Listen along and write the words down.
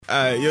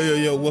right,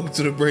 yo, welcome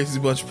to the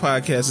Brazy Bunch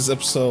podcast. It's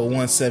episode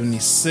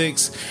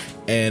 176,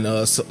 and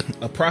so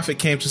a prophet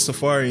came to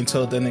Safari and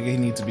told that nigga he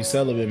need to be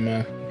celibate,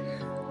 man.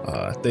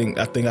 I think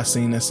I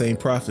seen that same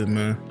prophet,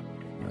 man.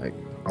 Like,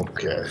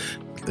 okay,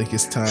 I think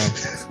it's time.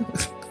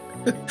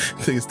 I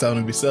think it's time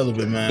to be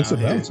celibate, man. It's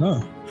about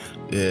time.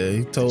 Yeah,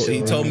 he told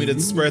me to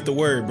spread the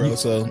word, bro.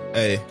 So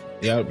hey,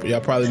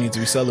 y'all probably need to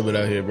be celibate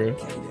out here, bro.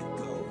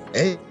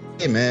 Hey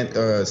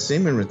man,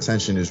 semen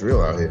retention is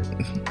real out here.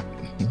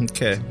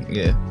 Okay,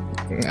 yeah.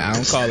 I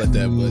don't call it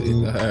that, but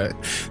all right.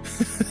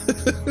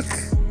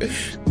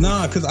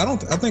 Nah, because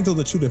I think those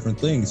are two different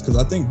things. Because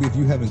I think if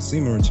you haven't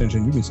semen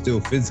retention, you can still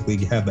physically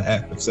have the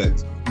act of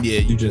sex. Yeah,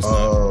 you just.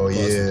 Oh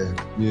yeah.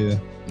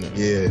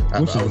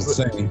 Which is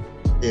insane.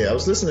 Yeah, I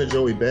was listening to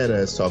Joey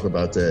Badass talk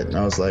about that, and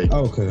I was like,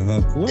 okay,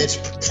 what?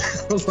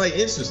 I was like,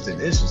 interesting.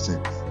 He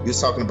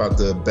was talking about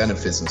the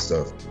benefits and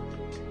stuff.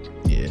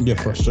 Yeah. Yeah,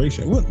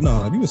 frustration. What?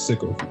 Nah, you a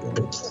sicko.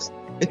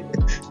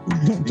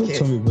 Don't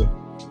tell me about.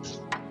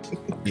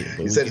 Yeah,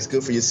 he said it's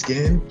good for your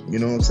skin. You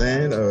know what I'm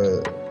saying?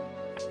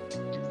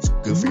 It's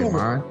good for your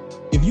mind.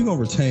 If you're gonna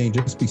retain,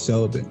 just be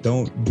celibate.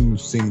 Don't do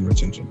semen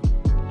retention.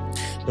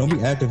 Don't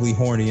be actively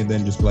horny and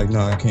then just be like,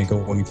 nah, I can't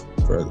go any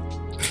further.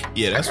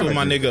 Yeah, that's what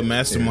my nigga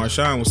Master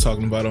Marshawn was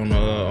talking about on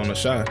the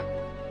shot.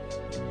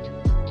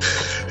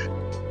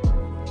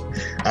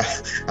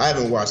 I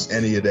haven't watched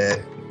any of that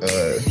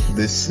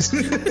this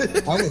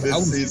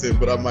season,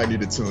 but I might need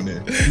to tune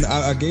in.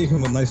 I gave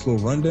him a nice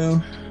little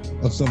rundown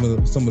of some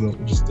of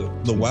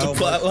the wild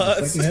plot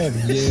lines.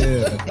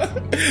 Yeah.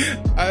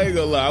 I ain't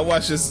gonna lie, I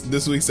watched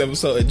this week's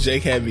episode and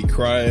Jake had me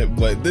crying,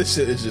 but this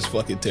shit is just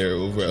fucking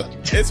terrible, bro.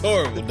 It's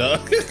horrible,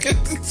 dog.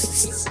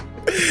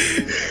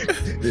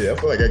 Yeah, I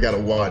feel like I gotta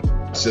watch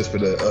just for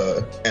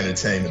the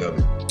entertainment of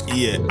it.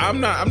 Yeah,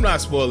 I'm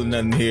not spoiling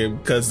nothing here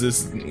because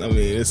it's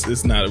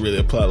not really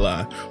a plot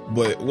line.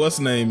 But what's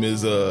name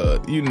is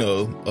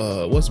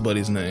what's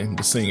Buddy's name?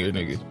 The singer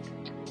nigga.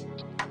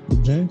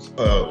 Luke James?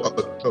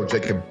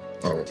 Jacob.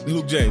 Oh.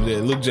 Luke James, yeah,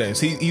 Luke James.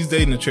 He's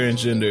dating a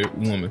transgender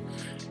woman.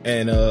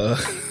 And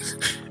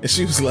and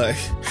she was like,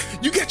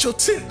 "You got your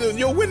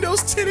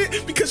windows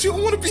tinted because you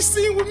don't want to be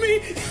seen with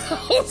me."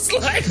 I was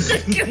like,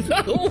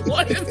 "Nigga,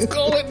 what is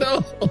going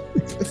on?"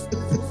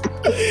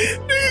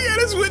 Nigga got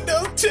his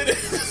windows tinted.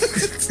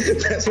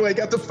 That's why he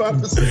got the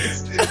 5%.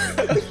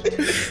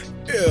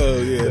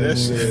 Hell yeah, that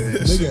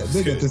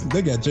shit.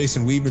 They got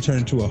Jason Weaver turned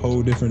into a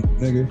whole different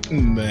nigga.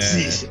 Man,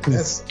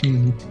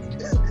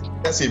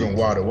 that's even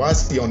wilder. Why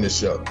is he on this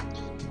show?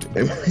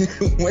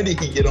 When did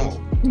he get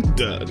on?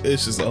 Duh,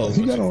 it's just a whole.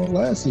 He got on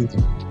last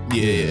season.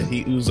 Yeah,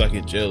 he was like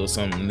in jail or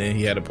something, and then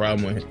he had a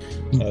problem with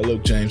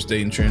Luke James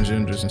dating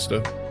transgenders and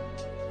stuff.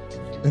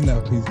 And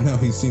now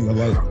he's seen the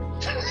light.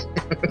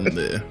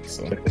 Yeah,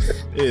 so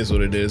it is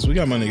what it is. We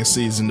got my nigga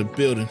C's in the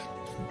building.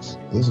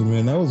 Listen,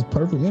 man, that was a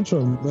perfect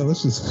intro, man.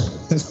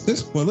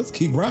 Let's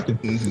keep rocking.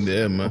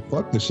 Yeah, man.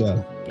 Fuck the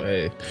shot.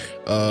 Hey,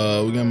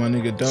 we got my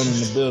nigga Don in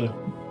the building.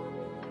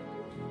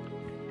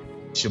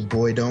 It's your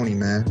boy Donnie,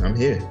 man. I'm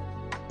here,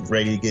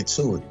 ready to get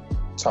to it.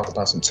 Talk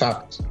about some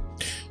topics.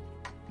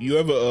 You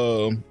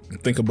ever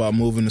think about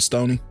moving to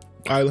Stony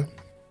Island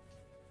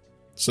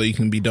so you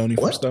can be Donnie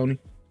from Stony?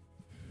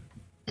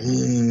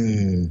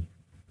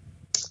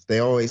 They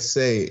always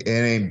say it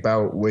ain't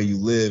about where you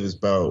live, it's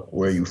about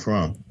where you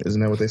from. Isn't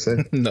that what they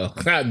say? No,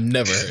 I've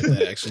never heard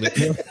that actually.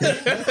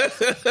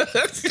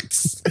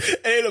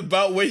 It ain't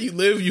about where you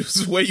live,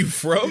 it's where you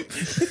from.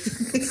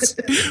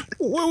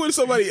 When would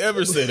somebody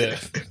ever say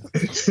that?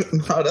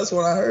 No, that's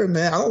what I heard,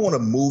 man. I don't want to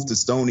move to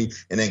Stony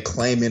and then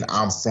claiming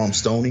I'm from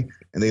Stony,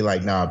 and they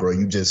like, nah, bro,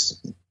 you've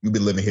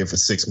been living here for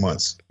 6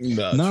 months.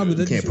 Nah, but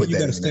you can't put that. You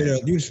gotta stay there.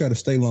 You just gotta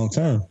stay long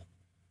term.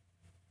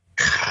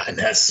 And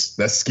that's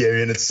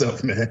scary in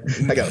itself, man.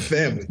 I got a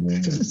family.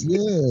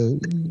 Yeah,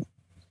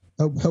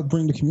 help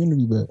bring the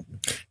community back.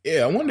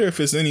 Yeah, I wonder if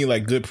it's any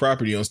like good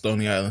property on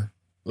Stony Island.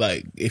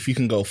 Like if you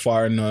can go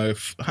far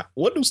north.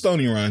 What do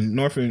Stony run?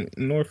 North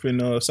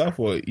and south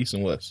or east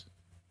and west?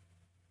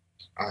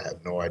 I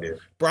have no idea,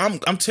 bro.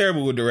 I'm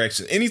terrible with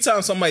directions.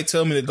 Anytime somebody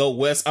tell me to go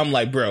west, I'm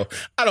like, bro,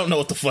 I don't know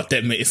what the fuck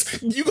that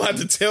means. You got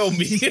to tell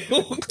me,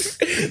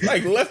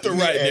 like left or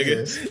right,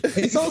 nigga.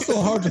 It's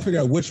also hard to figure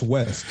out which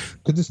west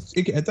because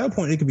at that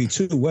point it could be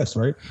two west,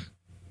 right?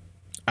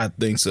 I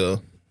think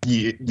so.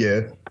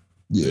 Yeah.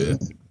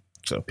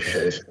 So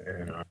I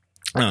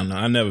don't know.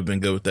 I've never been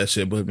good with that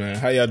shit, but man,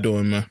 how y'all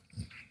doing, man?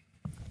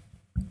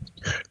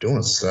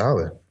 Doing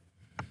solid.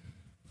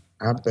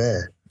 Not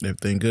bad.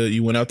 Everything good?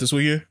 You went out this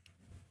weekend?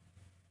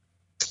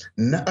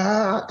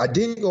 Nah, I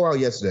did go out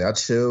yesterday. I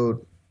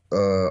chilled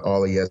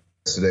all of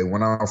yesterday.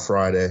 Went out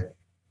Friday.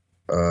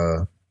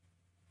 Got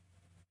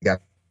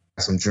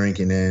some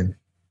drinking in.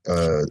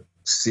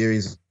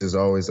 Series is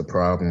always a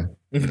problem.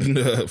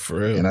 For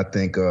real. And I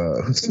think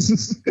at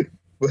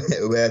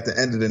the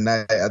end of the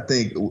night, I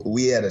think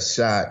we had a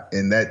shot,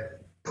 and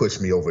that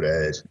pushed me over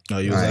the edge. Oh,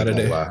 you was out of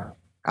there?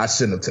 I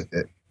shouldn't have took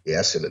that. Yeah,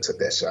 I should have took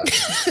that shot.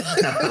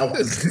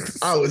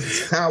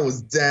 I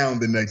was down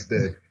the next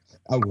day.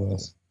 I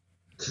was.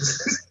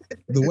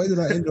 the way that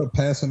I ended up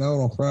passing out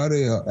on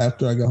Friday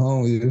after I got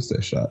home, it was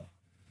that shot.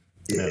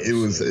 Yeah,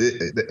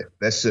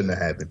 that shouldn't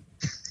have happened.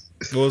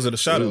 What was it? A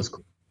shot? It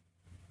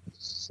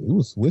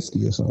was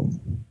whiskey or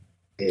something.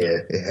 Yeah,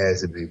 it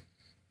has to be.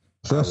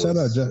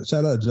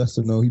 Shout out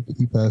Justin. No,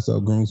 he passed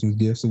out groomsmen's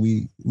gifts, so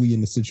we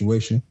in the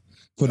situation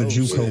for the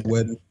JUCO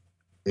wedding.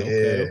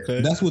 Yeah,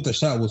 okay. That's what the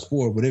shot was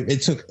for, but it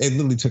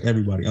literally took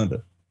everybody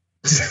under.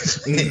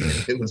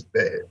 It was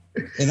bad.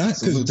 And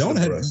because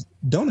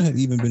Donna had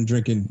even been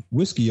drinking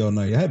whiskey all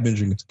night. I had been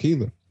drinking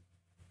tequila,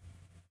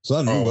 so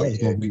I knew I was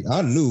gonna be.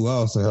 I knew I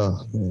was like,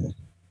 oh man.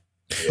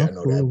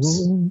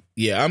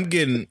 Yeah,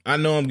 I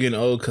know I'm getting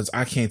old because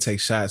I can't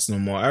take shots no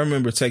more. I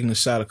remember taking a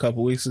shot a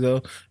couple weeks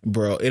ago,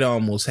 bro. It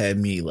almost had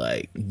me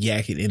like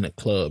yakking in the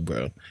club,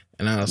 bro.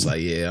 And I was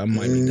like, yeah, I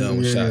might be done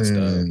with shots,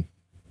 dog.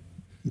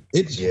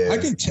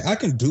 I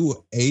can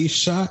do a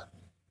shot,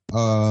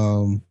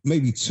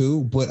 maybe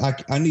two, but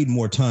I need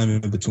more time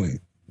in between.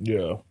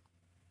 Yeah,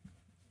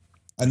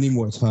 I need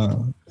more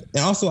time.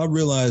 And also, I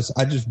realize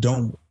I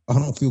don't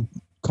feel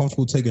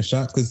comfortable taking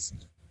shots because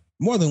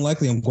more than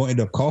likely I'm going to end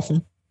up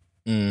coughing.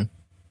 And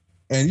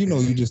you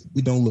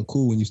don't look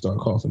cool when you start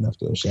coughing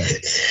after a shot.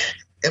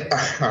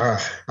 I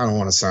don't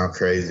want to sound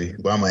crazy,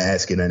 but I'm gonna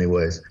ask it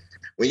anyways.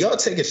 When y'all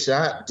take a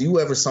shot, do you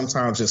ever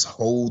sometimes just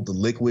hold the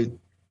liquid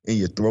in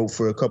your throat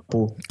for a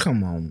couple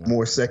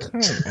more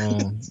seconds? Come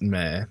on,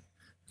 man.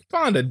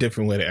 Find a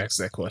different way to ask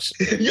that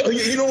question.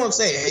 You know what I'm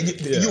saying?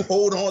 You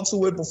hold on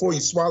to it before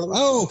you swallow it?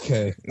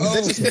 Okay.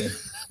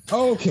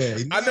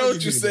 I know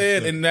what you're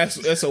saying, and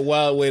that's a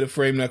wild way to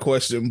frame that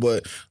question,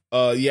 but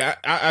yeah,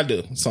 I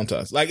do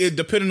sometimes. Like, it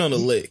depending on the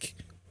lick.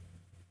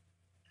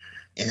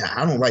 And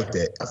I don't like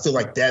that. I feel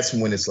like that's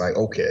when it's like,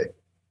 okay,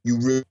 you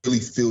really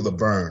feel the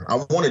burn. I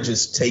want to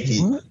just take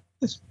it. What?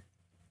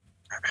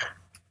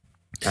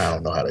 I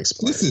don't know how to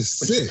explain. This is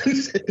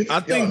sick.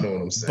 I think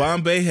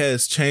Bombay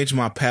has changed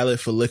my palate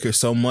for liquor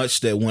so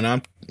much that when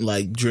I'm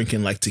like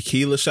drinking like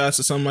tequila shots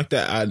or something like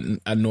that,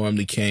 I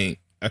normally can't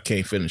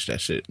finish that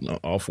shit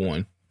off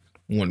one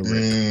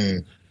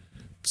rip.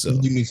 So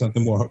you need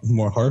something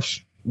more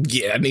harsh.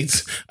 Yeah, I need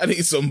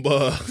some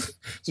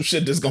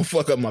shit that's gonna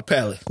fuck up my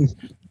palate.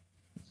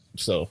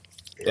 So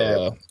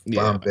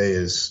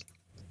Bombay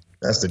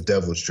that's the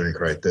devil's drink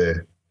right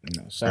there.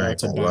 Shout out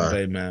to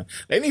Bombay, man.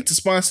 They need to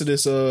sponsor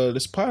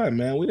this pod,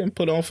 man. We didn't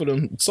put on for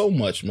them so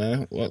much,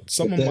 man. Well,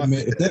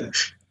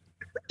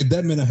 if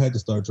that meant I had to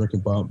start drinking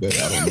Bombay,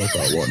 I don't know if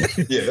I want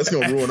it. Yeah, that's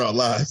gonna ruin our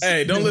lives.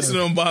 Hey, don't listen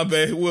to them,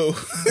 Bombay. Will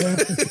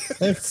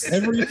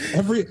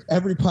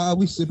every pod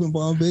we sipping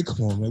Bombay?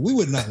 Come on, man. We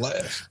would not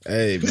last.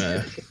 Hey,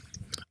 man.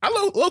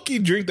 I low-key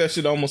drink that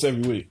shit almost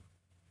every week.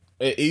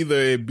 Either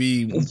it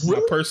be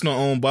my personal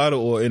own bottle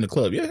or in the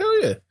club. Yeah,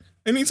 hell yeah.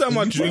 Anytime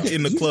I drink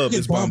in the club,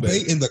 it's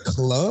Bombay. In the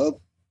club?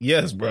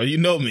 Yes, bro. You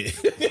know me.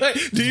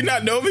 Do you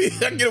not know me?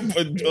 I get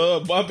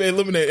a Bombay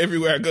lemonade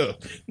everywhere I go.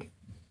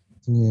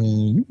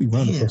 You be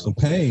running for some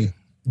pain.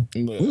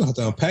 We're gonna have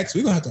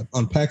to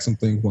unpack some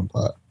things one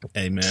pot.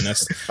 Hey, man, I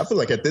feel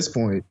like at this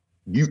point,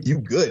 you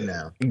good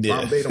now. Yeah.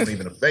 Bombay don't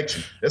even affect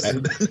you. That's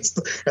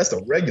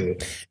the regular.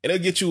 It'll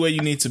get you where you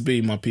need to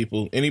be, my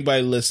people.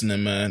 Anybody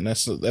listening, man,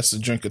 that's a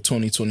drink of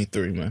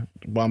 2023, man.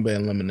 Bombay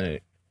and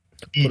lemonade.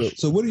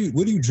 So what do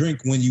you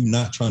drink when you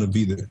not trying to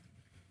be there?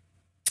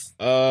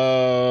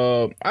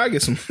 I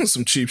get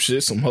some cheap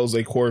shit, some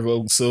Jose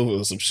Cuervo Silva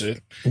or some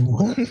shit.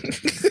 What?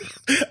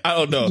 I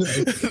don't know.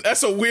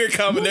 That's a weird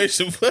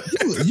combination.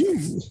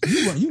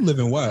 you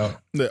living wild.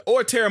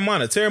 Or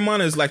Terramana.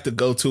 Terramana is like the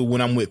go-to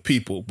when I'm with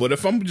people. But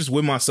if I'm just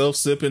with myself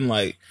sipping,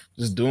 like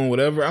just doing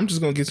whatever, I'm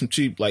just gonna get some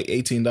cheap like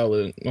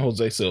 $18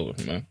 Jose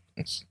Silva, man.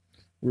 It's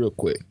real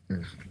quick.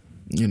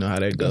 You know how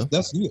that goes.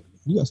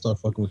 You gotta start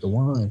fucking with the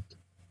wine.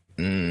 I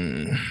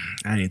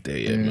ain't there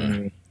yet,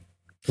 man.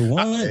 The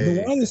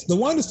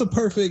wine is the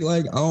perfect.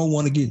 Like, I don't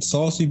want to get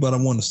saucy, but I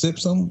want to sip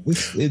some.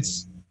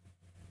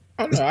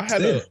 I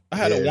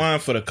had a wine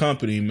for the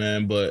company,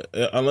 man. But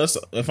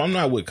if I'm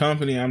not with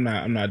company, I'm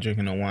not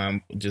drinking no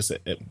wine just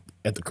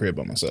at the crib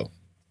by myself.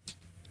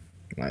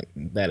 Like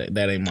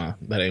that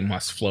ain't my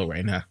flow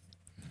right now.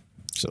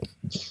 So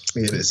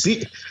yeah,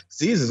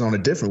 Caesar's on a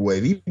different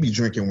wave. He be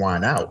drinking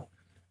wine out.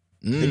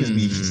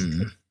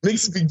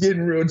 Niggas be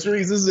getting real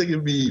drinks. This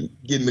nigga be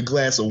getting a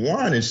glass of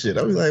wine and shit.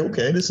 I was like,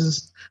 okay, this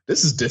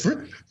is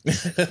different.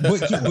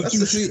 but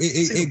you see,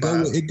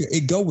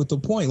 it go with the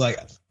point. Like,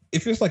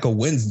 if it's like a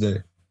Wednesday,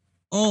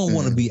 I don't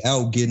want to be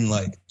out getting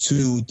like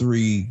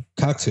 2-3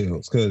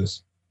 cocktails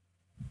because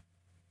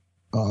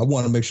I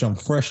want to make sure I'm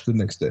fresh the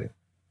next day.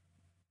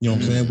 You know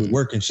what I'm saying? With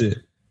work and shit.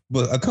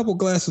 But a couple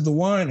glasses of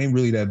wine ain't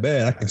really that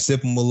bad. I can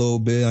sip them a little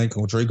bit. I ain't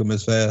gonna drink them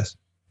as fast.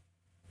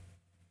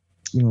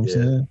 You know what I'm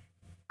saying?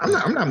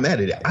 I'm not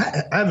mad at it.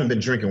 I haven't been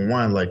drinking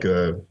wine like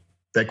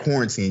that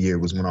quarantine year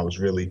was when I was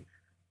really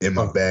in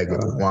my bag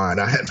with the wine.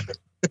 I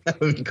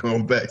haven't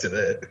gone back to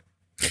that.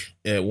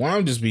 Yeah,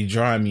 wine just be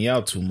drying me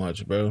out too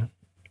much, bro.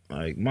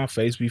 Like, my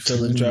face be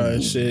feeling dry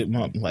and shit.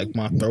 My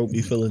throat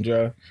be feeling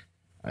dry.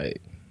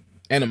 Like,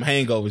 And them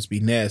hangovers be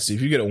nasty.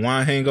 If you get a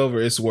wine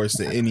hangover, it's worse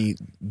than any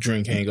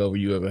drink hangover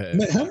you ever had.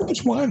 Man, how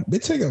much wine? They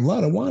take a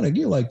lot of wine to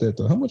get like that,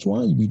 though. How much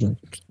wine you be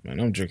drinking? Man,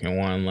 I'm drinking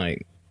wine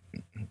like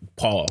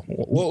Paul.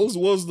 What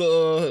was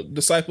the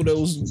disciple that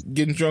was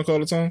getting drunk all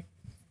the time?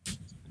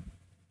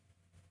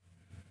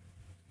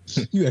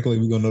 You act like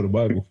we gonna know the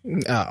Bible.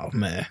 Oh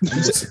man,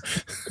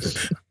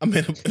 I'm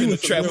in a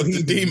trap with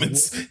the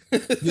demons.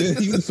 Yeah,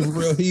 he was some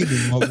real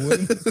heathen, my boy.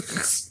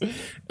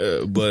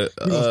 But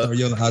we gonna start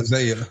yelling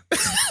Isaiah.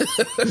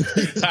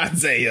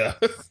 Isaiah.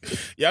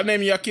 Y'all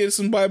naming y'all kids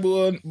some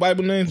Bible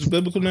names,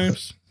 biblical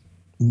names?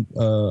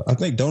 I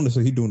think Donut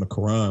said he doing the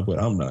Quran, but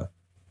I'm not.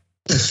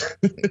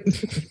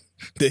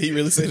 Did he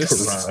really say this?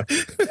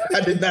 Quran.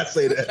 I did not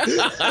say that.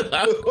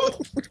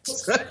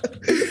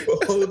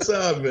 The whole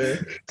time,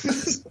 man.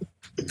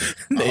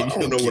 I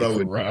don't know what I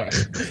would ride.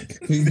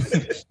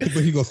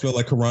 But he gonna smell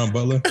like Quran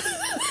Butler.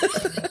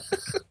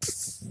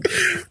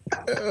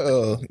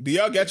 Do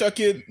y'all got y'all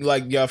kid,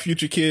 like y'all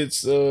future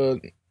kids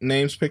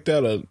names picked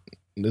out, or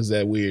is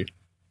that weird?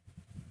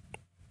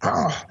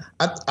 I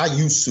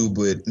used to,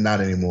 but not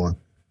anymore.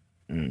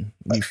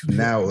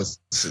 Now it's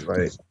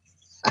like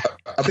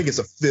I think it's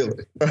a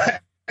feeling.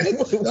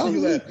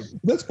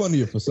 That's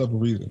funnier for several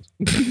reasons.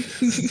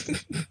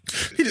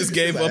 He just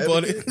gave up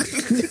on it.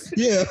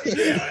 Yeah.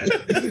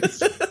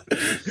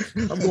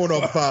 I'm going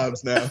off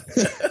vibes now.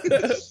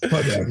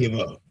 I give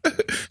up.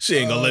 She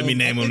ain't gonna let me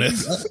name on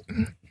this.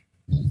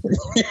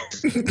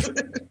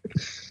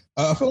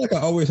 I feel like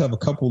I always have a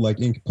couple like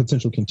in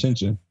potential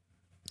contention.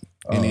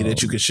 Any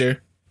that you could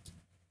share?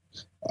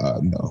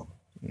 No.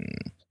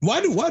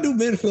 Why do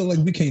men feel like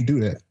we can't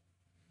do that?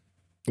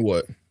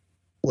 What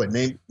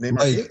name like,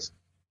 our kids?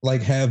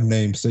 Like have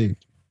names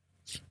saved.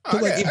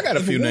 I got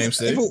a few names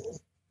saved.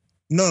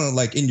 No,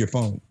 like in your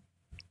phone.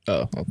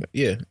 Oh, okay.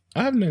 Yeah.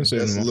 I have names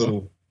saved. That's a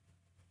little.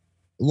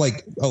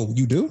 Like, oh,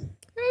 you do?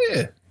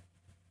 Yeah.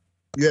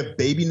 You have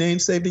baby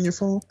names saved in your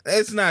phone?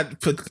 It's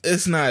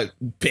not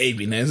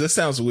baby names. That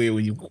sounds weird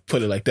when you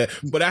put it like that.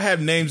 But I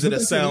have names that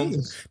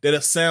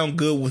sound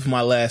good with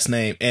my last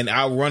name, and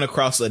I'll run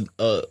across a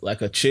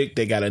chick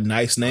that got a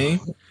nice name,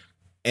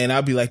 and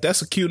I'll be like,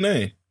 "That's a cute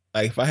name."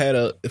 Like if I had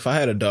a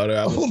daughter,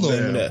 I would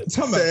name that.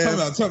 Time out.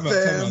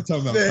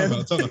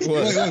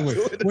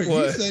 Wait.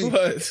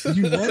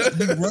 You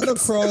run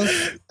across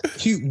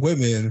cute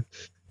women.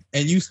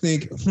 And you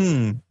think,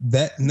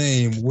 that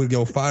name would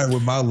go fire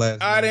with my last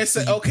name. I didn't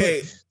say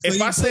okay.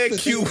 If I said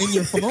cute in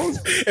your phone,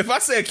 if I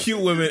said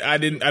cute women, I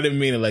didn't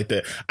mean it like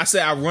that. I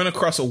said I run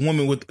across a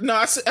woman with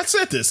I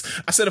said this.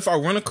 I said if I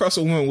run across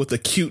a woman with a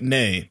cute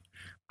name,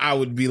 I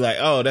would be like,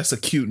 oh, that's a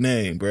cute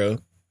name, bro.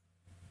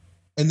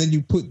 And then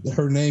you put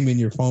her name in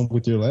your phone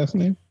with your last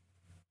name?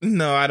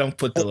 No, I don't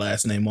put the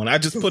last name on. I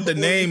just put the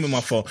name in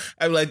my phone.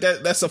 I be like,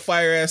 that's a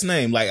fire ass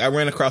name. Like I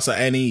ran across an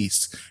Annie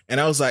East, and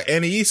I was like,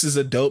 Annie East is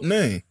a dope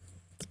name.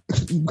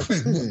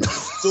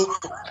 So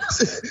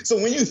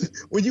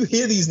when you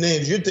hear these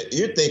names, you're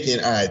thinking,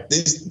 all right,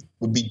 this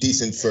would be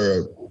decent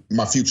for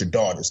my future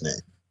daughter's name,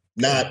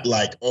 not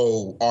like,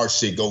 oh, our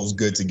shit goes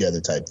good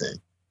together type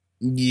thing.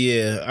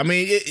 Yeah, I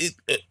mean, it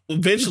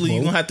eventually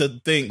you're gonna have to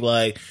think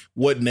like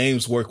what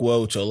names work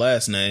well with your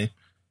last name.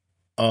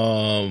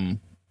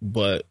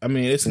 But I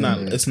mean, it's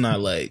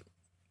not like,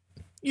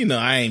 you know,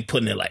 I ain't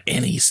putting it like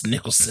Annie's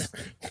Nicholson.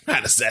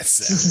 How does that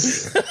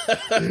sound?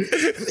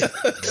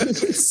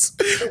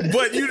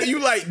 But you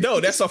like, no,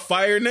 that's a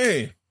fire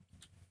name.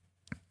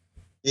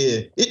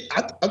 Yeah,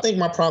 I think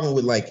my problem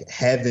with like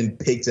having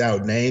picked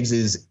out names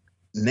is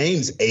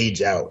names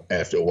age out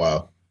after a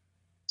while.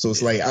 So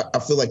it's like I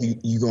feel like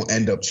you're gonna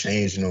end up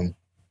changing them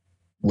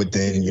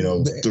within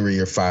 3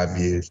 or 5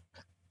 years.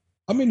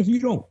 I mean, if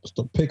you don't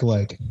pick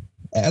like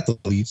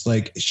athletes,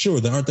 like sure,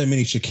 there aren't that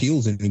many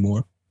Shaquilles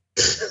anymore.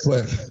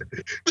 But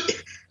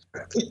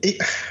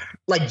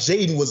like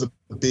Jaden was a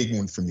big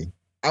one for me.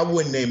 I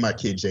wouldn't name my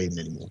kid Jaden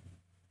anymore.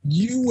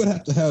 You would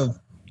have to have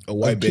a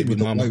white baby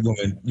mama. White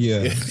woman.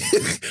 Yeah.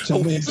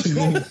 Jaden,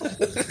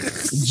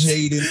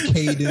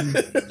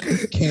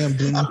 Caden,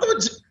 Camden.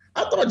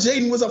 I thought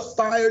Jaden was a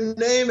fire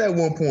name at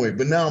one point,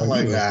 but now I'm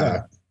like,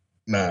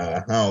 nah,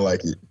 I don't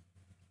like it.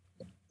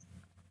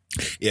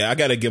 Yeah, I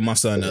gotta give my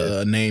son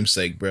a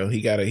namesake, bro.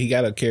 He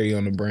gotta carry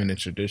on the brand and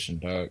tradition,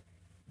 dog.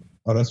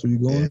 Oh, that's where you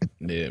going?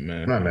 Yeah,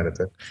 man. I'm not mad at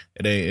that.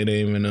 It ain't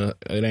even an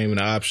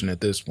option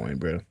at this point,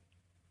 bro.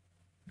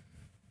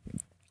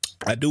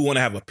 I do want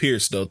to have a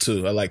Pierce though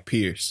too. I like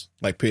Pierce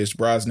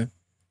Brosnan.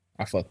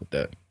 I fuck with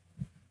that,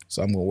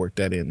 so I'm gonna work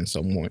that in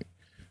some point.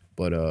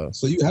 But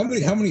so how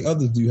many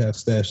others do you have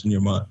stashed in your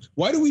mind?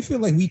 Why do we feel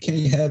like we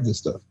can't have this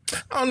stuff?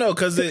 I don't know,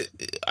 cause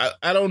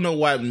I don't know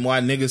why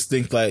niggas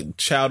think like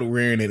child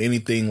rearing and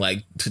anything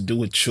like to do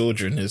with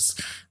children is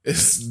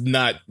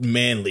not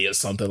manly or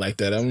something like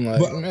that. I'm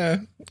like,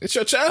 man, it's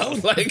your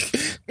child. Like,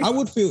 I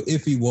would feel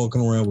iffy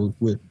walking around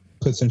with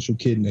potential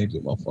kid names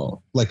in my phone,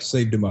 like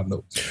saved in my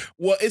notes.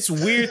 Well, it's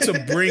weird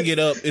to bring it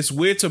up. It's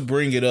weird to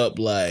bring it up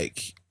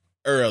like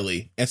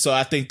early, and so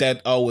I think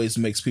that always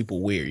makes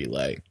people weary.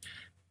 Like,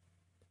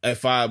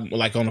 if I'm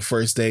like on the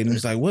first date and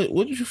it's like,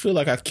 what did you feel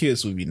like our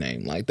kids would be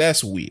named? Like,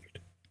 that's weird.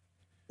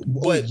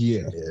 But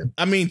yeah,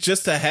 I mean,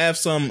 just to have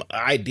some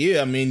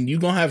idea. I mean, you're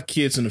gonna have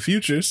kids in the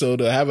future, so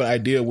to have an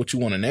idea of what you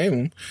want to name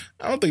them,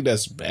 I don't think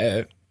that's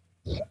bad.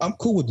 I'm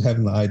cool with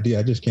having the idea.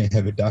 I just can't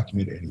have it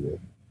documented anywhere.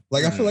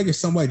 Like, I feel like if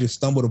somebody just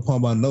stumbled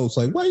upon my notes,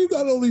 like, why you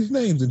got all these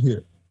names in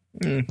here?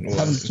 Having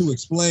to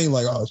explain,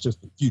 like, oh, it's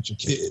just the future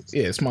kids.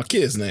 Yeah, it's my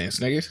kids' names,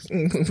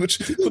 nigga.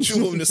 What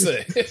you want me to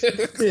say?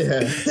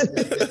 Yeah.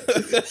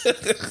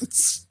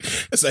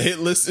 It's a hit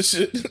list and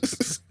shit.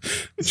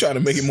 I'm trying to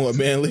make it more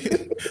manly.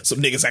 Some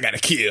niggas I gotta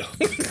kill.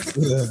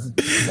 Yeah.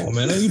 Come on,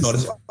 man. You know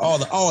this all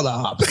the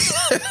options.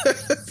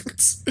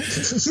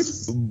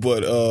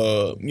 But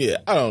yeah,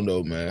 I don't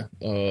know, man.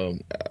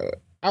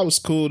 I was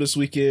cool this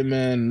weekend,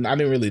 man. I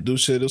didn't really do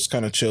shit. It was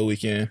kind of chill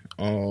weekend.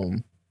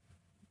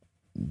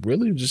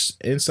 Really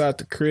just inside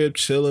the crib,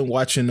 chilling,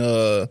 watching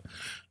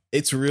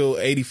It's Real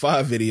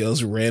 85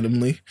 videos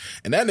randomly.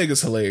 And that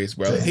nigga's hilarious,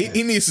 bro.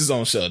 He needs his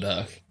own show,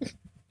 dog.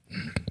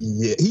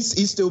 Yeah,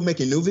 he's still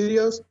making new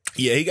videos?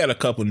 Yeah, he got a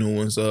couple new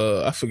ones.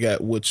 I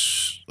forgot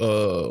which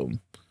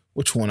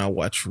one I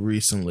watched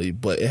recently,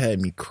 but it had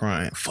me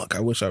crying. Fuck, I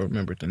wish I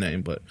remembered the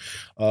name, but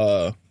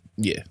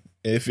yeah.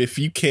 If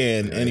you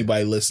can,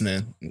 anybody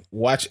listening,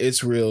 watch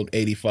It's Real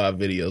 85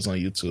 videos on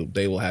YouTube.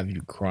 They will have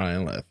you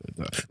crying laughing.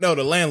 No,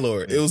 the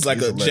landlord. It was like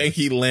a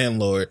janky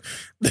landlord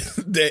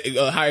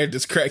that hired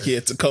this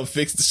crackhead to come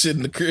fix the shit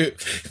in the crib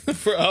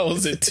for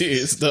hours in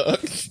tears, dog.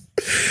 I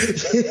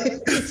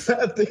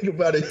think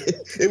about it,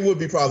 it would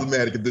be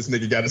problematic if this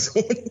nigga got his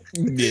own.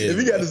 Yeah, if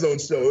he got his own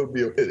show,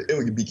 it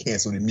would be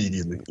canceled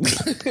immediately.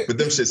 But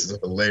them shits is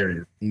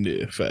hilarious.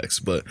 Yeah, facts.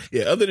 But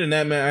yeah, other than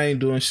that, man, I ain't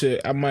doing shit.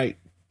 I might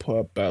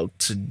pop out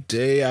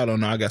today. I don't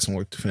know. I got some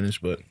work to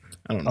finish, but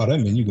I don't know. Oh, that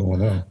mean you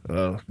going out?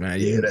 Oh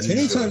man,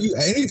 anytime you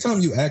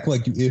act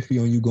like you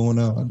iffy on you going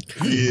out,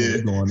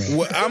 you going out.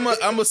 Well, I'm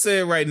gonna say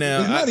it right now.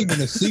 It's not even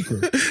a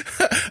secret.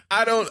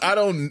 I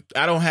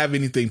don't have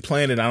anything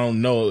planned, and I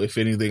don't know if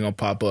anything gonna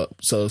pop up.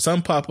 So if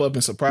something pop up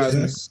and surprise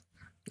me,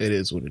 it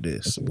is what it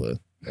is. But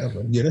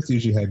yeah, that's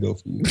usually how it go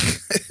for you.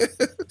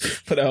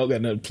 But I don't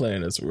got nothing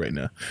planned as of right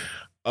now.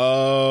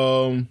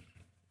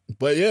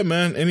 But yeah,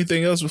 man.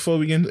 Anything else before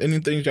we get?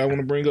 Anything y'all want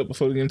to bring up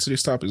before we get into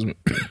these topics? All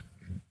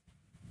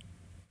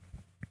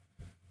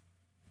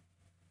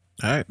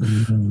right.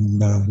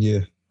 No, yeah.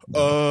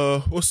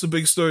 What's the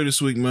big story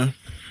this week, man?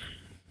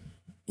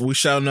 We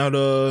shouting out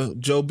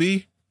Joe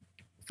B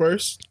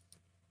first.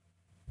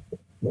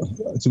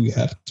 Do we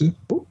have to?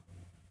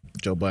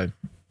 Joe Biden.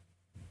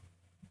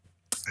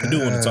 I do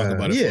want to talk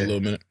about it for a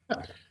little minute.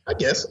 I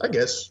guess. We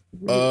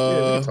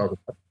can talk about it.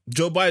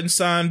 Joe Biden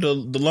signed the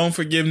loan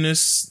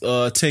forgiveness,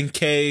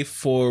 $10K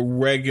for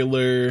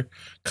regular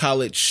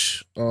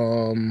college.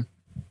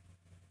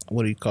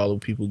 What do you call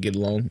it? People get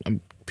loan.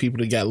 People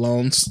that got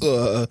loans.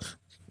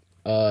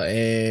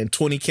 And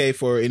 $20K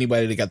for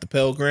anybody that got the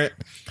Pell Grant.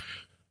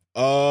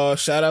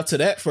 Shout out to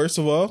that. First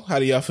of all, how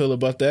do y'all feel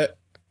about that?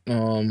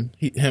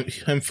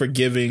 Him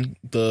forgiving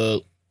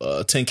the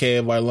 $10K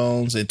of our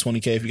loans and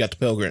 $20K if you got the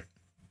Pell Grant.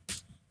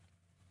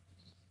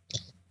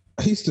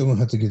 He's still gonna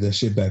have to get that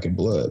shit back in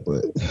blood,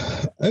 but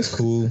that's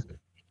cool.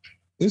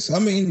 I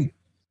mean,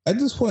 at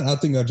this point, I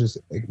think I just,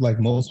 like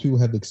most people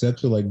have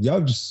accepted, like,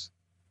 this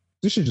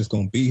shit just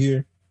gonna be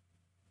here.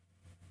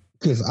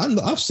 Because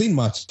I've seen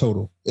my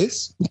total.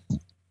 It's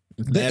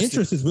the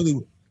interest is really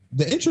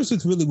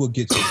what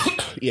gets you.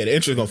 Yeah, the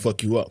interest gonna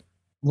fuck you up.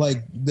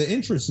 Like, the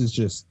interest is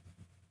just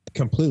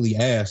completely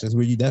ass. That's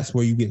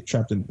where you get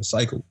trapped in the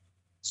cycle.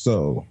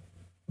 So,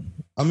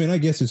 I mean, I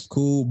guess it's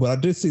cool, but I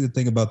did see the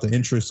thing about the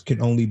interest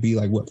can only be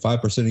like what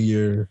 5% of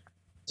your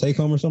take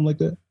home or something like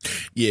that.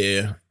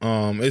 Yeah,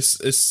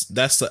 it's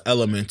that's the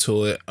element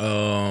to it.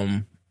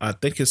 I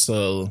think it's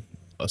a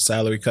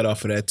salary cutoff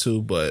for that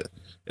too, but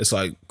it's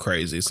like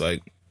crazy. It's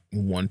like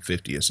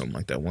 150 or something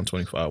like that,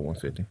 125,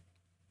 150.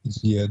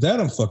 Yeah, that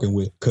I'm fucking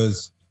with,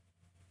 because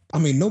I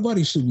mean,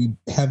 nobody should be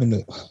having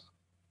to.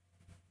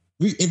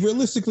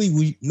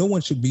 Realistically, no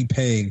one should be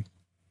paying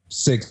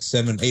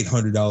 $600, $700,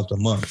 $800 a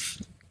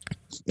month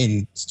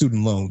in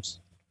student loans.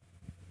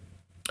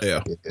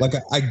 Yeah, like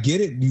I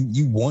get it.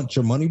 You want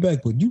your money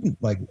back, but you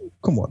like,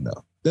 come on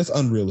now, that's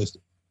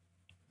unrealistic.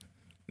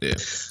 Yeah,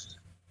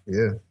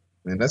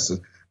 man, that's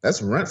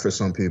rent for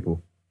some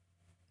people.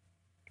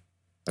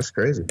 That's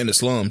crazy in the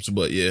slums,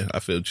 but yeah, I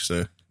feel what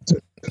you're saying.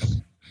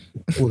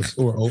 or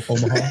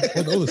Omaha,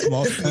 or the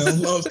small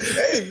towns.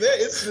 Hey man,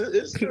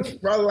 it's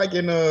probably like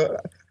in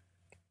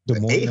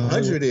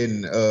 800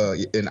 in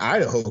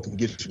Idaho can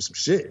get you some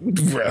shit,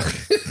 bro.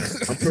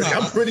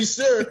 I'm pretty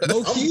sure.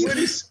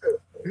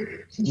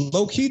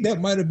 Low key, that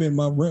might have been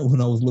my rent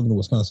when I was living in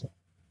Wisconsin.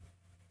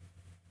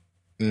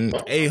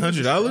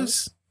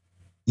 $800?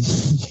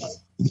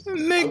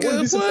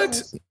 Nigga,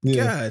 what?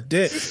 Yeah. God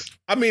damn.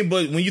 I mean,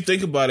 but when you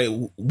think about it,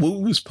 what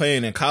we was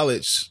paying in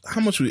college,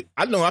 how much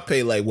I know I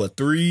paid like what,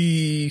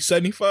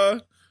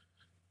 $375?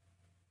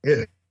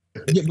 Yeah,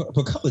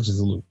 but college is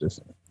a little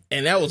different.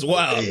 And that was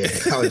wild. Yeah,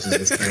 college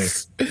is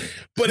insane.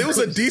 But it was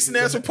a decent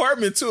ass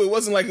apartment too. It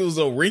wasn't like it was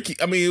a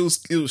rinky. I mean,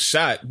 it was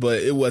shot,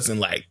 but it wasn't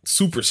like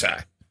super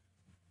shot.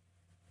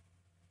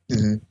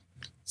 Mm-hmm.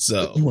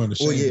 So, you weren't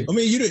ashamed. Yeah. I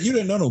mean, you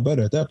didn't know no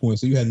better at that point,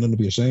 so you had nothing to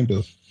be ashamed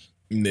of.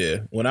 Yeah.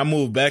 When I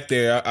moved back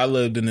there, I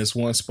lived in this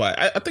one spot.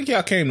 I think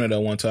y'all came there that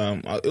one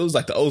time. It was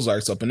like the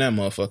Ozarks up in that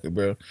motherfucker,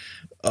 bro.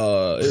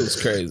 It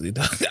was crazy.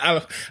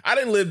 I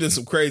didn't live in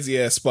some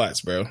crazy ass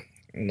spots, bro.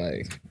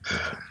 Like,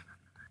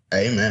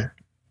 hey man,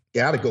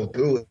 gotta go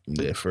through it.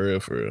 Yeah, for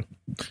real.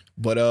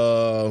 But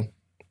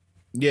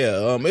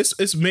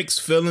it's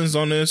mixed feelings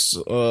on this.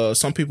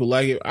 Some people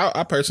like it.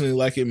 I personally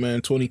like it,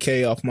 man.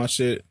 $20K off my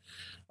shit.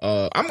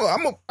 I'm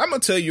gonna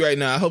tell you right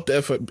now. I hope the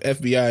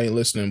FBI ain't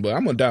listening, but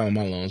I'm gonna die on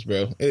my loans,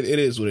 bro. It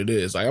is what it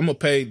is. Like, I'm gonna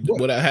pay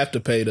what I have to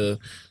pay to,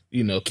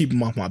 keep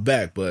them off my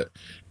back. But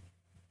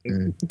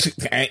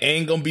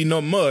ain't gonna be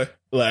no more.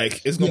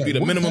 Like, it's gonna be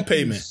the minimum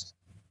payment.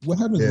 What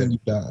happens when you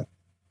die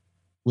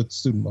with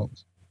student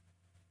loans?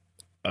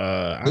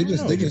 They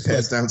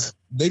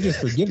just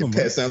forgive them.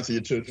 Pass down to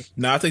your children.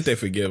 No, I think they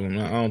forgive them.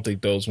 I don't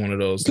think those one of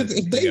those. Because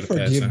if they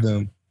forgive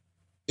them,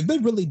 if they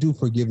really do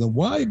forgive them,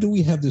 why do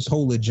we have this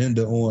whole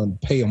agenda on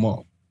pay them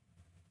off?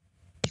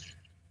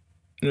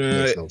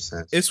 Makes no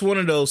sense. It's one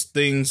of those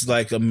things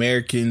like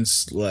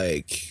Americans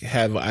like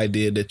have an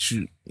idea that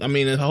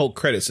the whole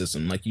credit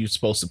system, like you're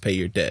supposed to pay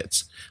your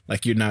debts.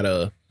 Like you're not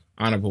a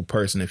honorable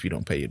person if you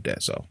don't pay your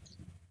debt. So,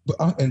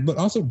 but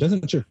also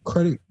doesn't your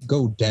credit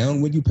go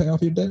down when you pay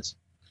off your debts?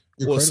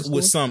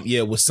 With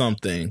some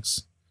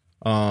things.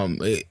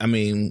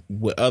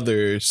 With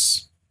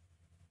others,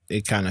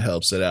 it kind of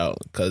helps it out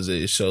because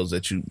it shows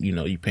that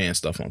you paying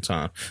stuff on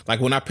time. Like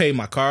when I paid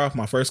my car off,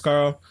 my first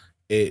car off,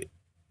 it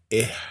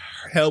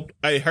helped.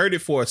 I heard it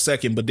for a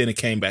second, but then it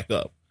came back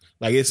up.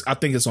 Like I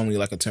think it's only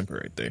like a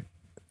temporary thing.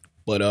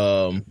 But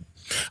I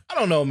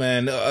don't know,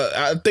 man.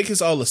 I think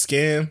it's all a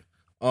scam.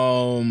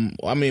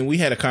 We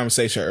had a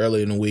conversation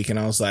earlier in the week, and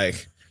I was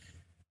like,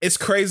 it's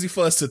crazy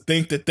for us to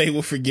think that they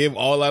will forgive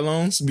all our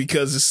loans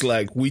because it's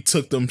like we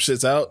took them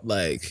shits out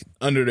like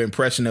under the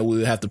impression that we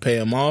would have to pay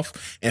them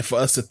off, and for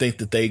us to think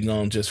that they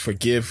gonna just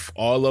forgive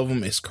all of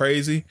them is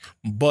crazy.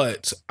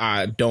 But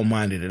I don't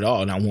mind it at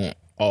all, and I want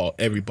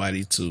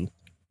everybody to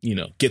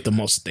get the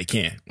most that they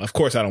can. Of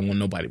course, I don't want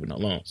nobody with no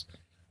loans.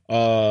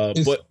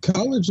 Is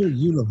college or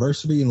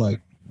university in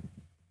like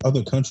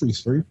other countries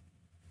free?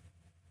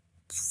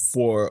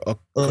 For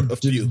a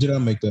few. Did I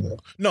make that up?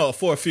 No,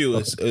 for a few,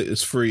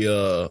 it's free.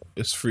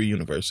 It's free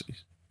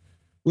universities.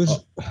 Which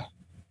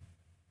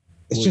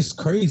it's just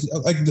crazy.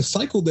 Like the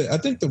cycle that I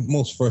think the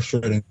most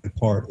frustrating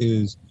part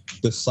is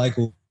the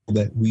cycle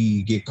that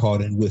we get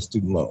caught in with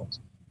student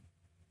loans.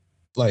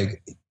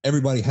 Like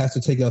everybody has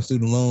to take out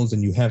student loans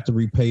and you have to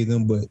repay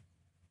them, but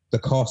the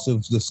cost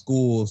of the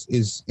schools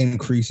is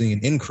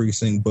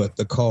increasing, but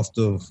the cost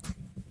of,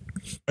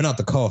 or not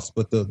the cost,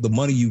 but the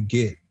money you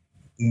get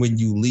when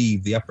you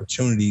leave, the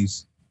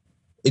opportunities,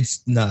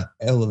 it's not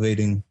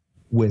elevating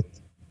with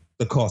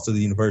the cost of the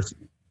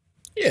university.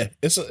 Yeah,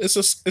 it's a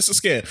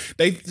scam.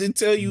 They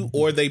tell you,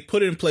 or they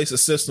put in place a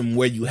system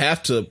where you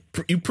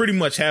pretty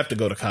much have to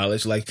go to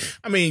college. Like,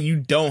 you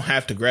don't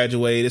have to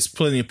graduate. There's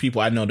plenty of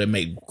people I know that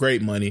make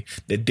great money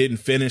that didn't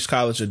finish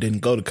college or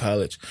didn't go to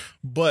college,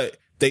 but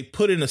they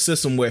put in a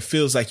system where it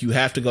feels like you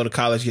have to go to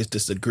college, get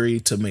this degree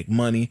to make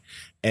money,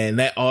 and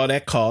that all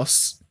that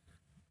costs.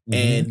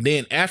 And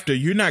then after,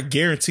 you're not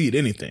guaranteed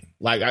anything.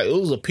 Like it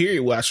was a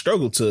period where I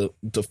struggled to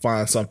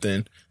find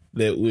something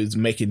that was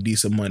making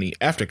decent money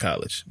after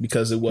college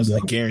because it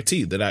wasn't a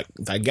guarantee that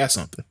I got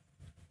something.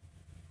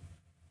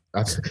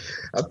 I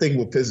think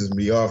what pisses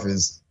me off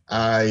is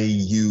I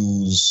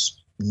use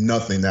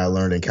nothing that I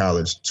learned in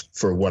college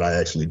for what I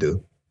actually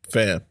do.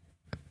 Fam.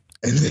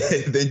 And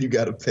then you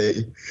got to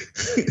pay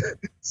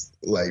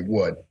like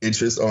what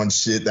interest on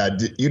shit that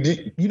you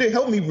didn't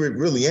help me with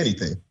really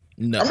anything.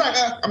 No, I'm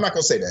not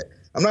gonna say that.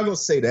 I'm not gonna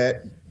say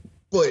that.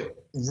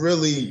 But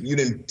really, you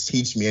didn't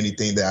teach me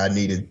anything that I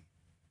needed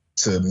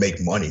to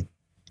make money.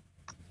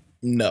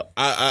 No,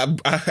 I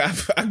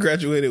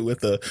graduated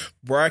with a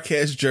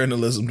broadcast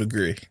journalism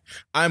degree.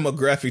 I'm a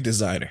graphic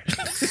designer.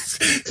 That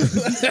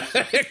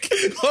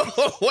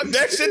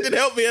shit didn't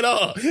help me at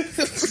all.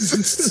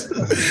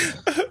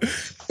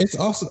 It's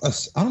also,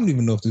 I don't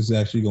even know if this is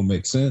actually gonna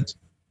make sense,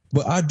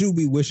 but I do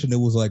be wishing there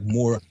was like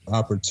more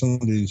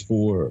opportunities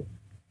for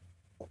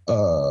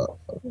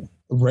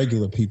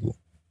regular people.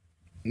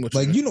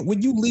 Like,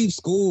 when you leave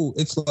school,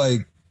 it's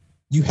like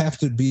you have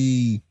to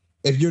be,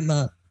 if you're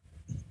not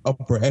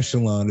upper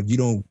echelon, if you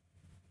don't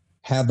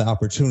have the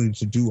opportunity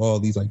to do all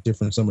these like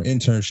different summer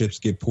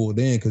internships, get pulled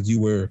in because you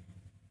were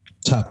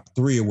top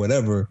 3 or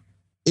whatever,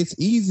 it's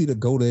easy to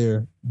go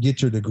there,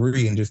 get your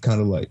degree, and just kind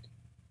of like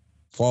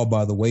fall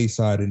by the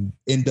wayside and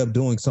end up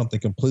doing something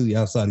completely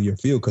outside of your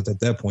field because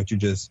at that point you're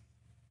just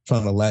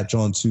trying to latch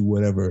on to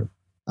whatever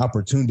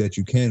opportunity that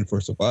you can for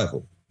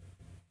survival.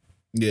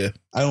 Yeah.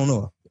 I don't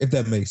know if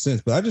that makes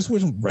sense, but I just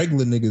wish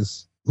regular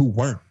niggas who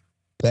weren't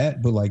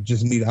that, but like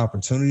just need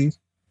opportunities,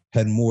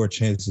 had more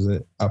chances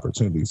at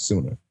opportunities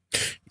sooner.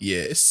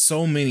 Yeah, it's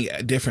so many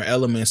different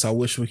elements I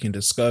wish we can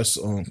discuss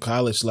on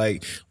college.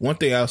 Like, one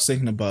thing I was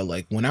thinking about,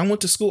 like, when I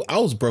went to school, I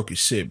was broke as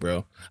shit,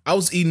 bro. I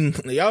was eating,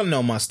 y'all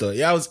know my stuff.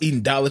 Yeah, I was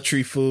eating Dollar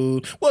Tree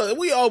food. Well,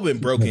 we all been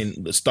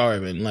broken,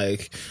 starving,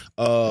 like,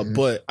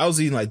 but I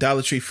was eating like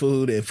Dollar Tree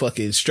food and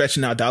fucking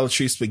stretching out Dollar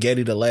Tree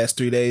spaghetti the last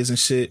 3 days and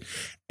shit.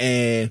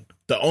 And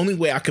the only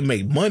way I could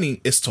make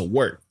money is to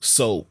work.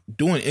 So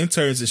doing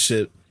interns and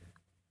shit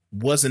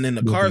wasn't in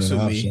the cards for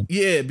me.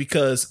 Yeah,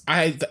 because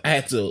I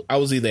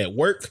was either at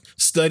work,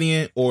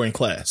 studying, or in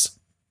class,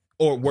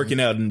 or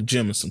working out in the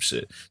gym or some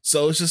shit.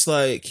 So it's just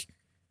like,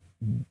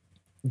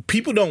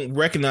 people don't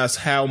recognize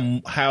how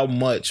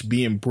much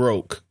being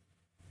broke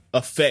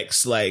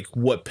affects like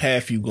what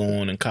path you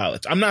go on in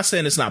college. I'm not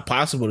saying it's not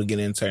possible to get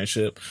an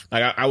internship.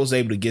 Like I was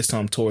able to get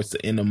some towards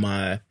the end of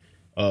my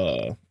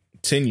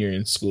tenure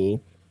in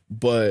school,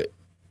 but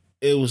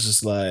it was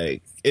just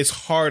like, it's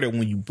harder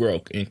when you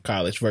broke in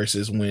college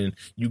versus when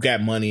you got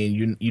money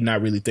and you're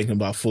not really thinking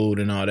about food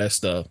and all that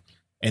stuff.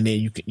 And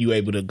then you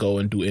able to go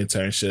and do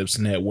internships,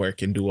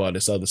 network, and do all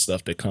this other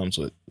stuff that comes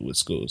with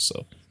school.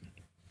 So,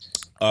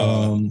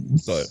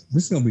 this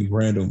is gonna be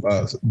random.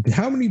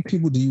 How many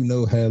people do you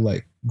know had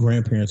like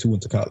grandparents who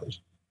went to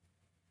college?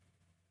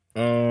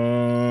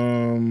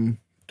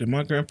 Did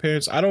my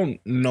grandparents? I don't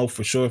know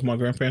for sure if my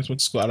grandparents went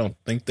to school. I don't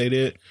think they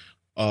did.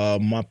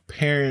 My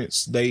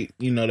parents, they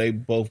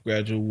both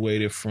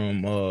graduated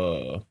from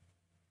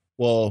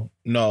well,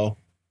 no,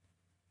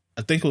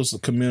 I think it was a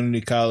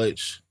community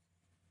college.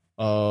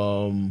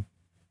 And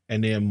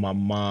then my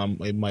mom,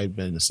 it might have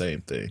been the same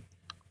thing.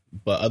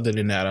 But other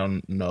than that, I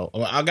don't know.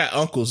 I got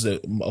uncles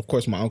that, of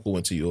course, my uncle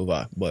went to U of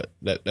I, but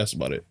that's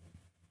about it.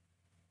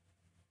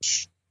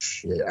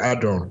 Shit, I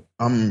don't.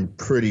 I'm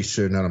pretty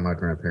sure none of my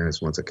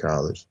grandparents went to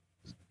college.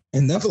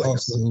 And that's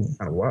also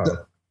kind of wild.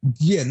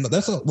 Yeah, no,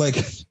 that's like,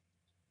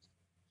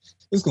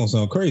 it's gonna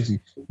sound crazy,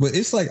 but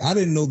it's like I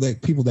didn't know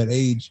that people that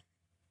age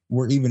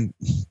were even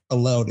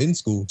allowed in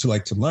school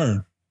to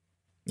learn.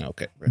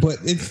 Okay, right. But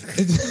it's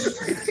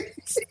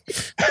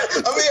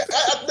I mean,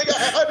 I think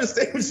I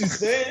understand what you're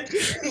saying.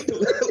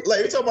 Like,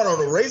 you're talking about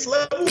on a race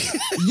level?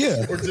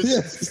 Yeah. Or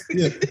just...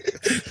 Yeah,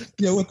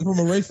 from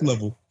a race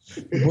level.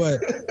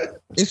 But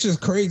it's just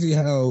crazy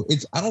how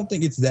I don't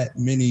think it's that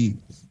many.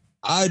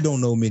 I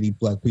don't know many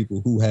Black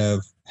people who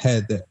have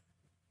had that.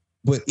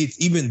 But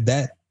it's even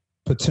that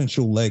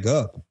potential leg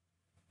up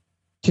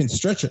can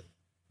stretch it.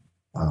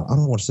 I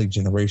don't want to say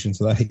generations,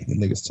 so I hate the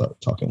niggas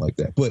talking like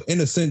that. But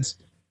in a sense,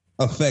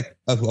 affect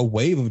a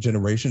wave of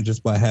generation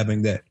just by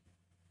having that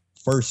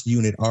first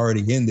unit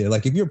already in there.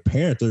 Like if your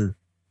parents are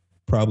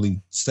probably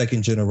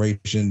second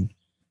generation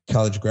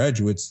college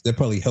graduates, that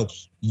probably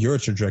helps your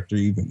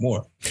trajectory even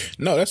more.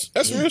 No,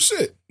 that's real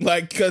shit.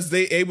 Like, because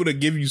they able to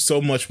give you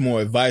so much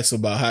more advice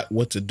about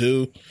what to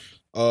do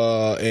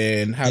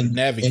and how to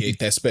navigate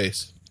that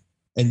space.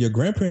 And your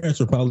grandparents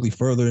are probably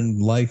further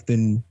in life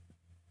than,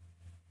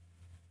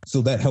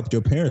 so that helped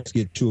your parents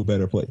get to a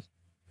better place.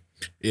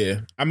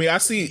 Yeah, I mean, I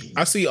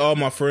see all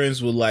my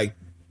friends with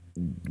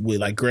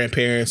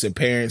grandparents and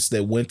parents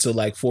that went to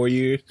like 4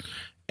 years,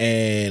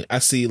 and I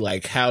see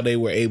like how they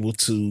were able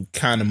to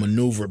kind of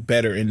maneuver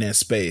better in that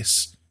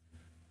space,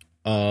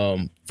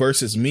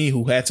 versus me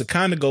who had to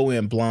kind of go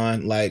in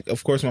blind. Like,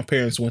 of course, my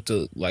parents went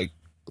to like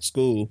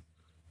school,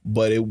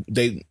 but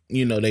they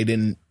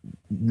didn't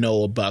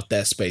know about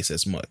that space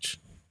as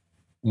much.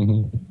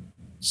 Mm-hmm.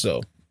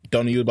 So,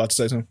 don't you about to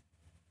say something?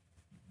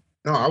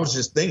 No, I was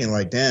just thinking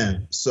like,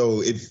 damn.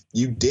 So if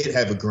you did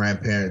have a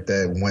grandparent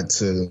that went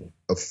to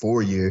a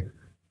 4-year,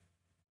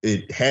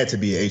 it had to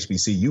be an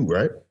HBCU,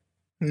 right?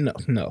 No.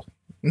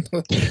 It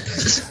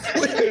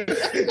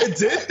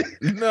did?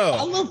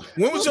 No.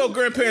 When was your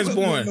grandparents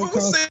born?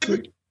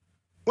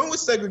 When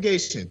was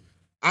segregation?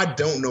 I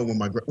don't know when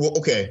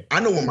I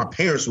know when my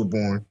parents were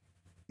born.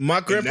 My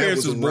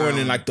grandparents was born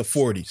in like the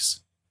 40s.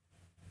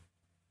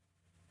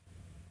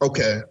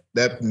 Okay,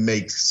 that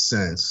makes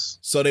sense.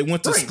 So they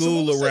went to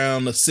school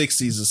around the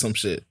 60s or some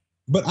shit.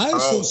 But I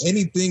assume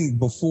anything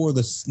before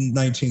the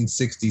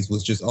 1960s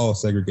was just all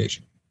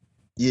segregation.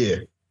 Yeah.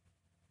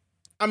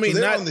 I mean,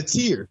 so not on the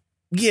tier.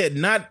 Yeah,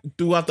 not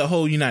throughout the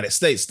whole United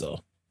States, though.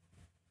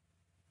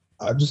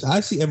 I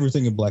see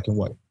everything in black and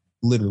white,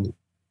 literally,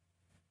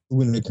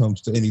 when it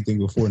comes to anything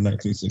before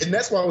 1960. And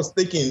that's why I was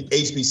thinking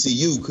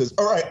HBCU, because,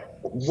 all right,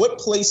 what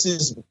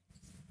places...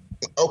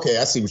 Okay,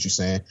 I see what you're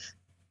saying.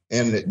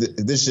 And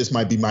this just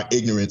might be my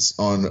ignorance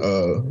on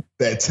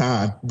that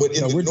time. But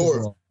in the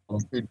North,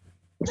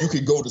 you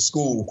could go to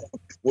school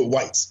with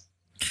whites.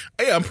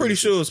 Yeah, I'm pretty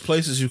sure there's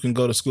places you can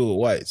go to school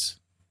with whites.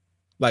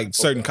 Like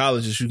certain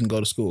colleges you can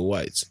go to school with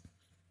whites.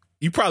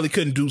 You probably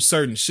couldn't do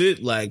certain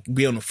shit like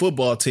be on the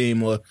football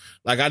team, or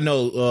like I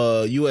know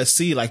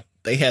USC, like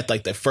they had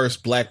like the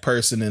first black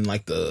person in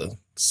like the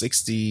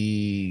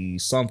 60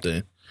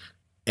 something.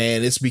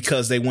 And it's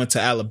because they went to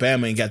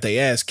Alabama and got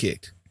their ass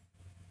kicked.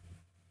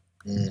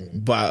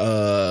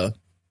 By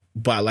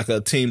like a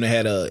team that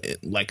had an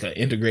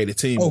integrated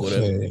team. Okay. Or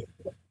whatever.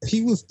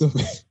 He was the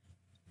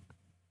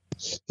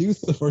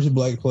first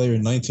black player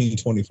in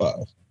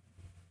 1925.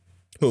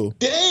 Who?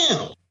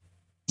 Damn.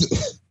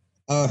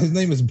 His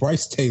name is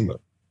Bryce Taylor.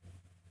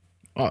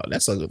 Oh,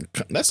 that's a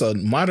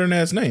modern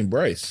ass name,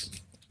 Bryce.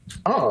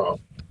 Oh,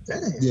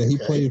 dang. Yeah, he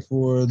played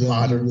for them.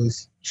 Modern.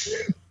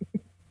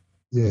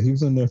 He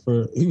was in there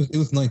for. It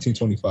was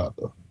 1925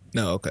 though.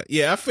 No, okay.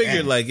 Yeah, I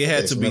figured like it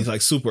had to be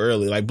like super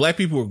early. Like black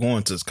people were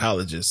going to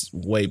colleges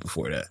way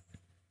before that.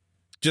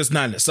 Just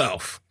not in the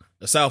South.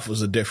 The South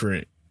was a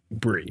different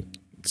breed.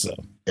 So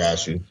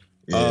got you.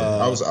 Yeah,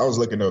 I was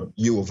looking up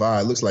U of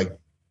I. It looks like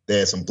they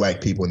had some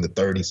black people in the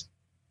 30s.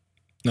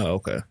 Oh,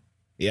 okay.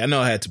 Yeah, I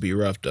know it had to be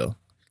rough though,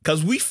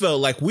 because we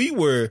felt like we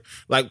were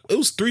like it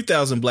was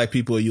 3,000 black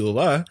people at U of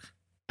I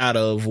out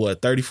of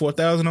what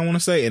 34,000 I want to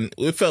say, and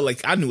it felt like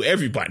I knew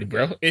everybody,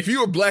 bro. If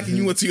you were black and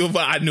you went to U of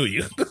I knew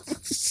you.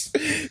 Yes.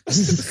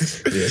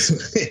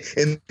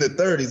 In the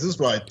 30s, this was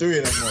probably 3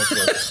 of them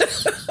motherfuckers.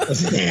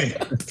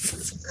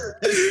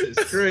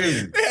 It's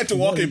crazy. They had to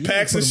walk in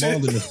packs and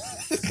shit.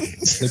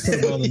 They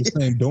put them all in the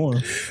same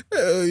dorm.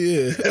 Hell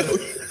yeah.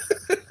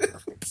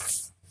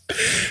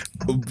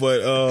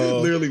 But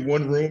literally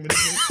one room.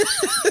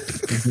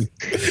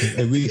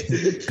 And we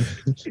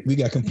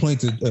got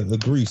complaints of the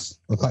grease.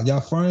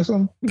 Y'all frying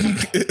something?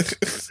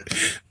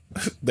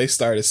 They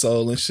started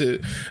soul and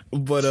shit,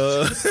 but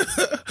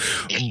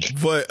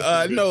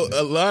I know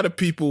a lot of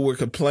people were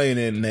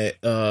complaining that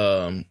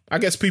I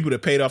guess people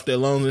that paid off their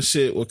loans and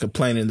shit were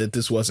complaining that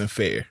this wasn't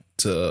fair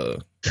to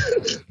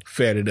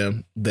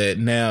them, that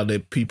now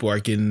that people are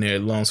getting their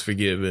loans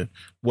forgiven,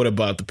 what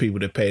about the people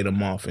that paid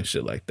them off and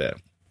shit like that?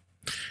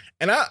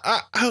 And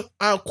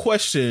I'll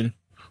question,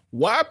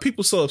 why are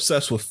people so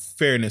obsessed with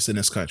fairness in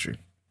this country?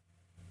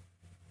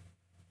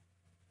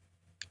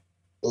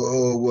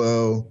 Oh,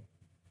 well,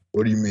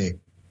 what do you mean?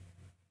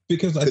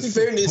 Because I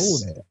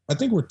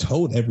think we're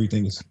told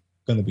everything is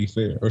going to be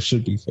fair or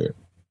should be fair.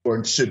 Or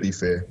it should be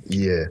fair.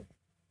 Yeah.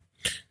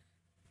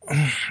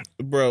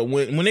 Bro,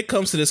 when it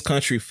comes to this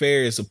country,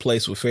 fair is a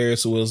place with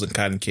Ferris wheels and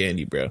cotton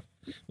candy, bro.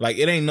 Like,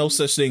 it ain't no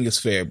such thing as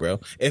fair, bro.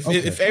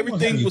 If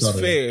everything was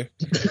fair.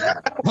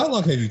 How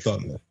long have you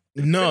thought that?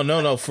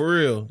 No, for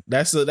real.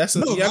 That's a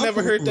y'all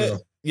never heard that?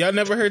 Real. Y'all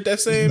never heard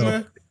that saying, no.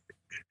 Man?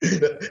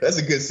 That's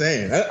a good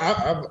saying.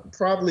 I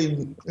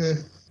probably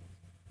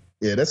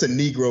yeah, that's a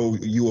Negro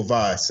U of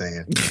I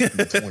saying.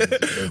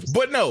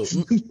 But no,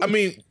 I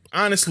mean,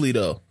 honestly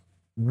though,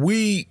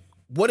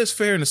 what is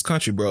fair in this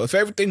country, bro? If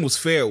everything was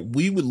fair,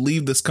 we would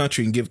leave this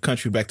country and give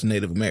country back to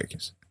Native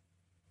Americans.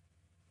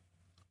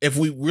 If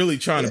we really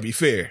trying to be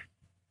fair.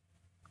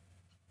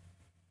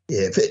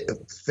 Yeah,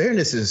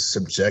 fairness is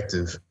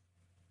subjective.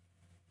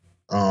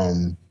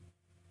 I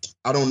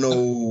don't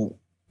know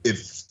if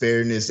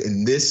fairness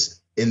in this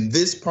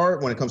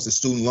part when it comes to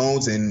student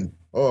loans and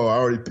I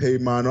already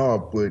paid mine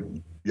off, but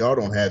y'all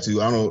don't have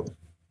to. I don't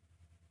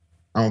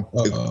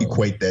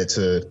equate that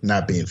to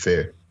not being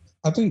fair.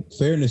 I think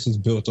fairness is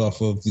built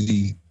off of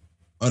the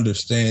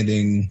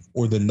understanding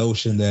or the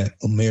notion that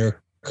America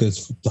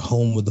is the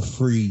home of the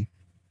free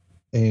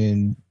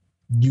and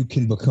you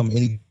can become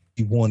anything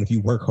you want if you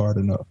work hard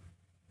enough,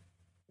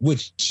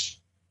 which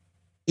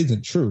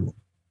isn't true.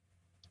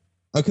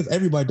 Because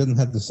everybody doesn't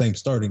have the same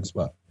starting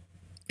spot.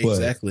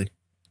 Exactly.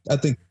 I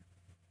think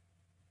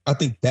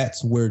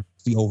that's where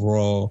the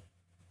overall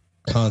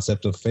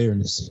concept of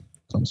fairness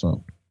comes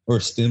from or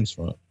stems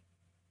from.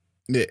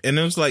 Yeah, and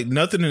it was like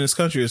nothing in this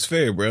country is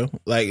fair, bro.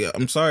 Like,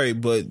 I'm sorry,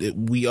 but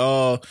we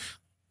all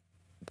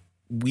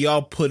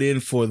put in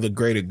for the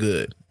greater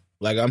good.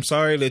 Like, I'm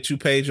sorry that you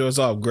paid yours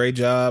off. Great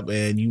job,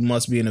 and you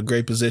must be in a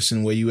great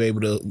position where you able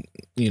to,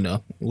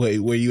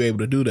 where you able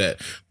to do that.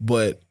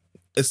 But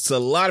it's a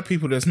lot of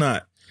people that's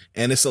not,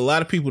 and it's a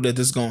lot of people that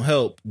this gonna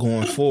help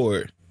going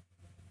forward.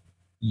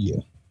 Yeah,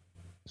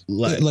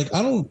 like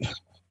I don't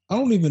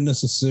even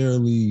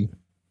necessarily.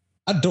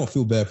 I don't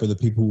feel bad for the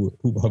people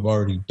who have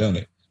already done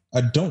it.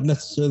 I don't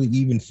necessarily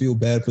even feel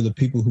bad for the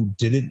people who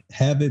didn't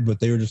have it, but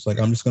they were just like,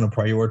 I'm just going to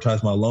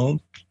prioritize my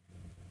loans.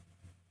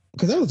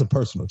 Because that was a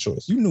personal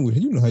choice. You knew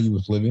how you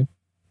was living.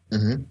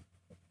 Mm-hmm.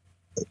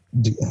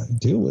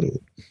 Deal with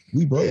it.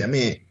 We broke. Yeah, I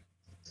mean,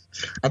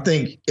 I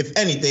think if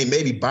anything,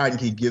 maybe Biden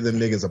could give them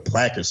niggas a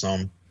plaque or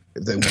something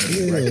if they want to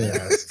be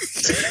recognized.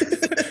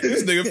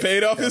 This nigga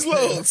paid off his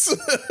loans.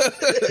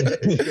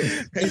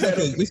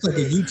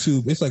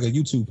 It's like a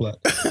YouTube plaque.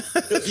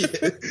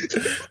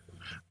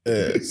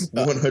 Yeah.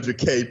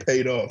 100K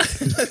paid off.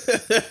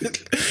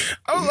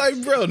 I'm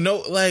like, bro, no,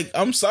 like,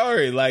 I'm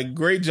sorry. Like,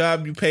 great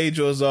job, you paid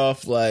yours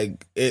off.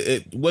 Like,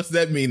 what's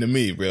that mean to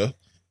me, bro?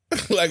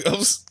 Like,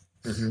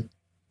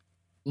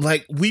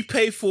 like, we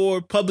pay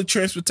for public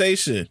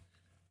transportation.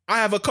 I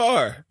have a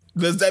car.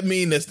 Does that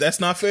mean that's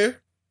not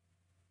fair?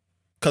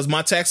 Because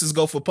my taxes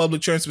go for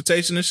public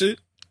transportation and shit?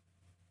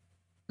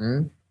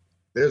 Mm-hmm.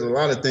 There's a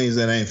lot of things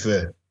that ain't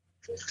fair.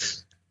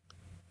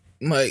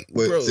 Like,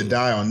 bro, to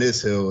die on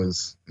this hill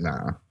is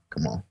nah.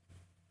 Come on.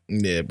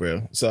 Yeah,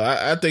 bro. So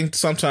I think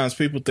sometimes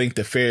people think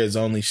that fair is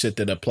only shit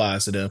that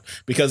applies to them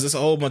because there's a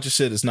whole bunch of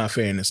shit that's not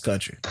fair in this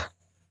country.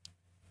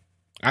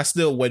 I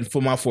still waiting for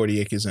my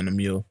 40 acres and a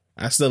mule.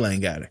 I still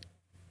ain't got it.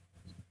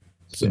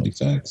 So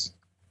facts.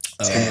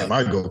 Damn,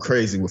 I'd go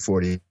crazy with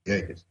 40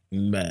 acres.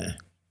 Man.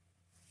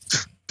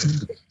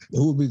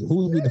 Who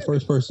would be the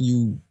first person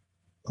you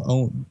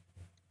own?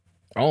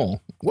 Oh,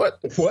 what?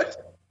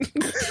 What?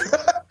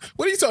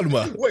 What are you talking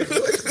about? Wait,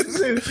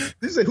 did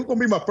you say who gonna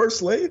be my first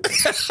slave?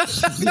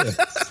 Yeah.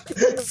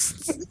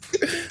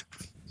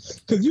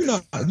 Because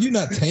you're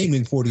not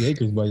taming 40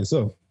 acres by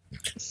yourself.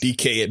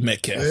 DK at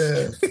Metcalf.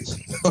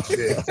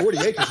 Yeah, 40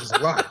 acres is a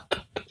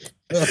lot.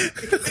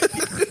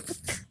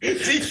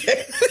 DK.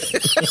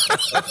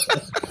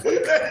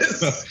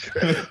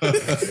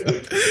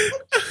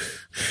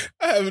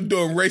 I haven't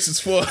doing races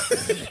for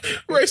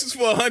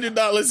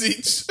 $100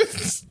 each.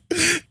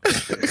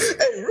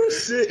 Hey, real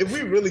shit. If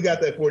we really got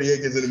that 40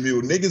 acres in a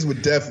mule, niggas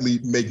would definitely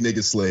make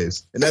niggas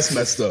slaves, and that's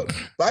messed up.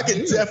 But I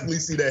can definitely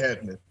see that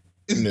happening.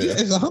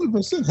 It's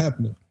 100%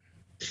 happening.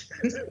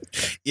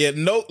 Yeah,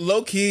 no,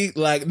 low key.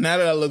 Like now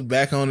that I look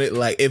back on it,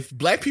 like if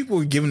black people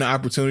were given the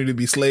opportunity to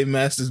be slave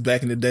masters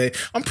back in the day,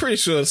 I'm pretty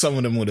sure some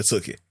of them would have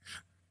took it.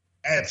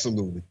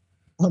 Absolutely,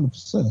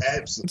 100%.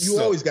 Absolutely.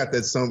 You always got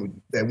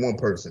that one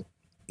person.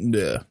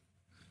 Yeah.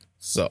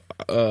 So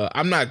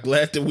I'm not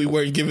glad that we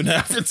weren't given the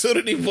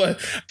opportunity, but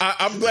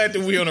I'm glad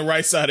that we're on the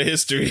right side of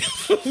history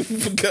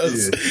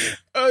because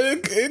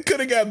it could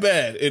have got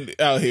bad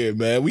out here,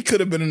 man. We could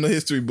have been in the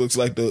history books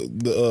like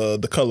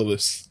the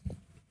colorless.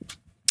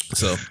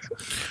 So,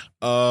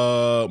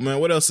 man,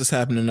 what else is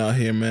happening out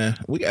here, man?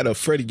 We got a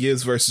Freddie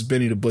Gibbs versus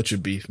Benny the Butcher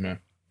beef, man.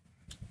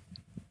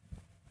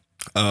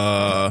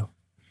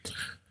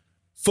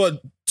 For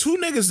two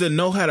niggas that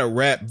know how to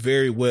rap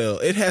very well,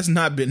 it has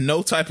not been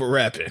no type of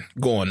rapping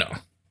going on.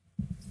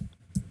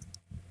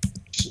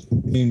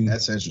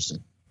 That's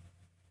interesting.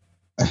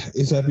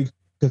 Is that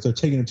because they're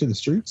taking it to the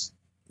streets?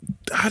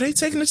 Are they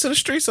taking it to the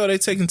streets or are they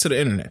taking it to the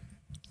internet?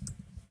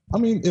 I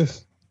mean, if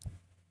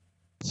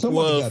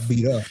somebody got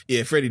beat up.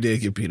 Yeah, Freddie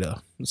did get beat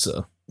up.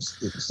 So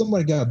if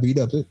somebody got beat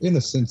up, in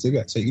a sense, you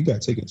got to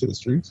take it to the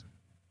streets.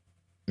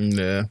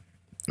 Yeah.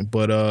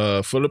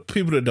 But for the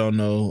people that don't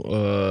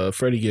know,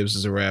 Freddie Gibbs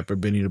is a rapper.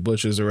 Benny the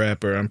Butcher is a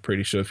rapper. I'm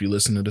pretty sure if you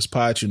listen to this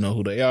pod, you know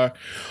who they are.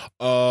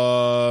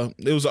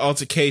 It was an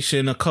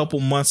altercation a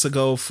couple months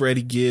ago.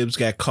 Freddie Gibbs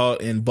got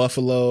caught in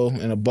Buffalo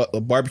in a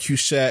barbecue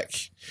shack.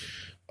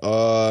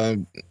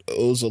 It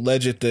was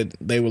alleged that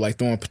they were like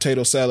throwing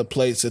potato salad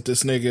plates at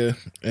this nigga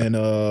and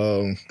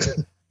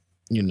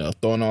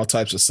throwing all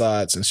types of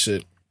sides and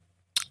shit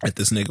at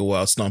this nigga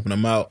while stomping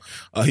him out.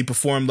 He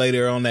performed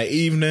later on that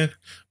evening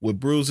with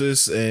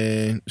bruises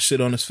and shit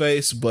on his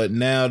face, but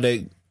now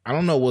I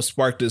don't know what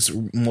sparked this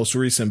most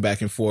recent back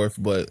and forth,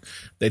 but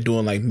they're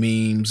doing like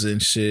memes and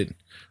shit.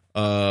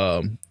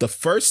 The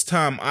first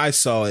time I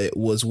saw it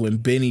was when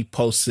Benny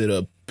posted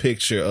a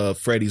picture of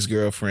Freddie's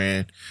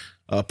girlfriend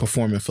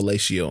performing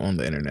fellatio on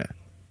the internet.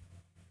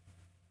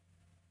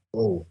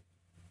 Oh.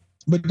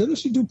 But doesn't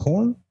she do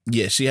porn?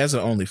 Yeah, she has her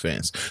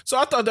OnlyFans. So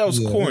I thought that was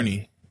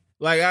corny.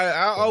 Like,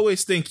 I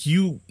always think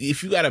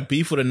if you got a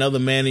beef with another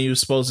man and you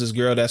expose this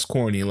girl, that's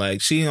corny. Like,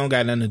 she don't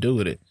got nothing to do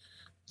with it.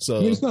 So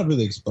I mean, it's not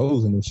really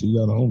exposing if she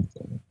got a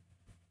OnlyFans.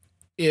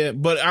 Yeah,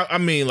 but I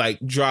mean,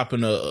 like,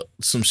 dropping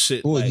some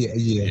shit. Well, like,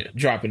 yeah.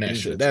 Dropping that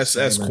shit.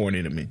 That's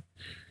corny to me.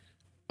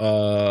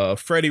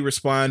 Freddie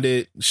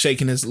responded,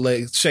 shaking his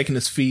legs, shaking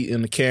his feet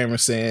in the camera,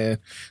 saying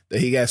that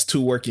he has two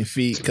working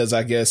feet because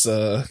I guess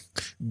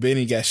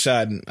Benny got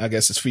shot and I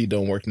guess his feet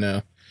don't work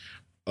now.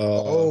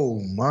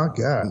 Oh my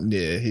God.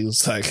 Yeah, he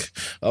was like,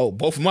 oh,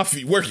 both of my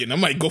feet working. I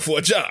might go for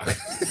a jog.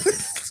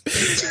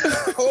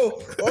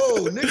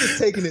 Niggas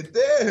taking it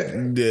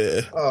there.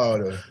 Yeah.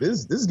 Oh,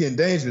 this is getting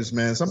dangerous,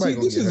 man. Somebody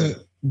gonna get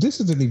hurt. This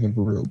isn't even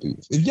for real beef.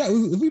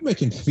 If we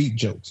making feet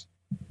jokes.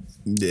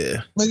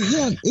 Yeah. Like,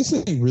 this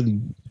ain't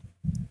really.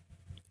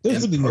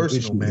 There's really no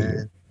issue, man.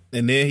 Here.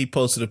 And then he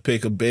posted a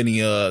pic of Benny,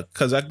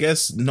 because I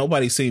guess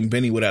nobody's seen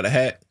Benny without a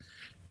hat.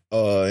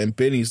 And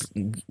Benny's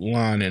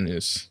lining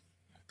is.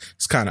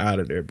 It's kind of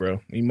out of there,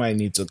 bro. You might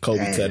need to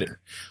Kobe cut it.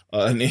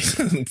 And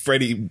then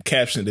Freddie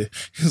captioned it.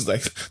 He was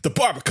like, "The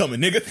barber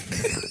coming, nigga."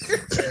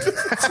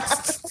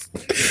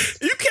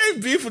 You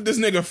can't beef with this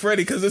nigga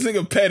Freddie because this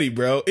nigga petty,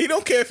 bro. He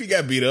don't care if he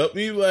got beat up.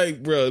 He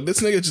like, bro,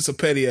 this nigga just a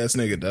petty ass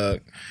nigga,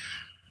 dog.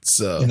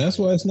 So, and that's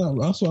why it's not.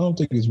 That's why I don't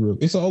think it's real.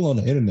 It's all on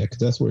the internet because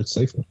that's where it's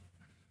safer.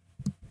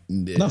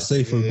 Yeah. Not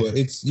safer, but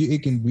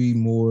it can be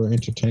more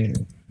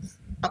entertaining.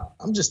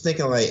 I'm just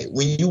thinking, like,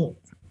 when you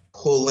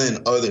pull in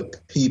other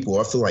people,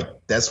 I feel like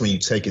that's when you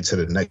take it to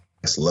the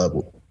next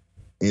level.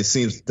 And it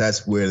seems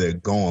that's where they're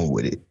going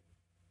with it.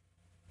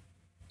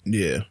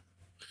 Yeah.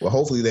 Well,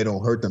 hopefully they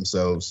don't hurt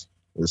themselves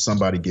or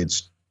somebody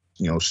gets,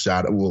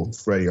 shot. Well,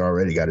 Freddie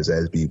already got his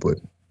ass beat, but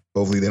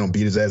hopefully they don't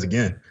beat his ass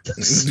again.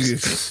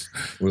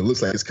 Well, it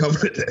looks like it's coming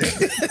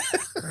today.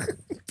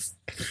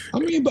 I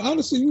mean, but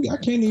honestly, I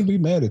can't even be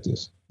mad at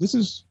this. This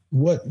is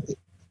normal.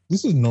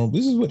 This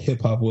is what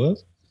hip hop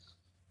was.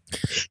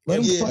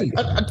 Let them fight.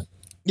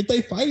 If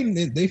they fighting,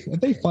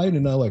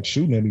 and not like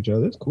shooting at each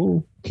other, it's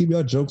cool. Keep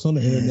y'all jokes on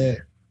the internet.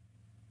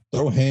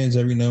 Throw hands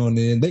every now and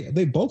then.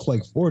 They both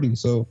like 40,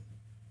 so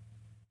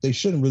they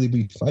shouldn't really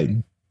be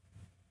fighting.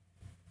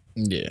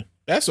 Yeah.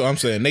 That's what I'm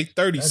saying. They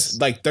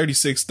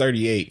 36,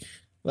 38.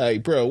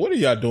 Like, bro, what are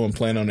y'all doing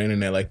playing on the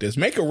internet like this?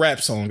 Make a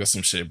rap song or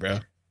some shit, bro.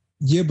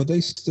 Yeah, but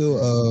they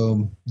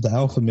still the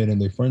alpha men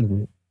and their friends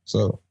group,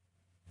 so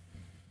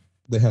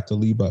they have to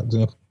lead by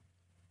example.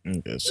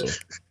 Okay, so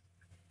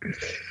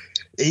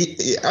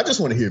I just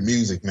want to hear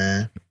music,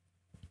 man.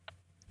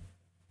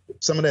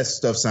 Some of that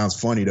stuff sounds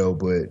funny though,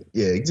 but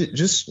yeah,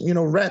 just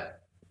rap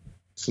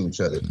to each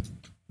other.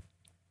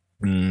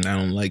 I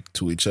don't like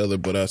to each other,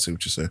 but I see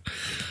what you're saying.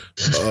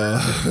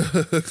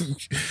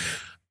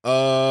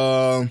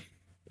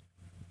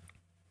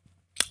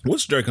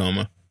 What's Drake on,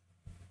 man?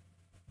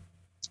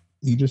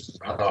 He just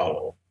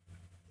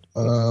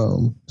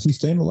he's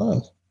staying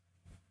alive.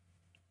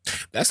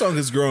 That song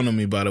is growing on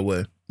me, by the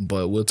way,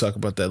 but we'll talk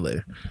about that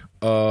later.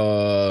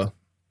 But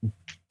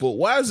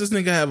why does this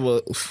nigga have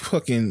a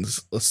fucking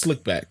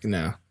slick back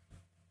now?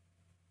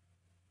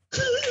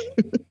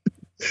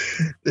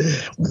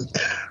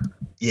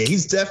 Yeah,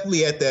 he's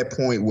definitely at that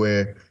point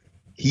where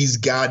he's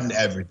gotten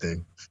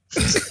everything.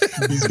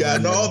 He's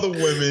gotten all the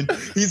women.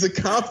 He's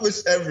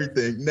accomplished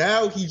everything.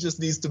 Now he just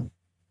needs to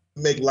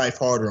make life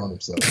harder on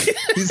himself.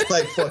 He's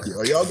like, fuck you.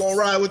 Are y'all gonna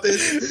ride with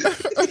this?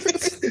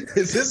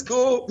 Is this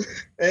cool?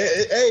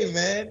 Hey,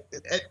 man,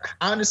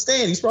 I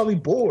understand. He's probably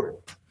bored.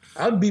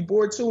 I'd be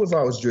bored too if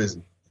I was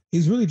Drizzy.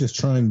 He's really just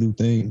trying new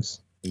things.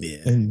 Yeah.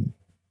 And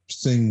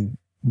saying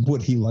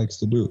what he likes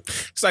to do.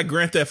 It's like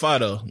Grand Theft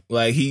Auto.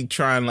 Like, he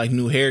trying like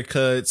new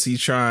haircuts. He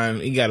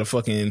got a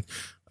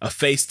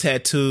face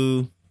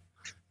tattoo.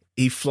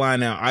 He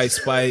flying out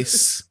Ice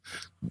Spice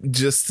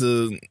just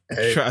to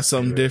try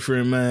something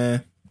different,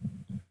 man.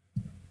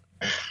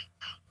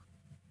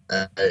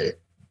 Hey.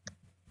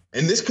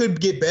 And this could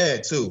get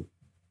bad too.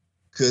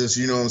 Cause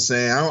you know what I'm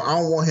saying? I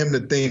don't want him to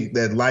think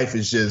that life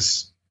is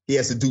just, he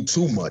has to do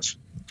too much.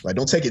 Like,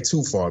 don't take it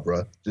too far,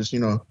 bro. Just,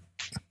 keep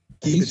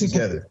it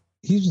together.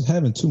 He's just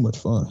having too much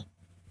fun.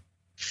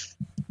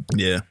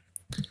 Yeah.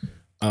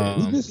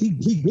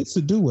 He gets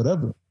to do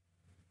whatever.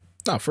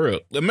 Nah, for real.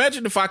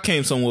 Imagine if I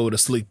came somewhere with a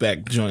slick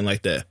back joint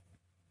like that.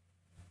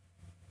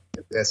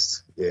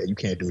 You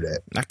can't do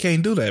that. I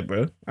can't do that,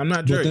 bro. I'm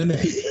not Drake.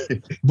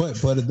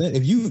 But then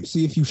if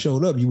you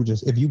showed up,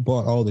 if you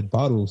bought all the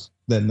bottles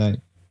that night,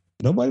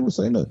 nobody would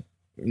say nothing.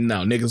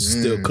 No, niggas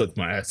still cook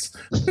my ass.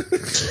 Look at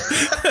that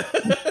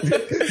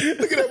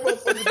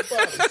motherfucker with the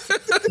bottles.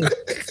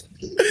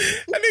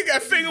 That nigga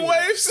got finger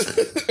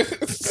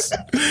waves.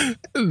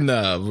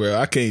 Nah, bro,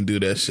 I can't do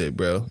that shit,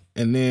 bro.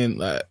 And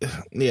then, I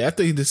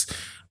think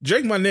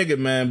Drake my nigga,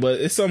 man,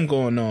 but it's something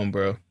going on,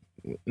 bro.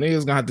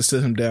 Niggas gonna have to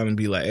sit him down and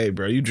be like, hey,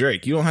 bro, you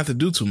Drake. You don't have to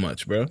do too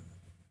much, bro.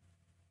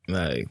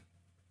 Like,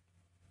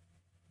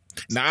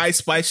 the Ice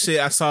Spice shit,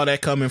 I saw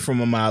that coming from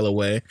a mile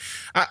away.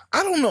 I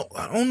don't know.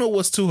 I don't know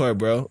what's to her,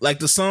 bro. Like,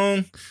 the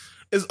song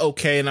is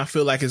okay, and I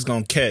feel like it's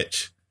gonna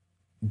catch.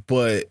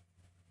 But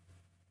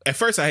at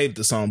first, I hate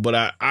the song,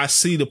 but I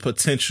see the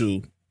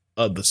potential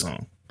of the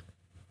song.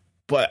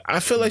 But I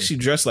feel like she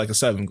dressed like a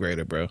 7th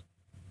grader, bro.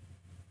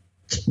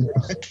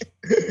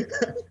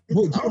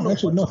 Well, you don't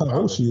actually know how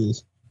old she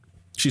is.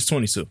 She's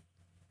 22.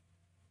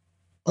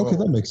 Okay,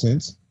 that makes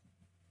sense.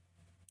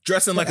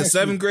 Dressing like a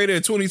 7th grader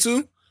at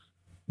 22?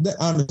 That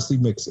honestly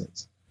makes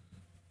sense.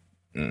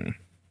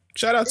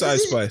 Shout out to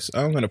Ice Spice.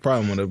 I don't got a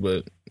problem with her,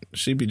 but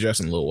she be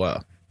dressing a little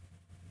wild.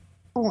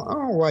 I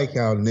don't like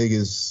how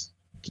niggas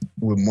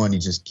with money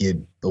just get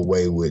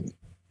away with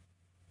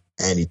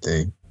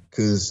anything.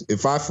 Because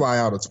if I fly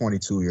out a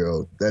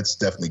 22-year-old, that's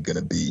definitely going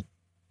to be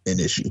an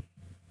issue.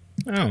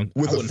 I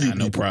wouldn't have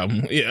no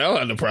problem. Yeah, I don't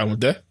have no problem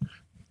with that.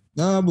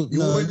 Nah, but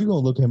you're going to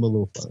look at him a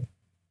little funny.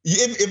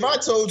 If I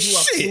told you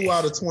I flew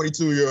out a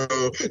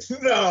 22-year-old,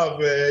 nah,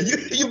 man,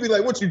 you'd be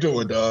like, what you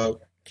doing, dog?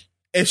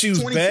 If she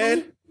was 22?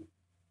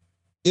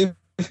 Bad?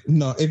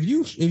 If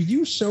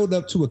you showed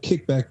up to a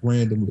kickback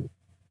randomly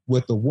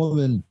with a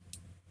woman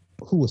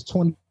who was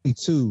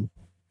 22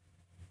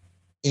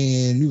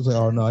 and you was like,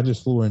 oh no, I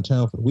just flew her in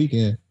town for the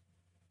weekend,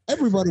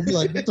 everybody would be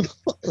like, what the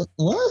fuck?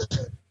 What?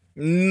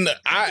 No,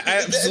 I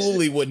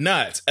absolutely would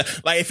not.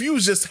 Like, if you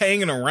was just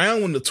hanging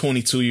around with the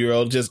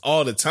 22-year-old just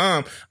all the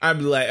time, I'd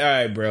be like, all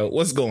right, bro,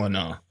 what's going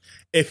on?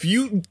 If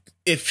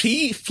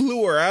he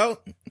flew her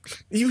out,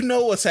 you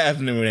know what's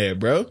happening there,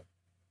 bro.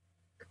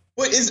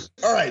 But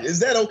all right, is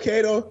that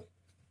okay though?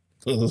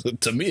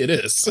 To me, it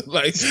is.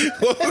 Like,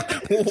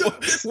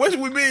 what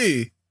would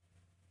be?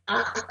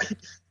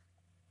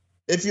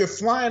 If you're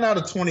flying out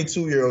a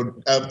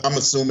 22-year-old, I'm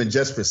assuming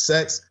just for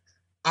sex,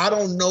 I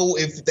don't know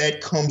if that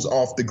comes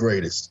off the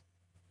greatest.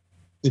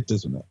 It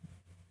doesn't matter.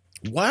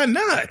 Why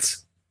not?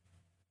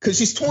 Because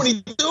she's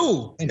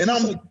 22 and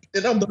I'm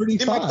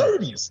 35. In my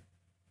 30s.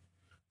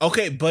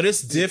 Okay, but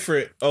it's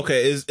different.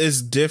 Okay,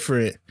 it's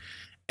different,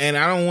 and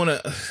I don't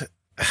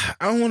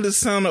want to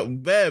sound up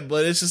bad,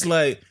 but it's just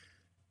like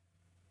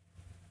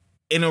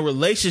in a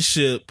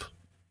relationship,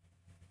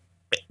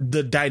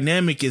 the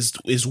dynamic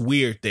is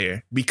weird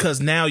there because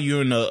now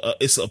you're in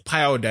it's a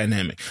power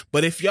dynamic.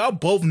 But if y'all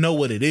both know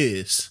what it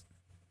is,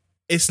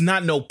 it's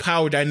not no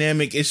power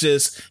dynamic. It's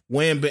just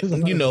when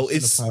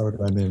it's a power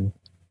dynamic.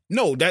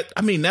 No,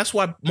 that's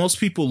why most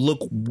people look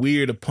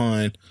weird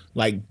upon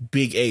like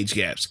big age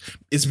gaps.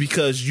 It's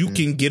because you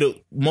can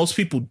most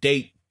people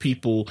date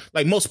people,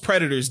 like most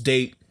predators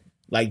date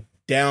like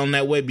down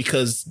that way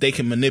because they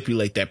can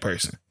manipulate that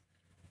person.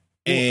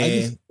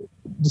 And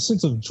the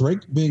sense of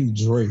Drake being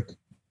Drake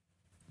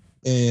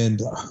and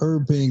her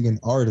being an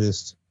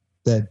artist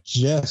that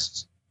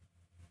just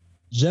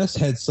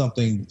had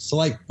something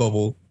slight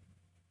bubble,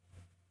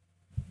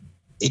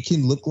 it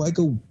can look like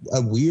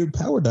a weird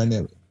power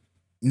dynamic.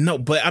 No,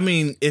 but I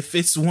mean, if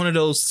it's one of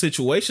those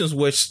situations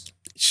where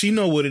she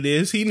know what it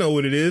is, he know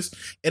what it is,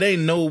 it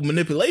ain't no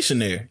manipulation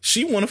there.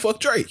 She want to fuck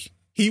Drake.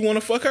 He want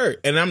to fuck her.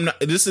 And I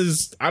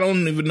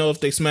don't even know if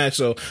they smash,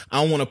 so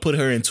I don't want to put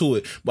her into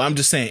it. But I'm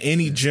just saying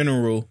any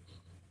general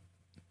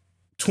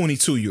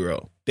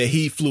 22-year-old that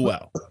he flew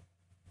out.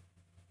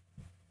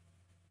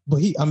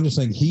 But I'm just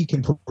saying he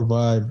can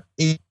provide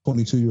any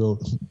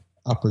 22-year-old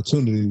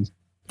opportunities.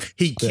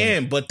 He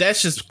can, but that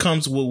just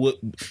comes with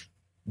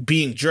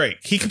being Drake.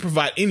 He can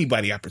provide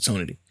anybody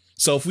opportunity.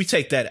 So if we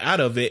take that out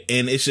of it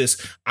and it's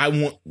just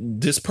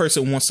this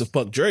person wants to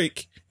fuck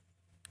Drake,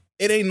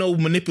 it ain't no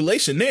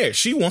manipulation there.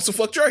 She wants to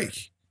fuck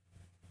Drake.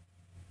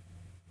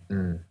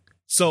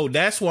 So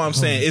that's why I'm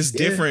saying it's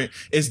different.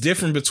 It's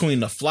different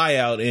between the fly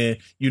out and,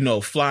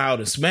 fly out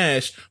and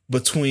smash,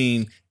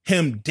 between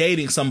him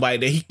dating somebody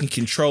that he can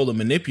control and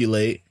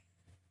manipulate.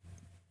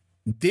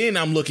 Then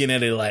I'm looking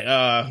at it like,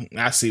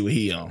 I see what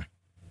he on.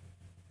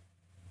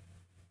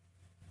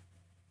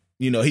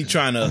 He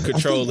trying to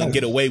control and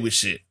get away with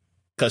shit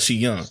because she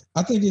young.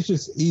 I think it's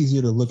just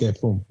easier to look at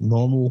from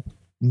normal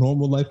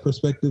life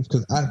perspective,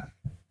 because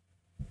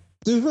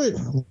there's very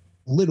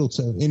little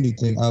to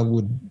anything I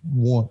would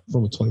want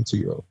from a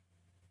 22-year-old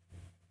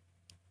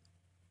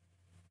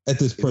at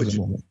this present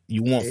moment.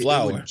 You want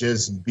flower. It would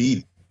just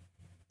be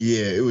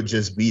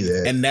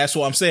that. And that's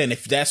what I'm saying.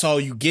 If that's all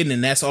you getting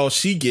and that's all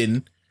she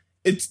getting,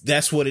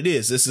 that's what it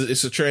is.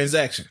 It's a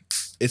transaction.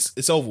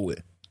 It's over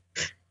with.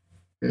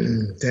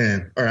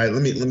 Damn. All right,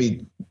 let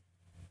me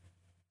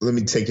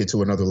take it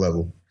to another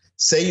level.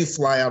 Say you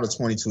fly out a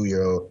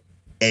 22-year-old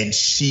and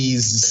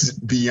she's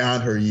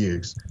beyond her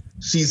years.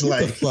 She's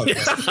like, what does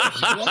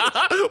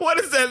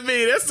that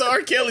mean? That's the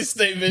R. Kelly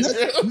statement.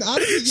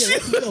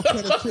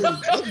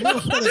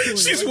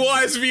 She's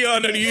wise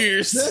beyond her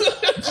years.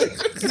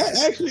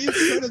 That actually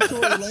is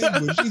predatory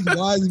language. She's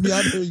wise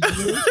beyond her years.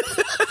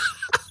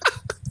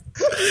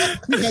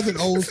 He has an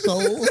old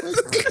soul.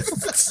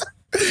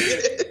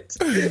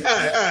 All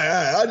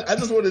right. I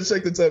just want to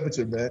check the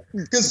temperature, man.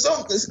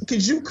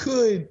 Because you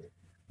could.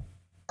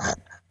 I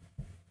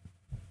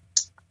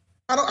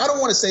don't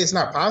want to say it's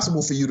not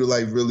possible for you to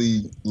like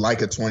really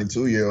like a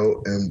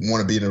 22-year-old and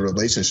want to be in a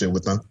relationship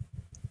with them.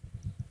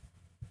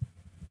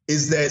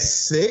 Is that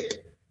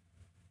sick?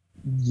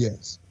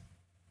 Yes.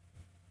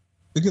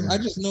 Because I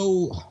just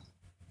know.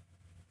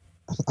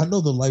 I know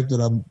the life that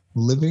I'm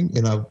living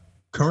and I'm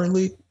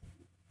currently,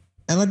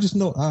 and I just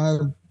know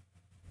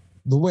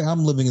the way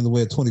I'm living and the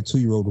way a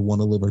 22-year-old would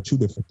want to live are two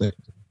different things.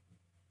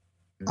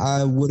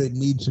 I wouldn't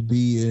need to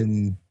be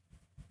in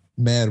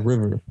Mad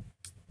River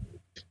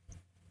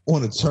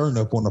on a turn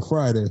up on a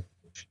Friday,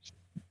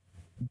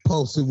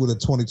 posted with a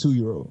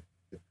 22-year-old.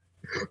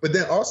 But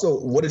then also,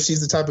 what if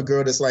she's the type of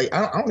girl that's like,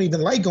 I don't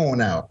even like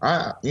going out.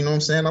 You know what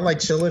I'm saying? I like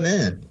chilling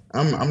in.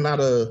 I'm not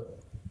a,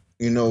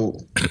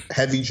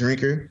 heavy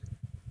drinker.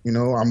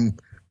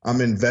 I'm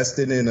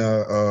invested in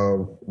a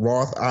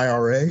Roth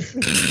IRA. What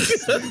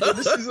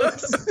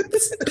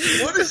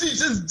if she's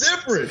just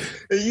different?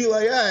 And you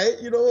like, all right,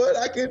 you know what?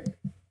 I can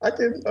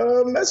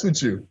mess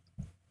with you.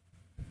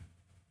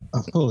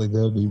 I feel like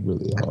that would be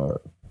really hard.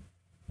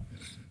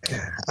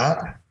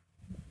 I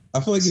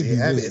feel like it'd be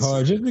really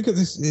hard just because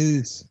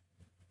it's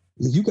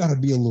you got to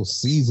be a little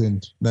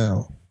seasoned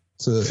now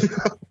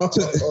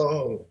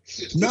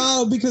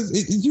No, because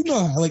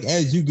like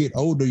as you get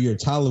older, your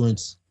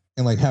tolerance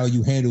and like how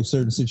you handle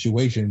certain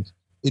situations,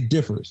 it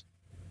differs.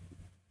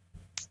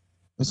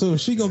 And so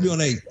if she gonna be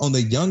on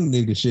the young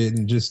nigga shit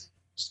and just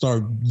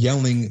start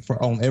yelling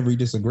on every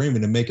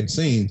disagreement and making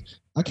scenes,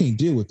 I can't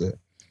deal with that.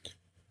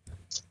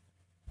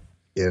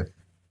 Yeah,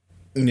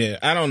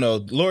 I don't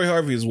know. Lori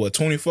Harvey is what,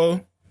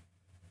 24?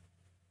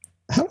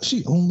 How is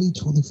she only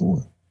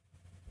 24?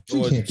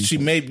 She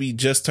maybe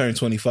just turned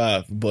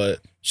 25, but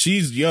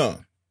she's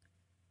young.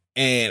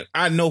 And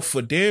I know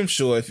for damn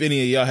sure if any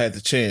of y'all had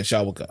the chance,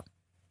 y'all would go.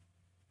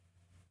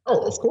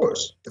 Oh, of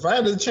course. If I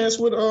had the chance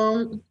with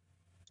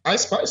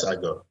Ice Spice,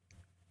 I'd go.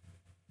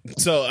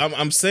 So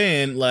I'm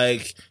saying,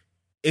 like,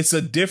 it's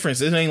a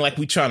difference. It ain't like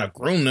we trying to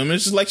groom them.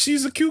 It's just like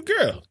she's a cute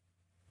girl.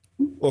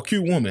 Or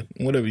cute woman.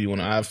 Whatever you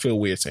want to. I feel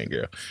weird saying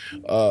girl.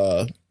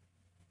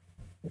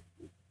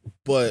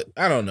 But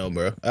I don't know,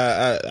 bro.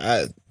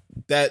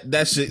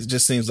 That shit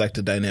just seems like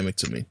the dynamic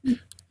to me.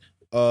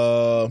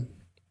 But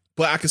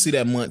I can see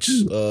that Munch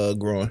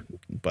growing,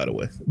 by the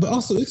way. But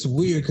also, it's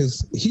weird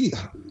because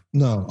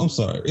no, I'm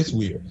sorry. It's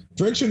weird.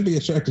 Drake shouldn't be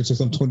attracted to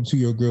some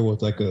 22-year-old girl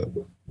with like a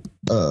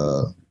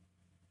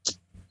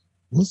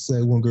what's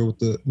that one girl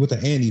with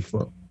the Annie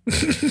from?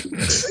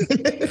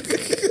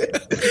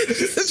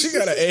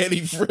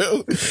 Annie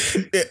Frill.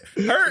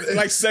 Her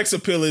like sex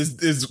appeal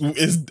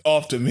is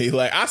off to me.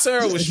 Like I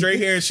saw her with straight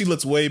hair and she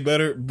looks way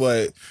better,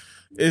 but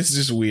it's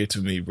just weird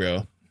to me,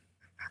 bro.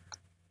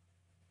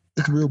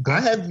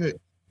 I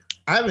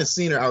haven't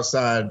seen her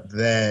outside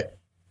that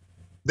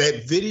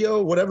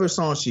video, whatever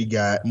song she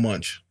got.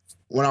 Munch.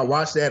 When I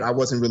watched that, I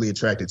wasn't really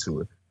attracted to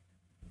her.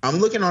 I'm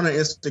looking on her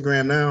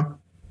Instagram now.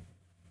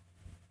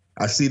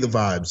 I see the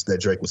vibes that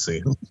Drake was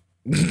saying.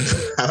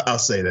 I'll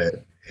say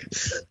that.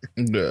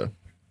 Yeah.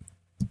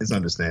 It's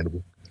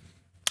understandable.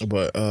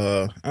 But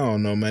I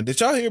don't know, man. Did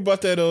y'all hear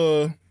about that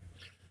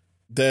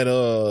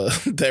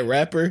that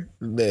rapper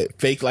that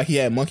faked like he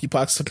had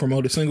monkeypox to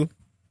promote a single?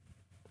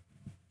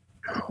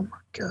 Oh my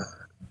God.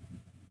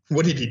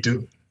 What did he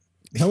do?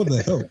 How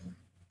the hell?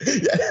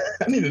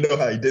 I need to know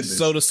how he did this.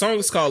 So the song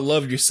is called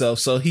Love Yourself.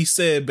 So he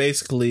said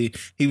basically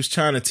he was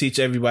trying to teach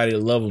everybody to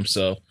love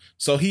himself.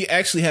 So he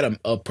actually had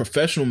a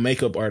professional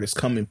makeup artist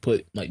come and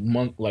put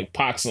like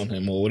pox on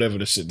him or whatever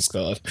the shit is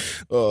called,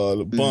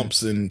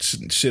 bumps and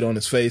shit on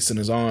his face and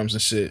his arms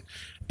and shit.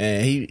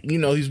 And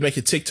he's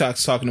making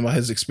TikToks talking about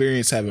his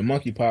experience having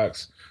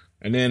monkeypox.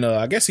 And then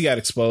I guess he got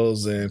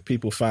exposed and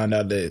people found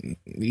out that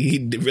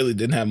he really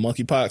didn't have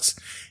monkeypox.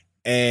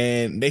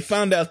 And they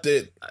found out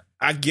that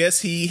I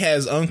guess he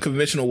has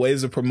unconventional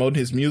ways of promoting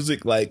his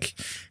music. Like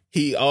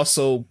he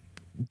also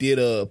did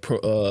a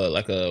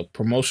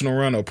promotional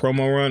run or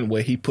promo run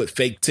where he put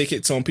fake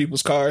tickets on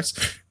people's cars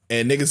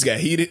and niggas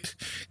got heated.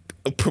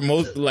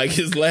 Promote like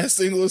his last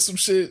single or some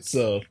shit.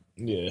 So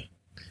yeah,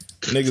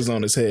 niggas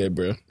on his head,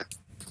 bro.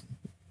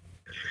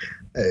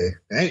 Hey,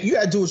 you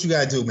gotta do what you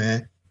gotta do,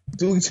 man.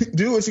 Do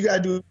what you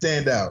gotta do to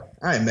stand out.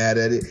 I ain't mad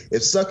at it.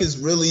 If Suckers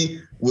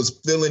really was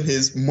feeling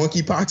his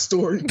monkeypox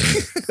story,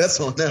 that's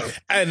on them.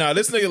 Hey, no,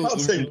 this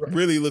nigga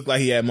really looked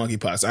like he had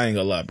monkeypox. I ain't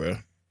gonna lie, bro.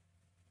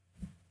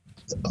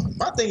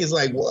 My thing is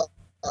like, well,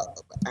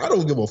 I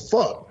don't give a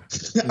fuck.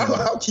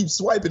 I'll keep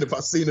swiping if I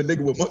see a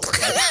nigga with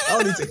monkeypox. I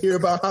don't need to hear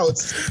about how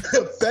it's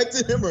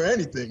affected him or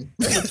anything.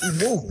 I'm gonna keep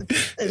moving.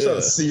 I ain't trying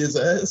to see his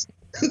ass.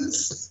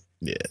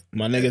 Yeah,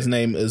 my nigga's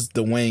name is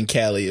Dwayne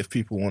Cali. If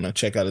people want to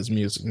check out his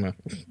music, man.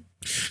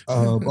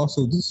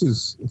 Also, this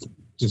is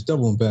just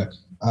doubling back.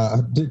 I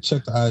did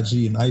check the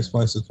IG, and Ice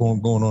Spice is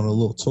going on a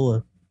little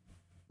tour.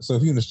 So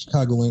if you're in the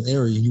Chicagoland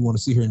area, you want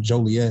to see her in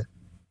Joliet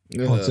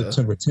on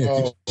September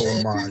 10th.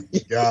 Oh my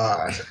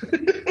God!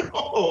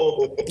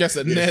 That's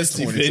a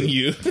nasty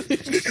venue.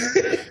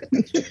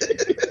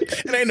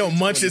 It ain't no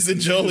Munches in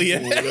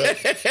Joliet. Ain't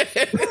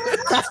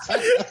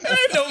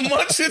no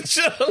Munch in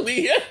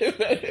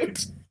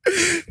Joliet.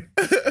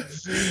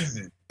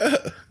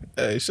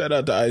 Hey, shout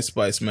out to Ice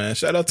Spice, man.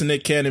 Shout out to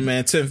Nick Cannon,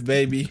 man. 10th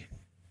baby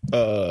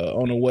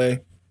on the way.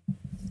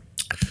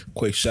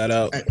 Quick shout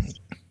out.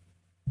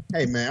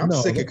 Hey man, I'm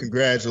sick of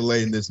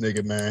congratulating this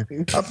nigga, man.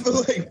 I feel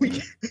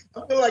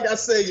like I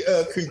say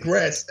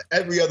congrats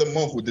every other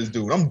month with this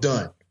dude. I'm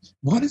done.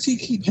 Why does he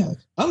keep having?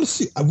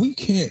 Honestly,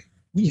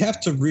 we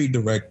have to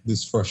redirect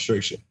this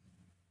frustration.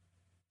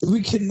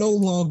 We can no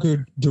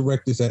longer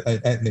direct this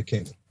at Nick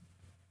Cannon.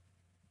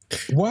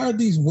 Why are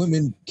these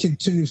women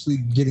continuously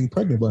getting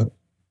pregnant by him?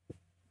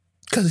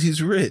 Because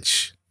he's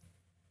rich.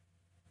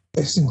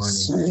 That's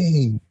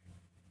insane.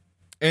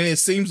 And it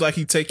seems like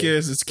he take care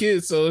of his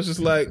kids, so it's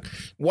just like,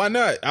 why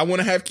not? I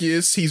want to have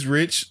kids. He's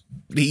rich.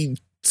 He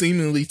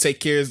seemingly take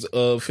care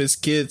of his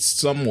kids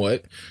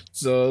somewhat.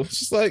 So it's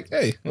just like,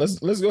 hey, let's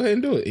go ahead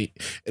and do it.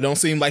 It don't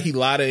seem like he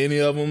lied to any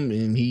of them,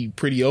 and he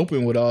pretty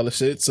open with all the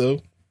shit.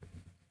 So,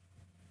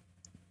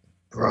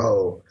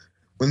 bro,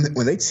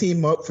 when they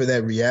team up for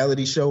that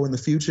reality show in the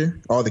future,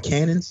 all the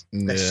Cannons,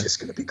 that's just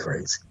gonna be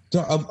crazy.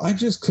 So, I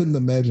just couldn't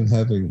imagine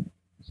having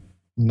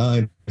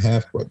 9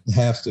 half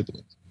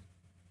siblings.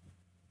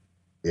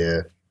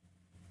 Yeah,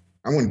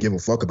 I wouldn't give a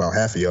fuck about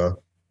half of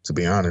y'all, to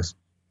be honest.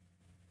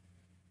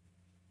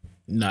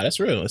 Nah, that's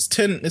real. It's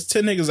 10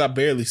 niggas I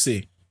barely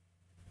see.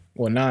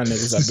 Or 9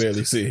 niggas I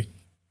barely see.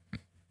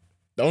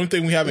 The only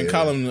thing we have in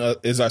common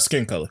is our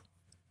skin color.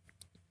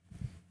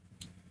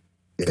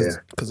 Yeah.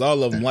 Because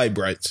all of them light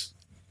brights.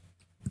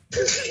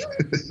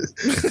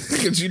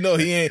 Because he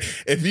ain't,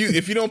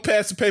 if you don't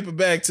pass the paper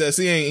bag test,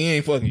 he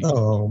ain't fucking.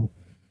 Oh.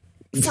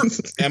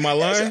 Am I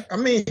lying? I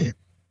mean,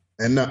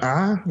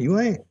 and you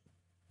ain't.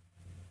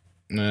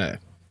 Nah.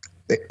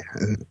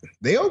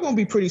 They all gonna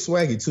be pretty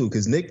swaggy too,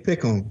 because Nick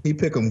pick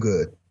them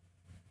good.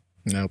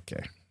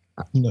 Okay.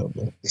 No,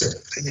 bro.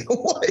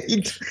 What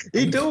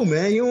he do,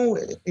 man?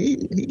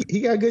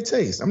 He got good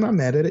taste. I'm not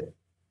mad at it.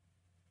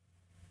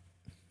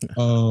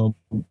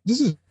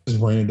 This is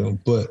random,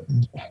 but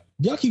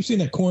y'all keep seeing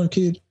that corn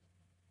kid.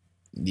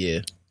 Yeah.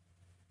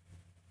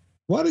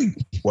 What?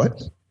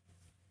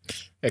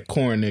 That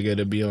corn nigga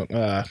to be on.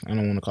 I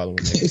don't want to call him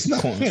a nigga. It's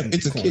not corn.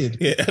 It's a kid.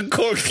 Yeah, a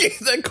corn kid.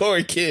 That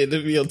corn kid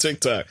to be on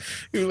TikTok.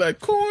 He was like,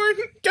 corn,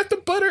 got the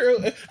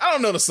butter. I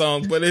don't know the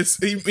song, but they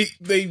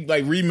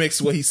like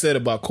remixed what he said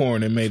about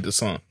corn and made the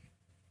song.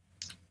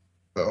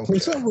 Oh, for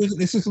some reason,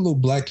 it's just a little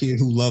black kid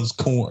who loves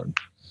corn,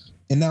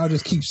 and now I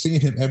just keep seeing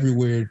him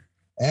everywhere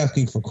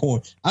asking for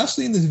corn. I've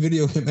seen this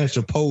video of him at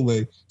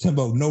Chipotle talking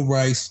about no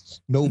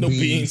rice, no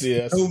beans,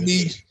 no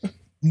meat,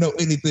 no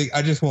anything.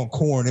 I just want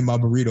corn in my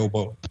burrito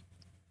bowl.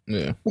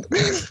 Yeah.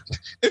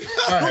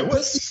 All right,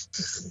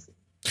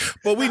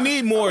 but we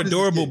need more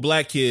adorable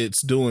black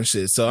kids doing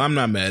shit, so I'm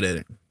not mad at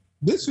it.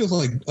 This feels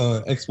like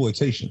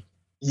exploitation.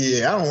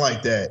 Yeah, I don't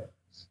like that.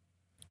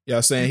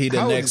 Y'all saying he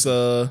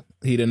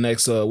the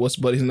next what's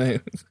buddy's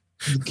name?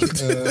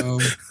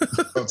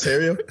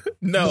 Ontario?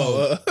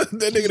 No.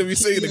 That nigga to be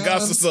singing the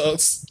gospel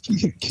songs.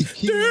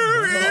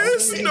 There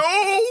is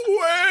no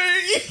way.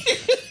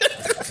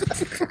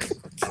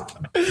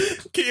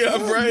 Keon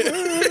Bryant.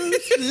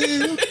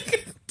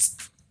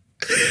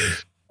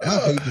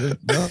 I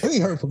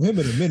ain't heard from him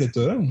in a minute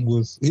though.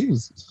 He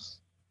was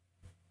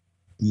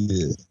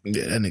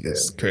that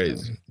nigga's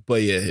crazy.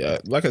 But yeah,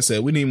 like I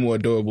said, we need more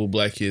adorable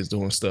black kids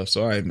doing stuff,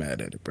 so I ain't mad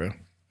at it, bro.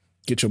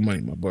 Get your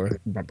money, my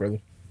brother.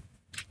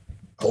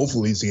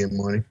 Hopefully he's getting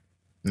money.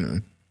 Yeah.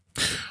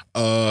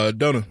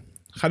 Donna,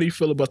 how do you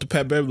feel about the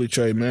Pat Beverly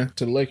trade, man,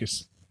 to the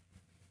Lakers?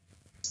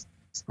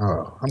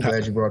 Oh, I'm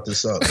glad you brought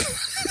this up.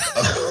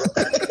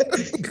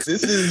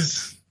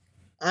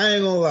 I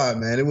ain't gonna lie,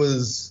 man. It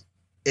was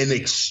an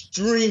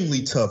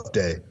extremely tough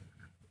day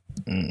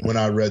when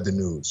I read the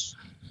news.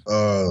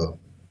 I'm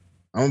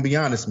gonna be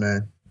honest,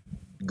 man.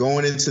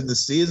 Going into the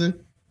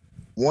season,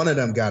 one of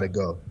them got to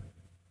go.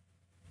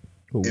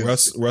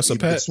 Russ or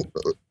Pat?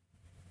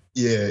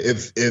 Yeah,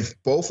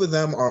 if both of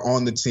them are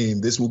on the team,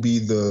 this will be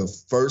the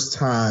first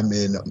time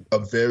in a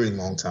very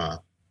long time,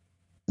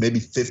 maybe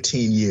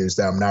 15 years,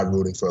 that I'm not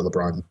rooting for a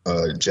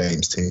LeBron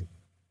James team.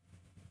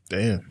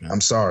 Damn, man.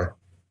 I'm sorry.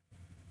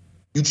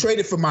 You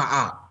traded for my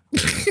op.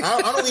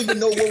 I don't even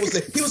know what was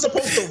it. He was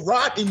supposed to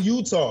rot in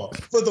Utah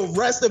for the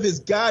rest of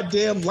his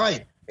goddamn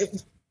life.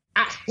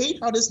 I hate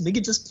how this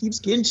nigga just keeps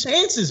getting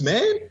chances,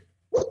 man.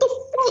 What the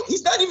fuck?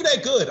 He's not even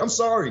that good. I'm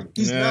sorry.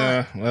 He's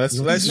not. Let's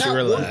just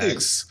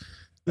relax.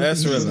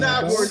 He's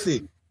not worth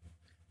it.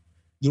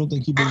 You don't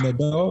think he bring that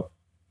dog?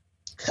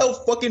 Hell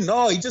fucking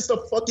no. He's just a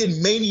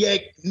fucking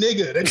maniac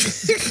nigga that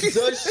just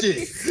does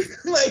shit.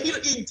 Like,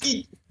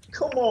 he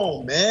come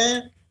on,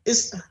 man.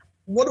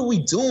 What are we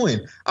doing?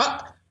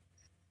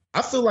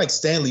 I feel like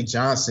Stanley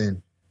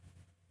Johnson.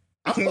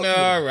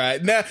 All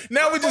right. Now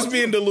we're just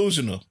being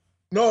delusional.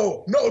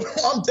 No.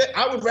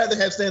 I would rather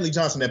have Stanley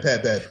Johnson than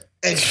Pat Bev.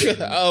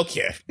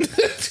 Okay.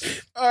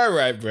 All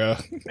right, bro.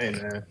 Hey,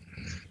 man.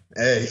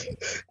 Hey,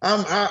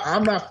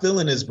 I'm not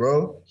feeling this,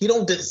 bro. He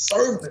don't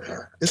deserve it.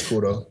 It's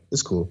cool though.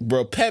 It's cool,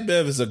 bro. Pat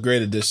Bev is a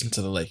great addition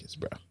to the Lakers,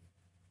 bro.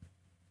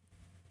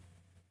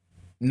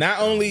 Not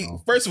only,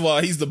 first of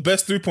all, he's the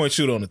best 3-point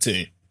shooter on the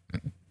team.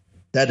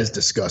 That is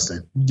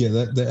disgusting. Yeah,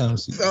 that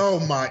honestly. Oh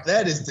my,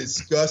 that is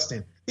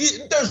disgusting.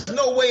 There's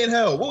no way in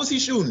hell. What was he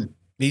shooting?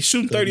 He's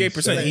shooting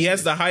 38%. He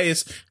has the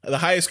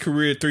highest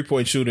career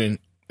 3-point shooting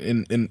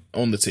in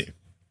on the team.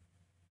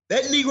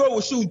 That Negro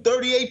was shooting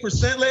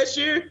 38% last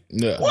year?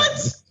 Yeah.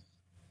 What?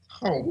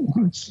 Oh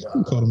my God.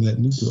 Who called him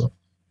that Negro?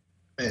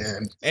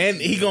 Man. And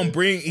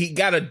he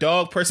got a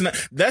dog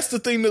personality. That's the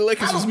thing the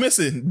Lakers was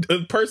missing.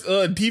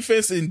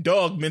 Defense and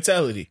dog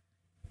mentality.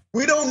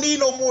 We don't need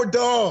no more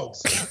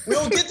dogs. We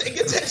don't get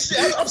that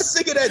shit. I'm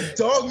sick of that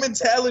dog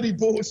mentality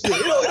bullshit.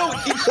 It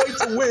don't equate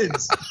to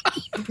wins.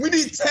 We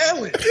need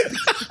talent.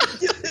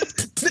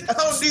 I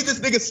don't need this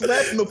nigga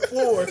slapping the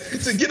floor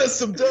to get us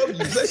some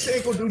W's. That shit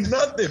ain't gonna do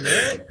nothing,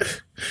 man.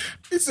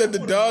 He said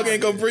the dog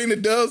ain't gonna bring the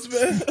dubs,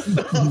 man.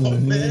 No,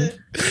 man.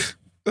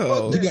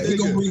 Oh,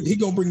 he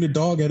gonna bring the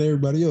dog at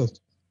everybody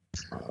else.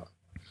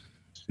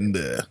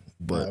 Nah,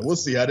 but we'll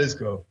see how this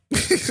go.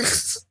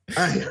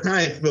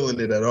 I ain't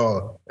feeling it at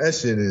all. That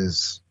shit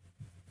is,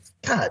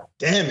 God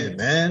damn it,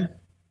 man.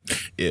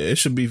 Yeah, it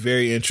should be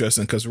very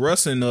interesting because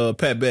Russ and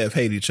Pat Bev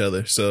hate each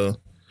other. So,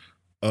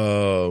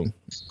 I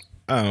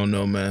don't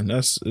know, man.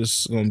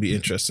 It's gonna be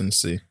interesting to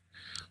see.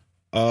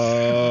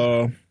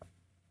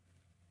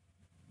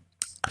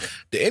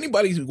 Did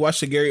anybody watch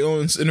the Gary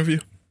Owens interview?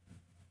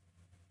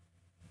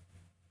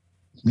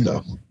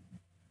 No.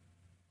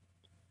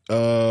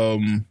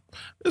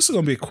 This is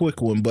gonna be a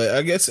quick one, but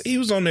I guess he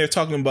was on there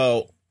talking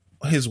about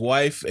his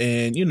wife,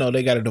 and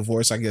they got a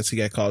divorce. I guess he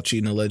got caught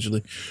cheating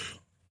allegedly.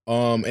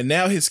 And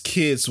now his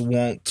kids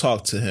won't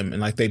talk to him,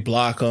 and like they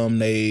block him.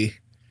 They,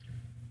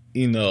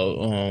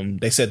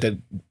 they said that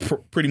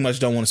pretty much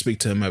don't want to speak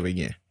to him ever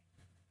again.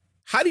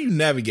 How do you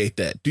navigate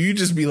that? Do you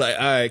just be like,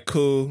 all right,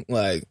 cool,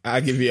 like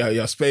I give you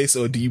your space,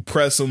 or do you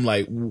press him?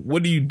 Like,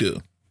 what do you do?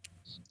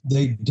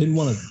 They didn't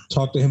want to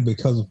talk to him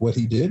because of what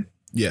he did.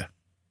 Yeah.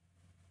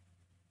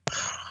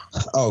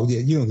 Oh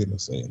yeah, you don't get no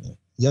say in that.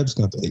 Y'all just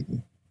got to hate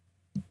me.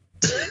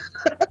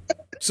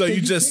 So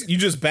you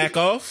just back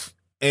off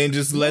and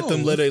just let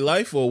them live their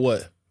life, or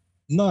what?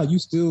 Nah, y'all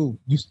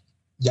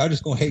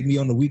just gonna hate me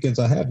on the weekends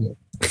I have you.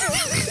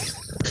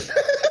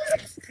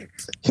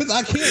 Because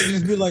I can't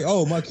just be like,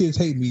 oh, my kids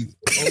hate me.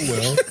 Oh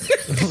well.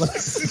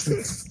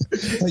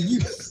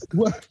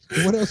 Like,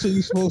 what else are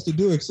you supposed to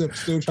do except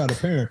still try to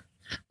parent?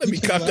 Let me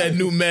cop that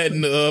new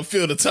Madden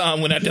Field of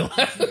Time when I don't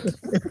have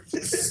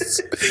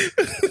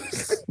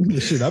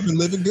Shit, I've been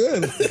living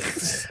good.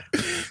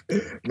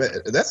 Man,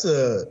 that's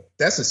a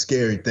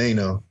scary thing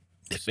though.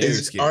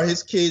 Are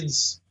his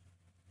kids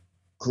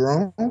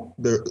grown?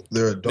 They're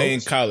adults. They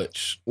in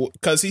college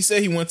because he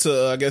said he went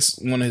to I guess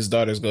one of his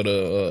daughters go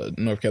to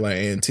North Carolina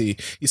A&T.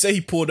 He said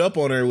he pulled up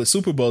on her with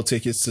Super Bowl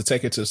tickets to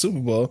take her to the Super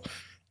Bowl,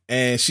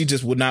 and she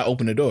just would not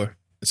open the door,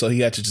 so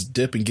he had to just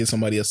dip and get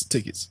somebody else the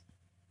tickets.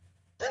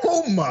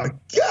 Oh my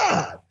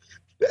God,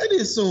 that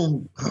is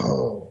some.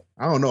 Oh,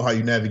 I don't know how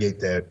you navigate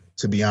that.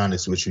 To be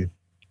honest with you,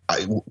 I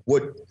don't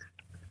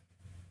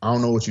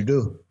know what you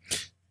do.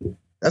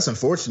 That's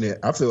unfortunate.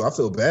 I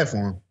feel bad for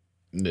him.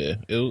 Yeah,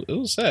 it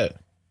was sad.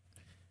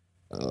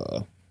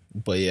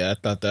 But yeah, I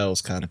thought that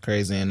was kind of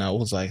crazy, and I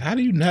was like, how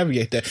do you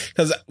navigate that?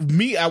 Because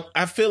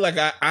I feel like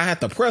I had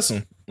to press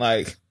him.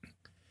 Like,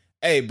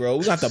 hey, bro,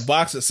 we got to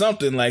box or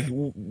something. Like,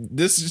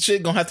 this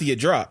shit gonna have to get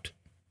dropped.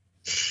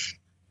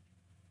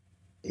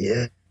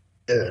 Yeah.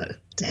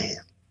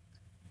 Damn.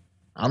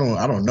 I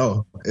don't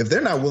know. If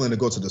they're not willing to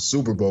go to the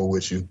Super Bowl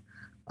with you,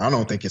 I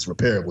don't think it's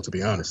repairable, to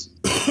be honest.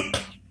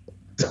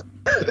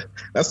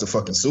 That's the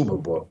fucking Super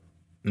Bowl.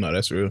 No,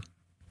 that's real.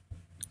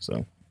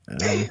 So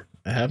I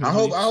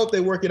hope they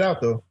work it out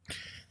though.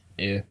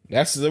 Yeah,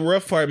 that's the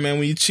rough part, man.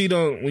 When you cheat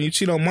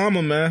on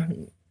mama,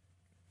 man.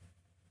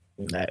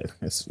 You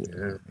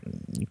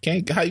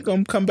can't. How you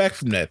gonna come back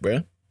from that, bro?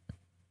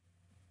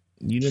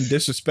 You done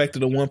disrespected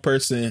the one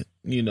person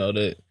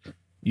that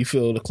you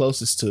feel the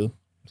closest to.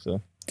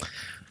 So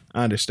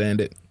I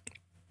understand it.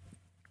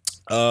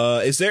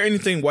 Is there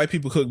anything white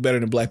people cook better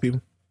than black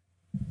people?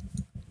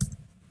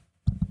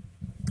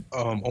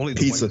 Only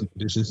the pizza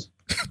dishes.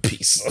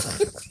 Pizza.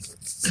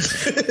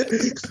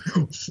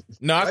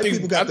 No, I think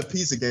people got the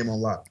pizza game on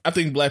lock. I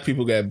think black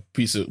people got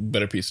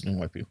better pizza than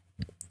white people.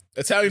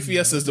 Italian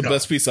Fiesta is the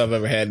best pizza I've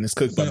ever had, and it's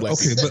cooked by black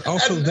people. Okay, but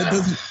also that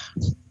doesn't.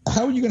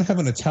 How are you gonna have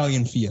an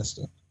Italian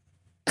Fiesta?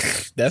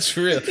 That's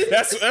real.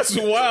 That's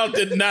wild.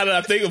 Now that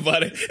I think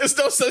about it, there's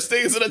no such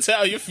thing as an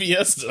Italian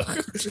Fiesta.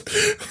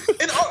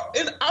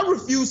 And I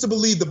refuse to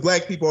believe the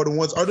black people are the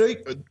ones. Are they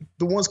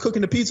the ones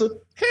cooking the pizza?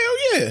 Hell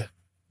yeah.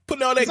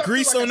 Putting all that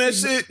grease on that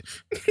shit.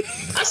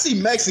 I see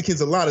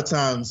Mexicans a lot of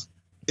times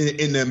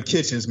in them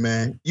kitchens,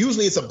 man.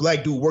 Usually it's a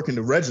black dude working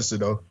the register,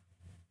 though.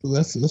 Well,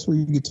 that's where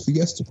you get the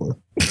Fiesta for.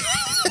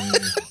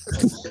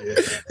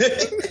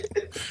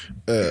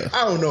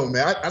 I don't know,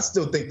 man. I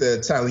still think the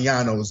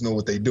Italianos know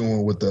what they're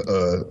doing with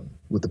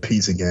the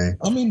pizza game.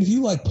 I mean, if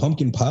you like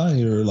pumpkin pie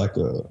or like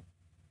a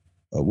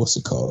what's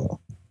it called?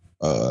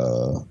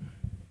 I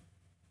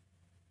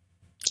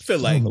feel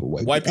like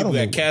white people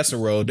got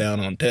casserole down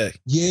on deck.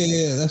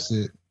 Yeah, that's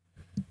it.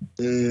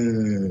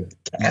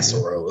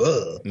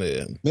 Casserole.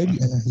 Yeah. Maybe.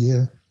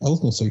 Yeah. I was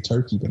gonna say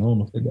turkey, but I don't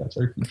know if they got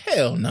turkey.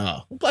 Hell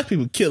no. Black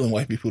people killing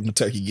white people in the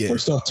turkey game.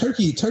 First off,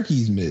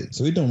 turkey's mid,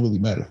 so it don't really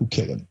matter who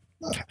killing.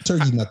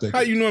 Turkey's not that.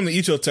 How you normally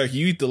eat your turkey?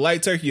 You eat the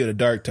light turkey or the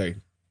dark turkey?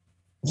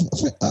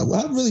 I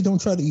really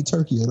don't try to eat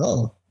turkey at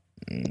all.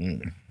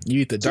 You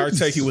eat the dark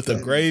turkey with the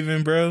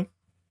gravy, bro.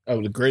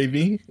 Oh, the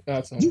gravy.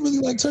 You really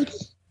like turkey?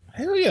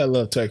 Hell yeah, I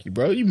love turkey,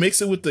 bro. You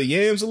mix it with the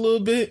yams a little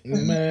bit,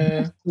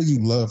 man. You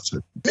love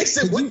turkey. Mix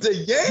it with the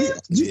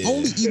yams? You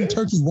only eat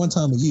turkey one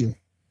time a year.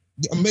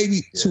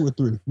 Maybe 2 or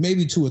 3.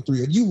 Maybe 2 or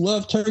 3. If you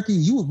love turkey,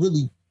 you would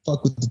really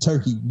fuck with the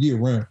turkey year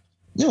round.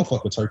 You don't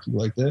fuck with turkey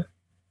like that.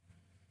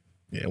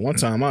 Yeah, one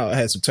time I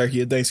had some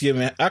turkey at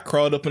Thanksgiving. I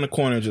crawled up in the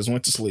corner and just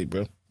went to sleep,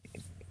 bro.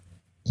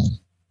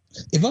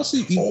 If I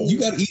see you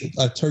got to eat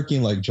a turkey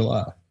in like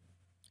July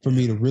for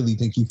me to really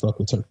think you fuck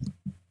with turkey.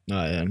 No,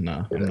 I'm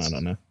not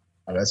on that.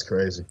 Oh, that's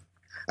crazy.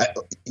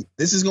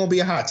 This is going to be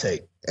a hot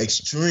take.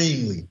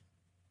 Extremely.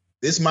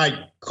 This might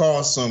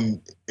cause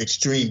some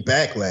extreme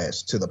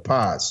backlash to the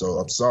pod, so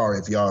I'm sorry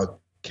if y'all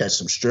catch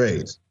some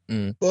strays.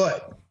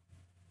 But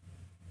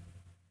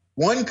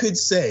one could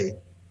say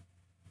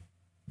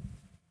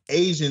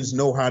Asians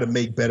know how to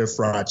make better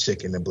fried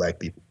chicken than black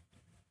people.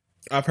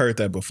 I've heard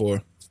that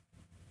before.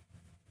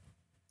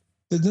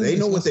 They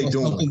know what they're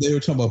doing. They were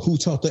talking about who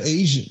taught the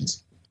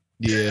Asians.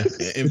 Yeah,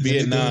 in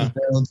Vietnam.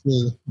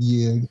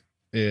 Yeah.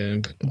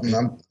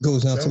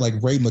 Goes down to like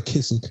Ray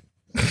McKissick.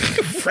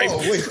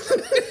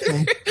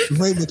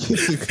 Ray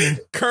McKissick.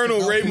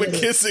 Colonel Ray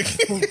McKissick.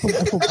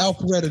 From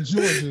Alpharetta,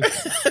 Georgia.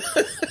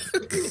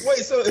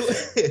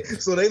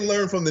 Wait, so they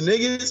learn from the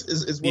niggas?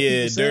 Is what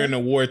yeah, during the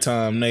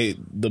wartime,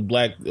 the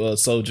black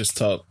soldiers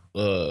taught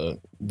the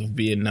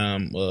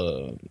Vietnam.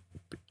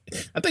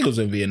 I think it was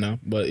in Vietnam,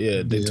 but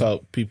yeah, they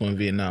taught people in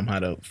Vietnam how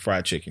to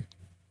fry chicken.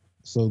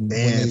 So when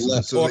they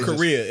left, or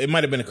Korea, it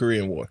might have been a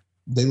Korean War.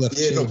 They left.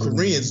 Yeah, no,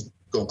 Koreans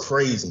go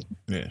crazy.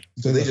 Yeah,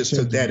 so they just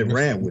took that and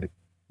ran with it.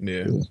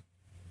 Yeah.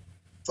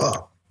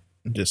 Fuck.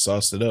 Just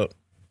sauced it up.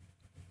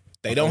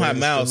 They don't have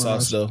mild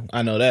sauce though.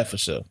 I know that for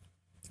sure.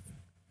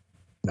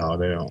 No,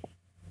 they don't.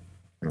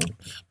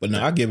 But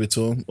no, I'll give it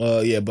to them.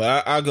 Yeah,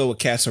 but I'll go with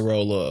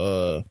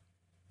casserole.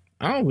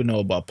 I don't even know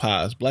about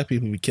pies. Black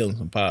people be killing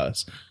some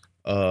pies.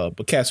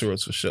 But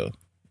casseroles for sure.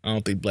 I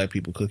don't think black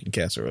people cooking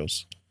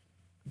casseroles.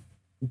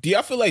 Do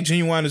y'all feel like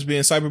Genuine is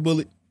being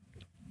cyberbullied?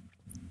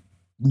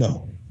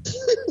 No.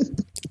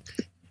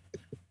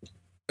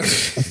 I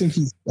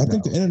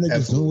think the internet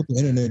is doing what the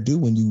internet do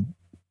when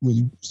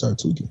you start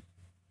tweaking.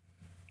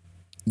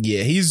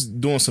 Yeah, he's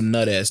doing some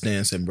nut ass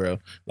dancing, bro.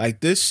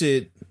 Like this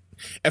shit.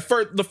 At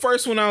first, the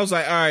first one I was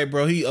like, all right,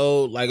 bro, he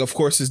old. Like, of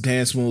course, his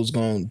dance moves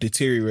gonna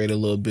deteriorate a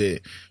little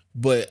bit.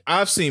 But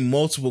I've seen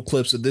multiple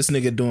clips of this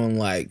nigga doing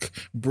like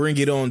bring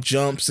it on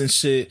jumps and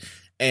shit,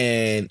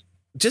 and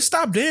just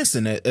stop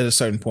dancing at a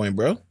certain point,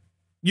 bro.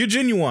 You're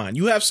Genuine.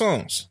 You have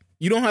songs.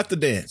 You don't have to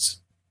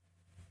dance.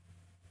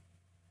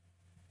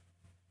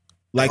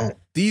 Like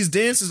these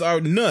dances are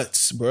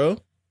nuts, bro.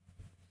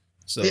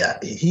 So yeah,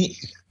 it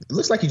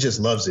looks like he just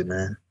loves it,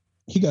 man.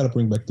 He got to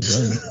bring back the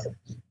gurney.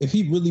 If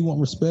he really want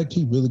respect,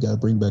 he really got to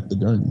bring back the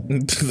gurney.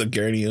 The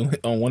gurney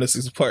on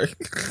 106 Park.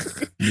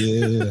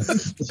 Yeah,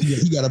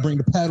 he got to bring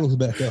the paddles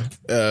back up.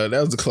 That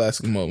was a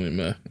classic moment,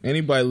 man.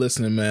 Anybody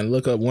listening, man,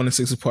 look up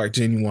 106 Park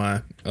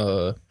Genuine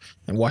and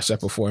watch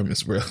that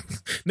performance, bro.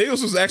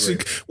 Niggas was actually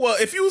well.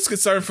 If you was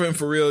concerned for him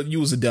for real, you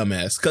was a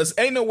dumbass. Cause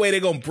ain't no way they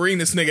gonna bring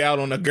this nigga out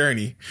on a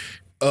gurney.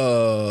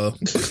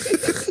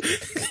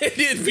 It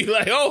didn't be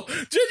like, oh,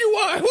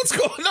 Genuine, what's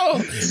going on?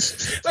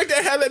 Like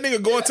they had that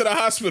nigga going to the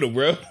hospital,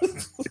 bro.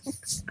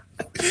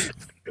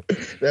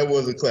 That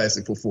was a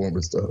classic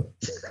performance, though.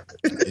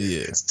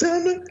 Yeah. It's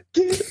time to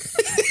get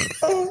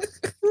on.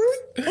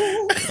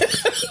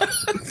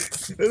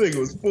 That nigga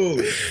was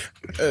full.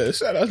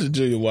 Shout out to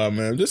Genuine,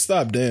 man. Just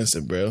stop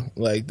dancing, bro.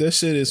 Like, that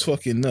shit is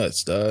fucking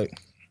nuts, dog.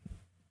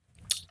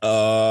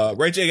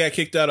 Ray J got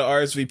kicked out of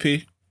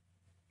RSVP.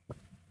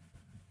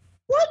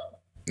 What?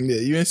 Yeah,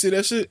 you didn't see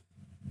that shit?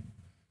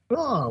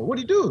 No,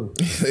 what'd he do?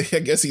 I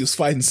guess he was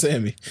fighting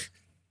Sammy.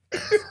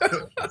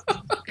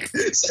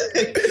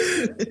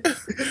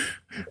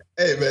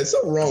 Hey man,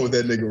 something wrong with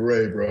that nigga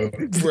Ray, bro.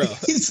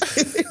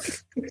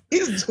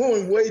 He's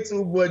doing way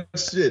too much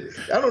shit.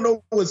 I don't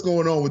know what's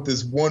going on with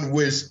this One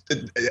Wish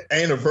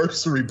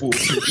anniversary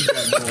bullshit he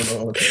got going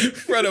on.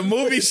 Bro, the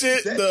movie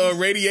shit, the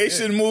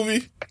radiation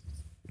movie.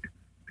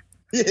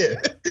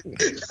 Yeah.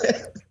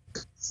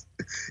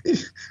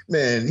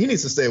 Man, he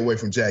needs to stay away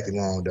from Jackie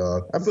Long,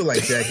 dog. I feel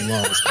like Jackie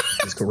Long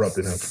is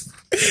corrupting him.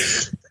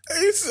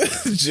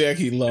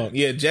 Jackie Long.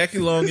 Yeah, Jackie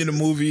Long in the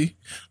movie.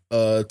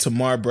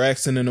 Tamar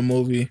Braxton in the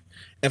movie.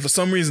 And for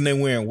some reason they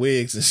wearing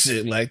wigs and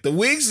shit. Like the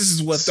wigs, this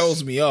is what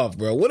throws me off,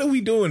 bro. What are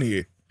we doing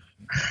here?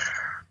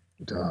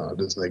 Dog,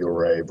 this nigga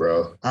Ray,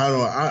 bro. I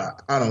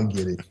don't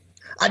get it.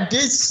 I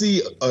did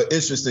see an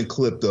interesting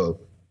clip though.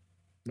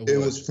 What? It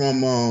was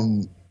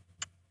from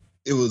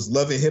it was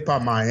Love and Hip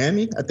Hop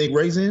Miami, I think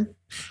Ray's in.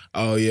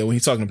 Oh yeah, when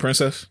he's talking to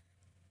Princess?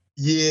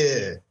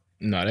 Yeah.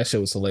 No, that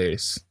shit was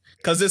hilarious.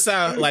 Cause it's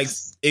how like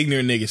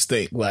ignorant niggas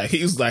think. Like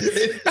he was like,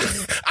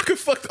 I could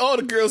fuck all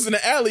the girls in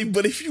the alley,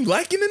 but if you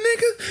liking a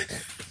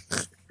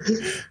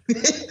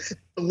nigga,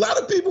 a lot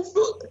of people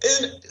feel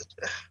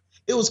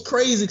it was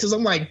crazy because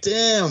I'm like,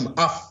 damn,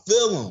 I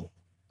feel him.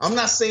 I'm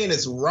not saying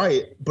it's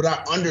right, but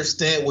I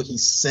understand what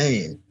he's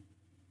saying.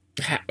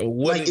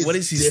 What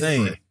is he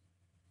saying?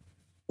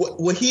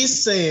 What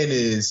he's saying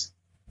is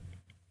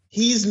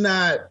he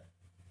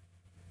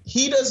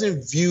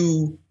doesn't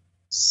view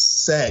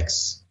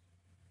sex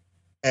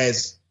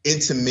as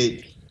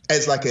intimate,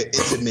 as like an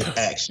intimate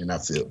action, I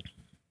feel.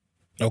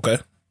 Okay.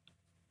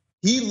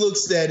 He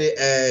looks at it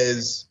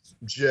as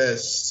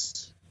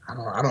just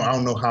I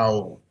don't know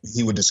how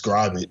he would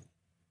describe it,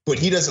 but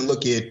he doesn't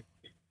look at it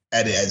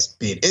as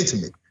being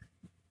intimate.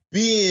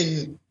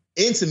 Being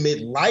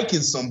intimate,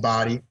 liking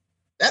somebody,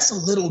 that's a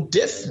little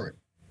different.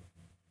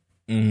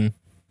 Mm-hmm.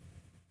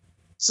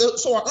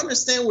 So I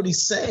understand what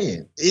he's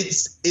saying.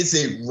 Is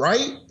it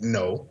right?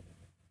 No.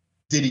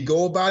 Did he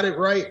go about it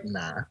right?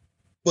 Nah.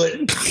 But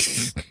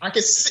I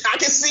can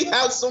see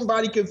how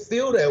somebody could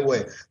feel that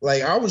way.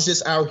 Like I was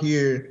just out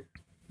here.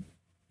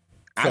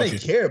 I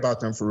didn't care about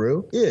them for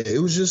real. Yeah, it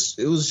was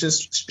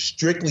just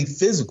strictly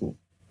physical.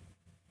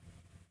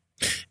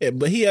 Yeah,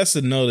 but he has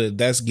to know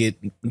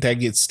that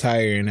gets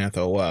tiring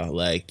after a while.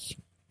 Like,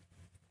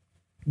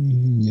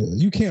 yeah,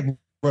 you can't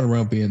run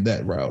around being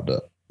that riled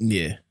up.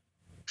 Yeah,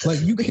 like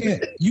you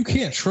can't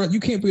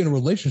be in a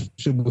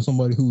relationship with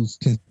somebody who's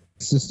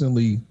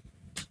consistently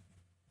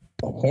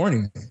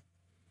horny.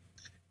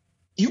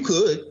 You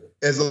could,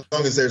 as long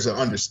as there's an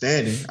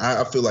understanding.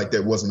 I feel like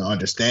there wasn't an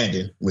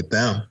understanding with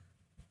them.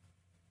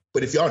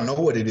 But if y'all know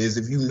what it is,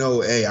 if you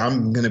know, hey,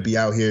 I'm gonna be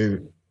out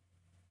here,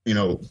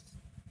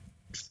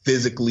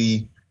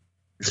 physically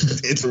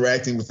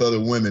interacting with other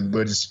women,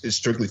 but it's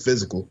strictly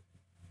physical,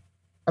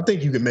 I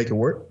think you can make it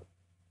work.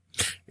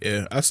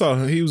 Yeah, I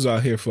saw he was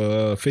out here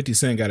for 50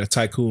 Cent got a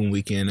tycoon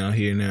weekend out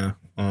here now.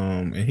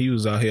 And he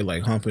was out here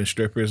like humping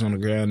strippers on the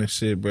ground and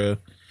shit, bro.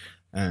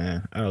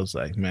 And I was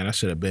like, man, I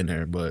should have been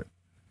there, but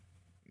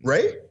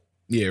Ray?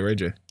 Yeah, Ray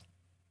J.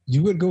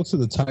 You would go to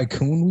the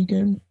tycoon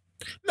weekend?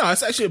 No,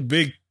 it's actually a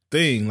big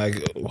thing. Like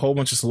a whole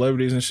bunch of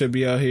celebrities and shit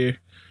be out here.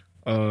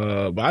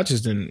 But I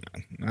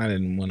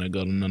didn't want to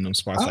go to none of them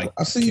spots like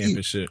camp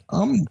and shit.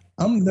 I'm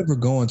never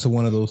going to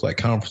one of those like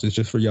conferences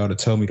just for y'all to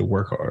tell me to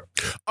work hard.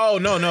 Oh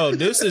no.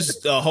 This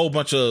is a whole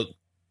bunch of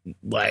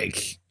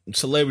like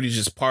celebrities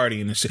just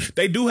partying and shit.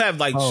 They do have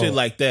like shit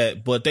like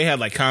that, but they have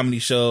like comedy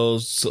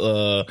shows,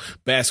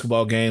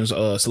 basketball games,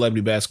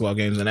 celebrity basketball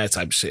games and that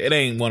type of shit. It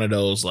ain't one of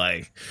those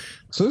like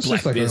so it's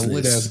just like business. A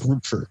lit ass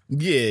group trip.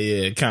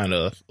 Yeah, kind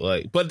of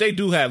like, but they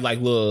do have like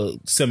little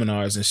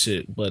seminars and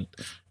shit, but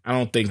I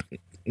don't think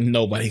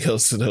nobody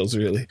goes to those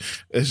really.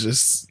 It's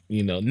just,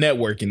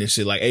 networking and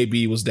shit. Like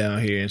AB was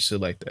down here and shit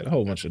like that. A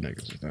whole bunch of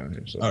niggas was down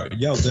here. So. All right,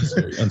 y'all, that's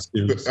very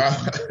unserious.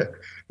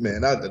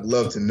 Man, I'd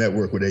love to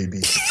network with AB.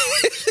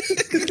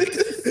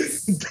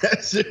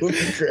 That shit would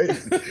be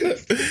crazy.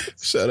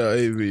 Shout out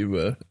AB,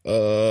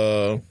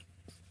 man.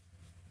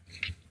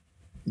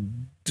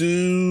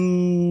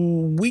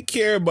 Do we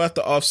care about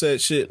the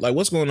Offset shit? Like,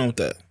 what's going on with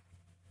that?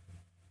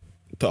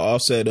 The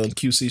Offset on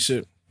QC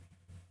shit?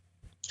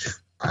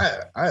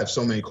 I have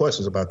so many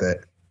questions about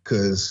that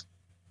because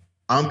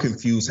I'm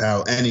confused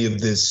how any of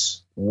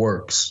this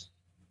works.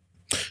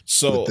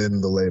 So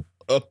within the label,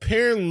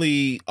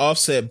 apparently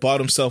Offset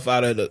bought himself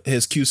out of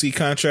his QC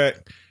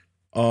contract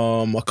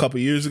a couple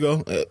years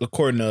ago,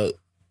 according to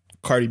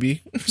Cardi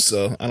B.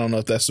 So I don't know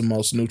if that's the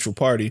most neutral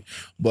party,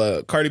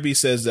 but Cardi B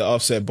says that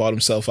Offset bought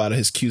himself out of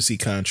his QC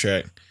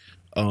contract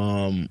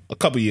a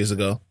couple years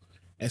ago,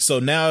 and so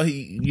now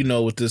he,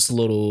 with this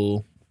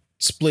little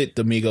split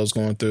the Migos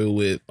going through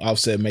with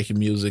Offset making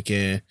music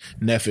and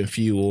Neff and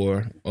Few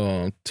or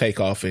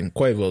Takeoff and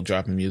Quavo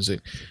dropping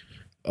music.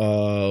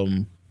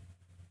 They're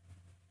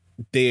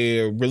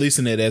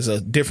releasing it as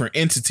a different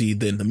entity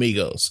than the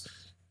Migos.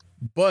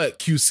 But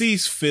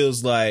QC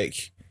feels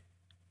like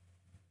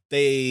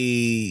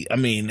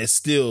it's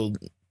still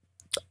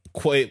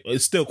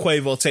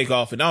Quavo,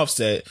 Takeoff, and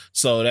Offset.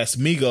 So that's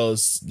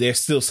Migos. They're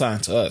still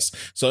signed to us.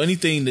 So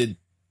anything that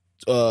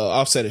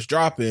Offset is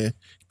dropping,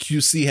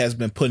 QC has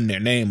been putting their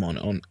name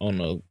on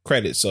the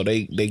credit, so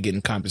they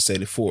getting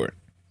compensated for it.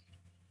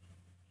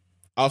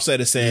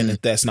 Offset is saying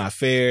that that's not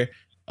fair.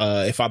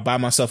 If I buy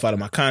myself out of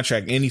my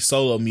contract, any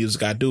solo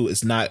music I do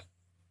is not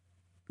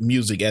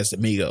music as the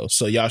Migos,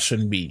 so y'all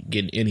shouldn't be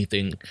getting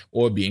anything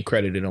or being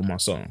credited on my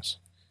songs.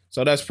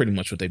 So that's pretty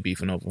much what they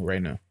beefing over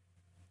right now.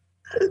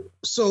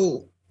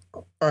 So,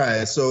 all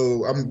right.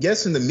 So I'm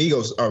guessing the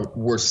Migos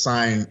were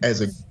signed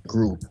as a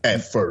group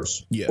at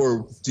first,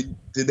 or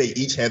did they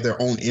each have their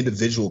own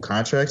individual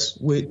contracts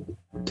with?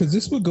 Because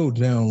this would go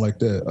down like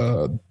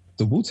the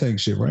Wu-Tang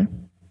shit, right?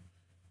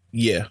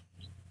 Yeah,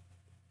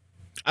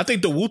 I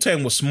think the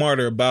Wu-Tang was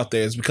smarter about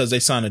theirs because they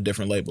signed a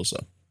different label. So,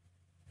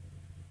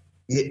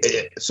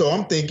 so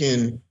I'm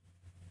thinking.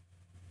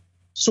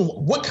 So,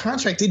 what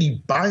contract did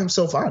he buy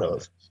himself out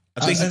of?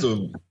 I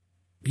think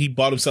he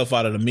bought himself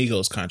out of the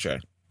Migos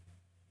contract.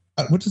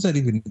 What does that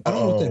even? I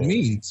don't know what that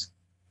means.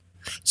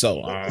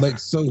 So,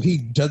 so he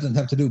doesn't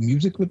have to do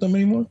music with them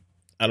anymore?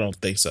 I don't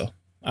think so.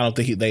 I don't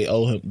think they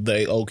owe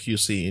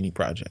QC any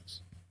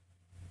projects.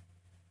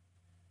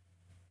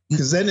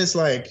 Because then it's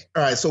like,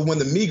 all right. So when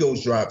the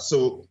Migos drop,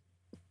 so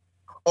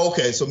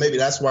maybe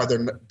that's why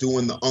they're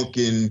doing the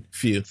Unkin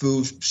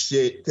food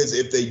shit. Because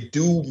if they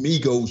do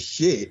Migos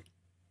shit,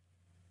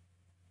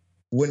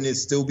 wouldn't it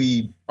still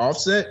be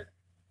Offset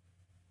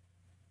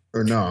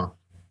or no?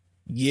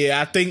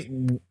 Yeah, I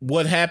think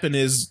what happened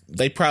is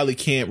they probably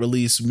can't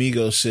release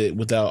Migos shit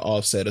without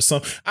Offset or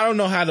something. I don't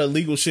know how the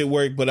legal shit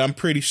worked, but I'm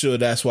pretty sure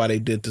that's why they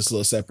did this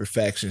little separate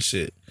faction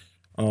shit.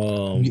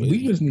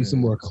 We just need some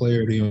more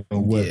clarity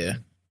on what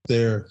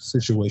their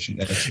situation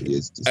actually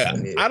is.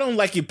 I don't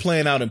like it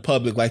playing out in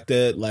public like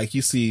that. Like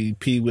you see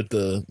P with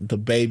the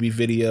Baby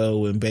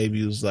video and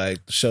Baby was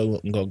like, the show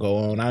gonna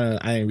go on.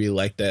 I ain't really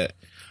like that.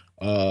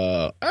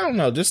 I don't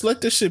know. Just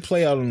let this shit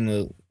play out on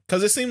the.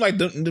 Because it seemed like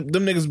them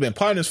niggas been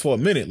partners for a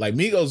minute. Like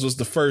Migos was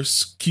the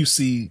first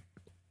QC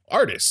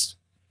artist.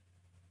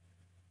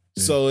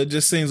 So it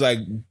just seems like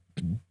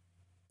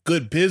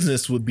good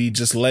business would be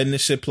just letting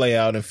this shit play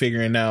out and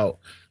figuring out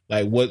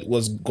like what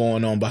was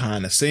going on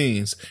behind the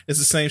scenes. It's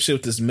the same shit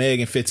with this Meg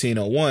and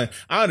 1501.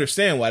 I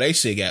understand why they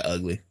shit got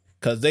ugly.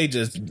 Because they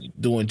just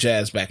doing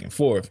jazz back and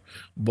forth.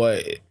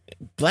 But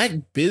black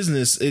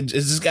business, it's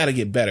just got to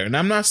get better. And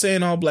I'm not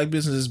saying all black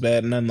business is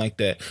bad, nothing like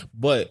that.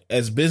 But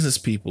as business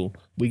people,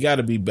 we got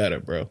to be better,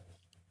 bro.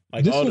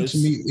 Like this one to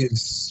me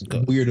is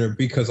weirder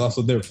because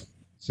also they're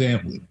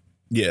family.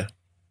 Yeah.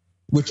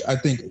 Which I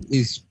think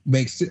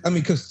makes it. I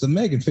mean, because the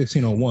Meg and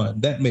 1501,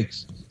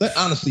 that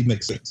honestly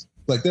makes sense.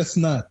 Like that's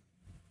not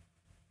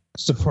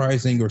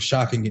surprising or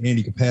shocking in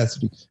any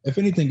capacity. If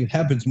anything, it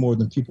happens more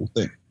than people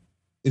think.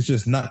 It's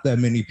just not that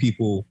many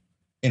people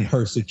in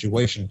her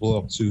situation go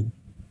up to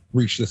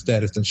reach the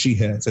status that she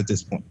has at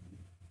this point.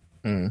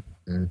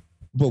 Mm-hmm.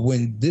 But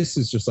when this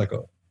is just like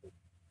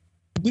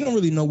we don't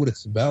really know what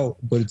it's about,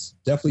 but it's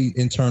definitely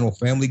internal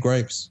family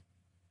gripes.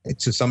 And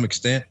to some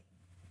extent,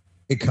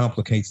 it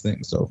complicates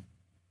things. So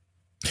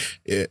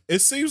Yeah, it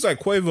seems like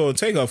Quavo and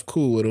Takeoff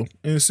cool with him,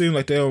 and it seems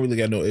like they don't really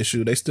got no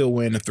issue. They still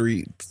wearing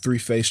the three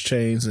face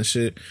chains and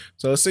shit,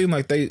 so it seems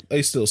like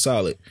they still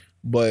solid.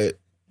 But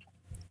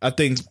I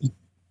think,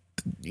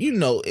 you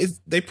know,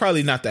 they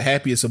probably not the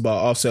happiest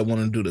about Offset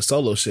wanting to do the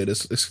solo shit.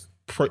 It's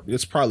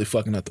probably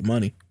fucking up the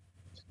money.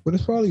 But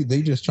it's probably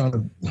they just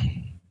throwing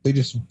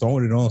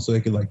it on so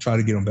they can like try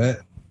to get them back.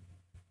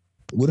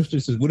 What if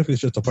it's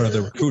just a part of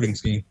their recruiting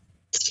scheme?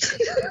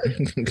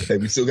 Hey,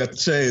 we still got the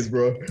chains,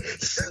 bro.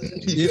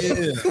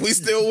 Yeah, we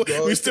still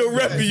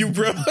repping you,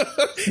 bro.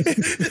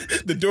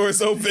 The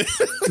door's open.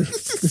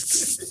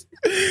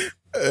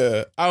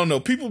 I don't know.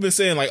 People been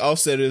saying like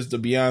Offset is the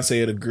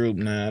Beyonce of the group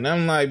now, and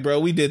I'm like, bro,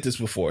 we did this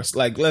before. So,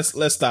 like,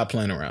 let's stop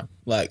playing around.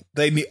 Like,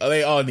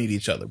 they all need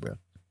each other, bro.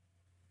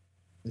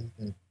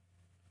 Mm-hmm.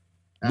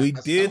 We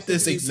did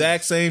this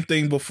exact same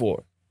thing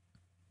before.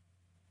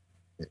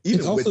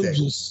 It's also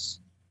just.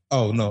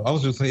 Oh no, I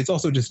was just saying it's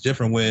also just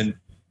different when,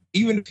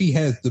 even if he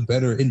has the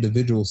better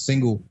individual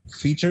single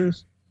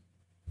features,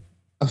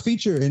 a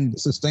feature in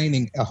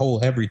sustaining a whole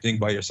everything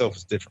by yourself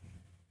is different.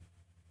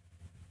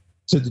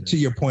 To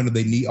your point of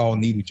they all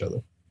need each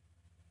other.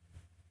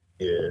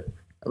 Yeah,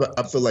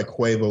 I feel like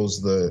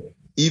Quavo's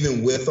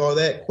even with all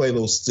that,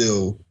 Quavo's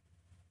still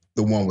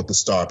the one with the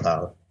star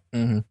power.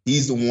 Mm-hmm.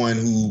 He's the one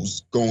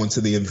who's going to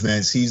the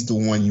events. He's the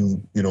one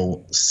you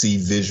see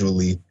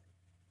visually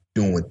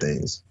doing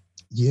things.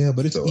 Yeah,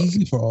 but it's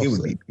easy for Offset. It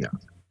would be, yeah.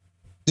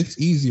 It's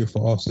easier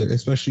for Offset,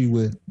 especially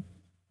with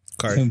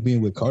him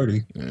being with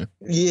Cardi.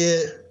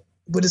 Yeah,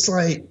 but it's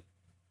like,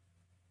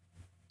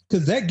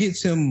 because that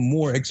gets him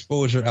more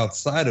exposure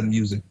outside of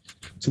music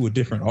to a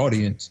different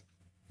audience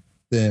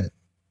that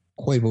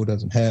Quavo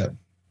doesn't have.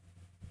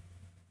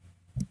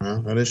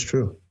 That is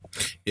true.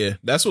 Yeah,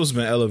 that's what's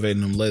been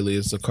elevating him lately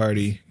is the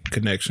Cardi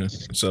connection.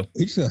 So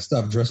he just gotta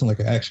stop dressing like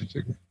an action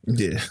figure.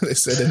 Yeah, they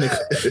said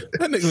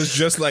that nigga was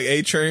just like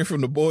A-Train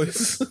from The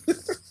Boys.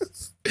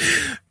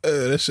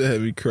 That shit had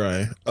me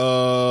crying.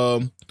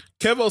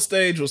 Kevo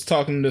Stage was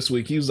talking this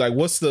week. He was like,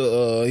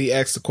 he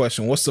asked the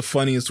question, what's the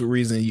funniest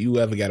reason you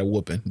ever got a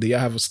whooping? Do y'all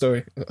have a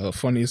story?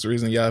 Funniest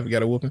reason y'all ever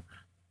got a whooping?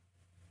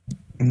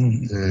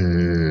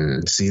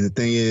 See, the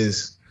thing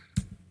is,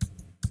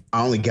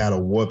 I only got a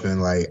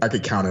whooping, like, I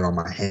could count it on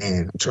my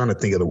hand. I'm trying to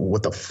think of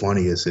what the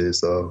funniest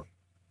is, though.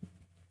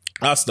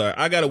 I'll start.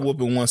 I got a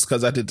whooping once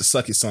because I did the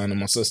sucky sign on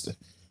my sister.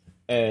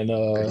 And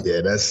I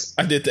did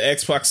the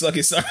Xbox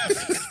sucky sign.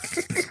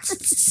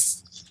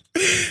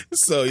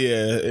 So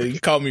yeah, he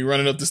caught me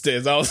running up the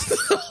stairs. I was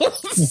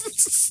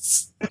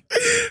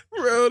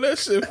bro, that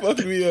shit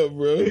fucked me up,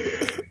 bro.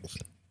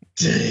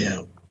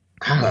 Damn.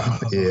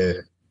 Yeah.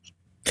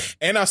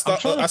 And I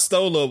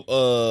stole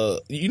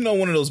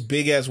one of those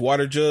big ass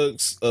water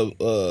jugs of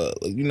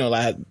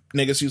like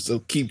niggas used to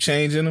keep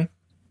change in them.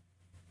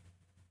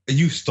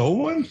 You stole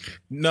one?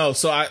 No,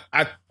 so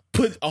I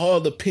put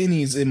all the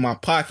pennies in my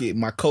pocket,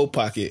 my coat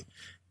pocket,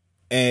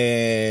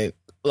 and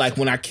like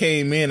when I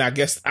came in, I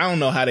guess I don't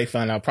know how they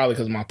found out. Probably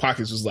because my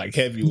pockets was like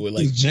heavy with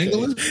like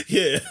jingling.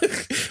 Yeah,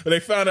 but they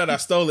found out I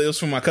stole it. It was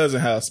from my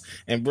cousin's house,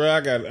 and bro,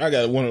 I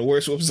got one of the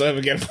worst whoops I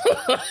ever got.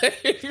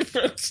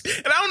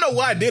 And I don't know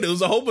why I did it. It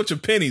was a whole bunch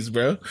of pennies,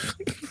 bro.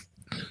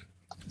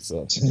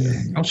 So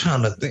I'm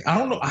trying to think. I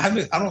don't know. I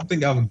don't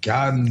think I've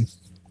gotten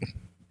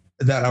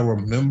that. I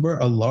remember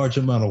a large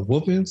amount of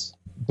whoopings,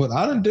 but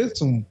I done did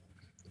some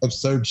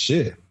absurd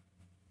shit.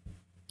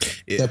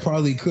 Yeah. That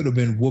probably could have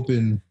been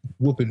whooping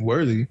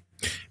worthy.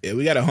 Yeah,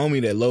 we got a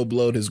homie that low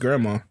blowed his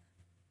grandma.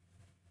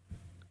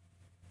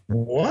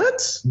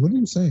 What? What are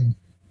you saying?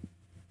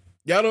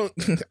 Y'all don't.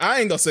 I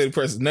ain't gonna say the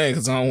person's name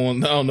because I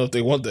don't know if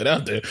they want that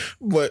out there.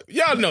 But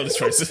y'all know this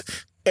person.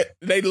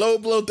 They low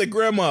blowed their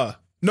grandma.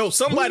 No,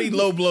 somebody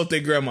low blowed their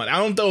grandma. I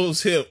don't know if it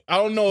was him. I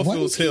don't know if it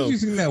was him.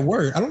 Using that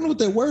word, I don't know what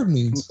that word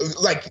means.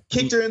 Like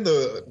kicked her in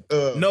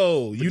the.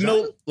 No, you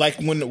know, like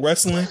when the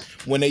wrestling,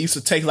 when they used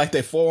to take like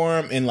their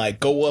forearm and like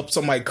go up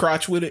somebody's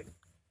crotch with it.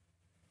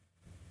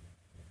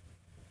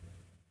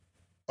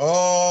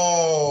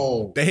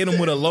 Oh, they hit him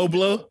with a low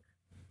blow.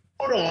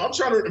 Hold on, I'm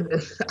trying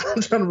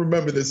to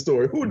remember this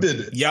story. Who did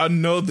it? Y'all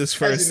know this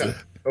person.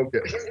 Okay,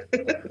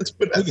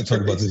 we can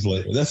talk about this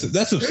later. That's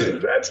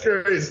absurd. That's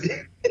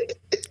crazy.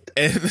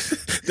 And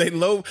they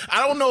low.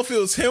 I don't know if it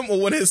was him or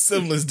one of his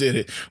siblings did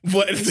it,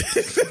 but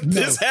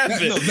this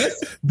happened.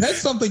 That's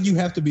something you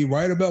have to be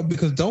right about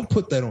because don't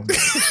put that on me.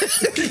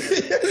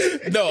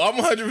 No, I'm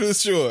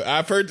 100% sure.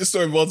 I've heard the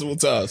story multiple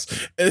times.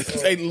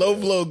 It's a low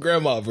blow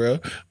grandma, bro.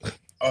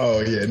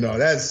 Oh yeah, no,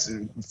 that's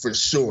for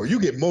sure. You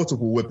get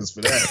multiple whippings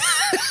for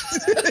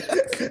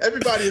that.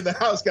 Everybody in the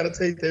house got to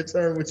take their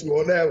turn with you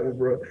on that one,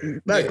 bro.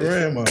 Not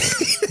grandma.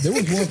 There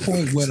was one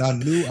point when I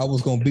knew I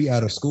was going to be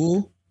out of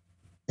school.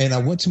 And I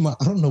went to I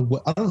don't know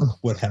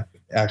what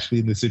happened actually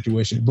in this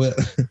situation, but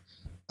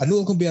I knew I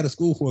was going to be out of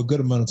school for a good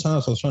amount of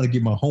time. So I was trying to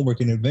get my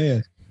homework in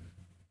advance.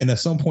 And at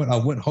some point I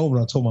went home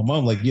and I told my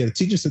mom, like, yeah, the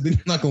teacher said they're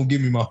not going to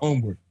give me my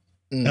homework.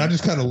 And I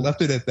just kind of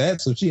left it at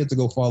that. So she had to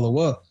go follow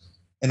up.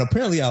 And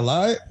apparently I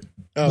lied.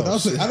 But I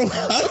was like, I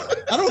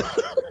don't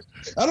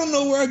I don't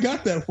know where I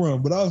got that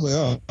from, but I was like,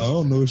 oh, I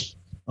don't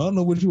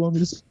know what you want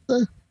me to say.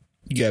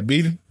 You got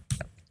beaten?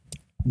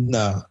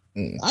 Nah.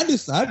 I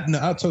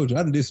told you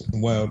I did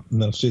some wild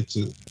enough shit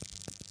to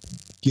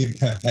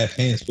have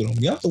hands put on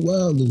me. That's a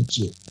wild little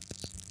shit.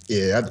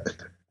 Yeah,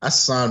 I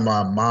signed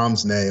my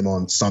mom's name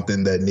on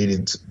something that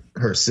needed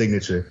her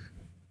signature.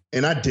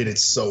 And I did it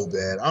so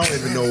bad. I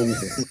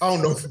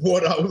don't know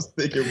what I was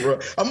thinking, bro.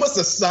 I must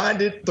have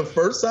signed it the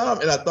first time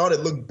and I thought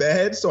it looked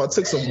bad. So I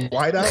took some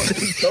white out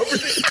and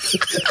covered it.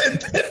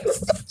 And then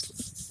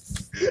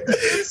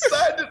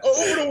signed it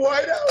over the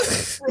white out.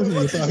 Bro,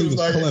 he was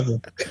like, clever.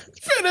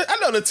 I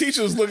know the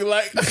teacher was looking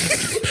like,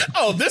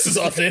 oh, this is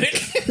authentic.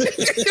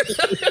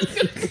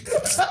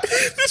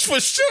 This for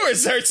sure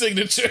is her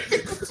signature.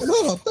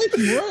 No, thank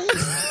you, Ryan.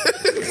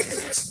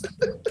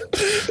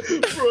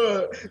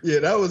 Bro, yeah,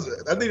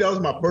 I think that was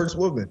my first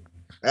whooping.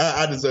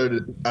 I deserved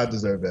it. I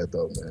deserved that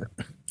though, man.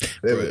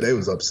 They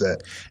was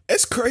upset.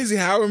 It's crazy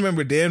how I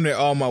remember damn near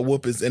all my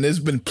whoopings, and there's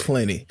been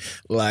plenty.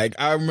 Like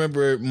I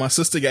remember my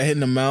sister got hit in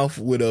the mouth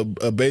with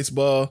a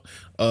baseball,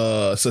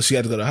 so she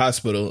had to go to the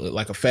hospital,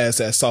 like a fast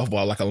ass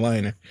softball, like a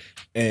liner,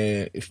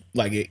 and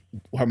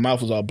her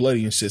mouth was all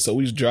bloody and shit. So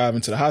we was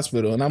driving to the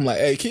hospital, and I'm like,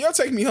 "Hey, can y'all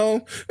take me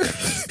home?"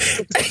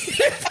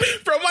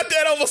 Bro, my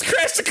dad almost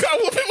crashed the car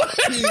whooping my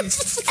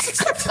ass.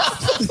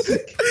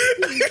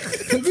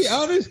 To be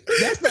honest,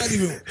 that's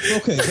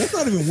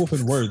not even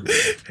whooping worthy.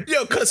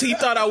 Yo, because he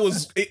thought I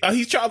was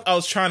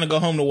trying to go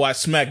home to watch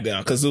SmackDown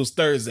because it was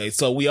Thursday,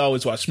 so we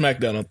always watch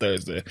SmackDown on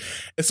Thursday,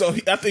 and so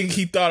I think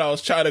he thought I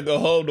was trying to go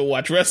home to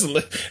watch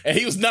wrestling, and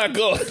he was not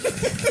going.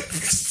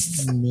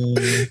 Man.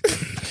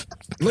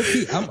 Look,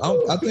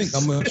 I think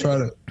I'm gonna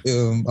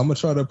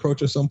try to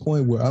approach at some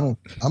point where I'm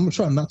gonna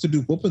try not to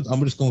do whoopings.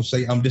 I'm just gonna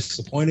say I'm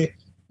disappointed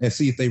and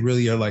see if they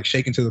really are like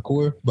shaken to the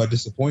core by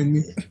disappointing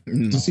me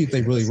to see if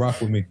they really rock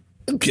with me.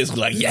 Kids be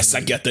like, yes, I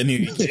got the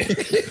new.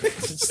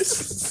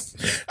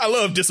 I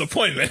love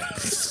disappointment.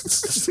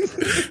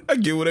 I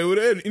get away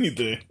with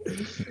anything.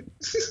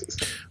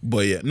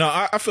 But yeah, no,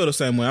 I feel the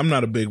same way. I'm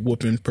not a big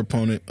whooping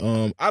proponent.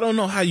 I don't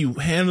know how you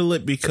handle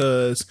it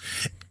because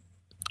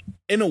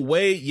in a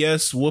way,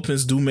 yes,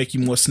 whoopings do make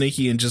you more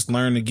sneaky and just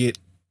learn to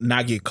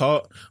not get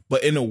caught.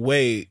 But in a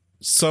way,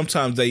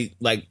 sometimes they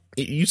like,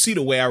 you see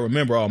the way I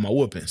remember all my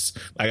whoopings.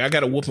 Like I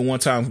got a whooping one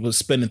time was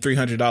spending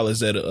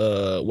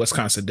 $300 at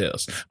Wisconsin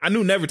Dells. I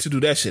knew never to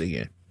do that shit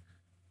again.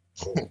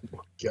 Oh my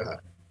God.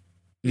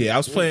 Yeah,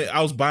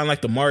 I was buying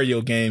like the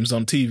Mario games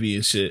on TV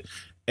and shit.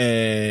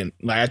 And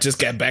like I just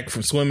got back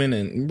from swimming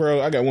and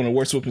bro, I got one of the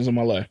worst whoopings of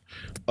my life.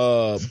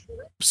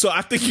 So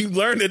I think you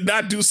learn to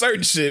not do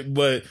certain shit,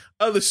 but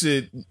other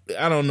shit,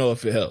 I don't know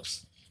if it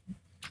helps.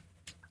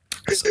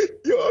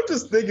 Yo, I'm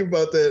just thinking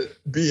about that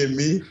being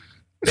me.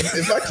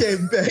 If I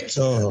came back,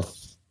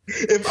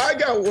 if I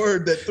got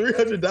word that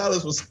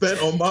 $300 was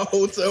spent on my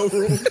hotel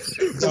room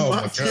to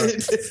my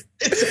kid,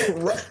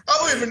 I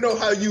don't even know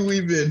how you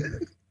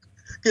even.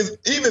 Because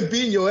even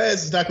beating your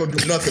ass is not going to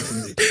do nothing for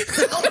me.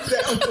 I'm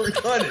down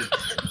 300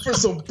 for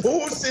some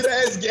bullshit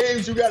ass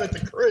games you got at the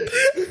crib.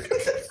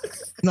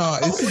 No,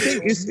 it's the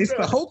thing. It's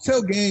the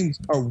hotel games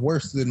are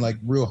worse than like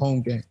real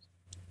home games.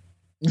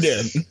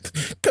 Yeah,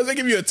 because they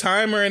give you a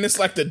timer and it's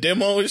like the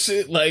demo and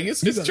shit. Like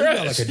it's trash.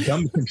 Got like a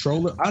dumb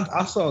controller.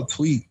 I saw a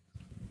tweet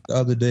the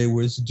other day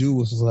where this dude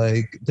was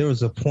like, there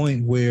was a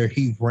point where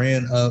he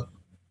ran up,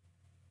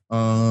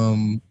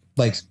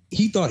 like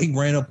he thought he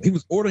ran up. He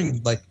was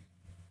ordering like,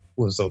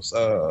 what was those?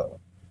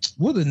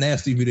 What are the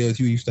nasty videos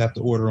you used to have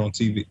to order on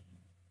TV,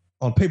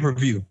 on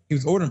pay-per-view? He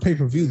was ordering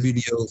pay-per-view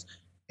videos,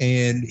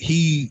 and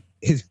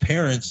his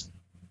parents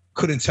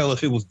couldn't tell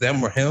if it was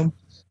them or him.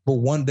 But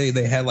one day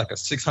they had like a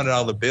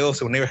 $600 bill.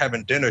 So when they were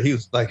having dinner, he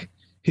was like,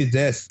 his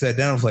dad sat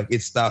down and was like,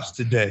 it stops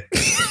today.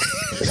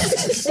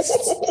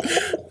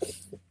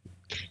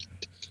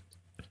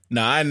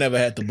 Nah, I never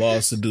had the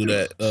balls to do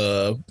that.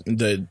 The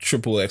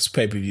XXX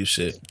pay-per-view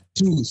shit.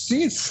 Dude,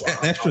 seeing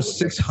an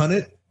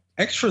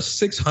extra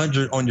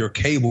 600 on your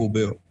cable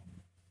bill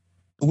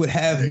would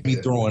have me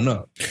throwing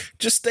up.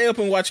 Just stay up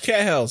and watch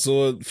Cat House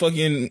or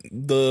fucking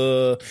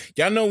y'all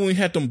know when we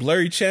had them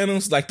blurry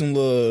channels, like them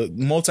little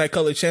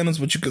multicolored channels,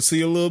 but you could see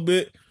a little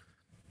bit.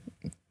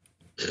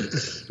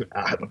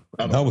 I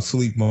was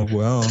asleep, my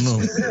boy. I don't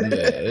know.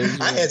 Yeah,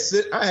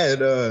 I had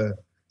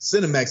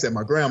Cinemax at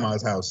my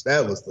grandma's house.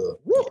 That was the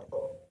woo.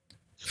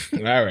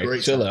 All right,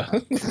 great chill out.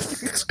 What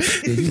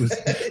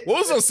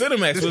was on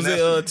Cinemax? Was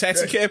it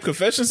Taxi Cab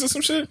Confessions or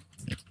some shit?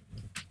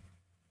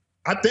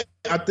 I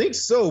think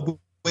so,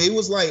 but it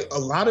was like a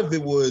lot of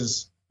it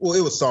was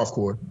it was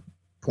softcore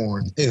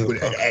porn.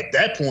 But at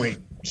that point,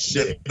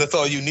 shit, that's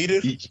all you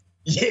needed.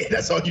 Yeah,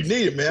 that's all you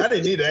needed, man. I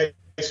didn't need to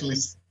actually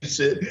see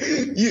shit.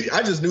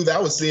 I just knew that I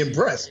was seeing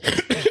breasts.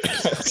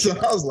 So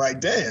I was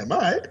like, damn, all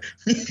right,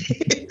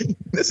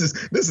 this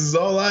is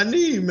all I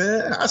need,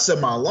 man. I set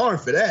my alarm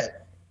for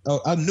that.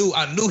 Oh, I knew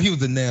he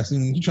was a nasty.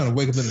 He trying to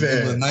wake up in the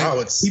middle of the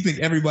night. He think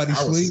everybody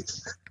sleep.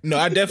 No,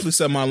 I definitely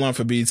set my alarm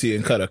for BT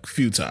and cut a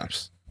few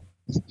times.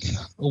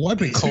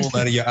 Wiping cold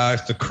out of your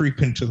eyes to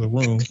creep into the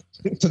room,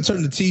 to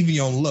turn the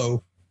TV on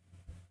low.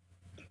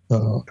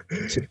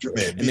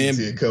 Man,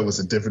 BT and Cut was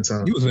a different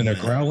time. He was in there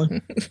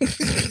growling.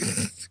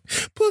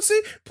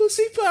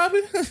 pussy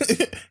popping.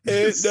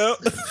 No.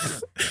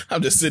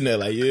 I'm just sitting there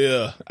like,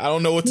 yeah, I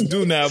don't know what to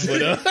do now,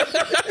 but at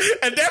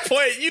that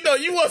point, you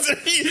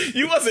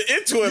wasn't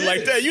into it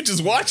like that. You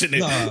just watching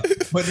it.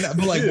 But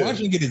like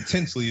watching it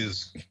intensely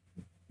is.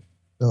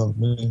 Oh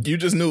man, you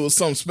just knew it was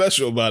something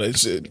special about it,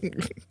 shit.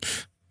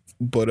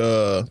 But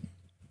I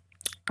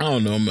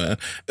don't know, man.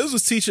 It was a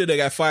teacher that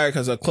got fired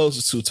because her clothes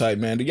was too tight,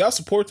 man. Do y'all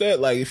support that?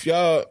 Like, if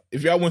y'all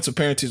went to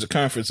parent teacher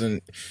conference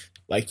and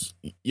like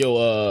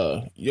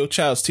your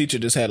child's teacher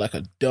just had like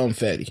a dumb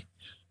fatty,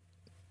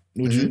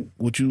 would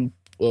you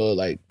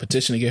like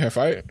petition to get her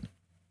fired?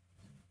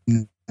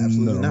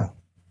 Absolutely not.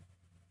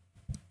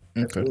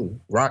 Okay. Absolutely.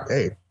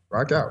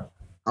 Rock out.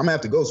 I'm gonna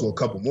have to go to a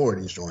couple more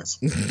of these joints.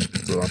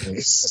 So, I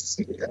mean,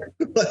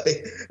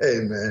 like, hey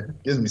man,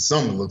 gives me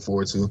something to look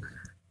forward to.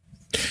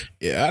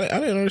 Yeah, I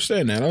didn't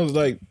understand that. I was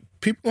like,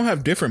 people don't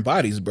have different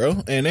bodies,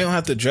 bro, and they don't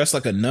have to dress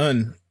like a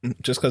nun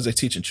just because they're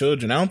teaching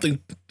children. I don't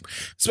think,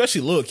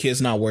 especially little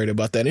kids, not worried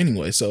about that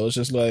anyway. So it's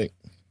just like,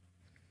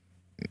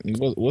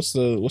 what's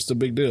the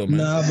big deal, man?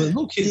 Nah, but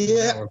little kids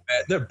are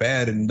bad. They're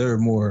bad and they're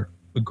more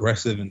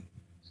aggressive and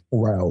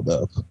riled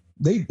up.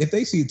 If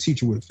they see a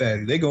teacher with a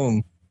fatty, they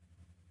gonna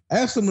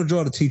ask them to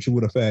draw the teacher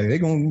with a fatty. They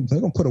gonna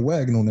put a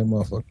wagon on that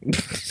motherfucker.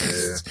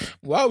 Yeah.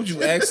 Why would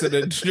you ask her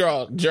to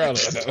draw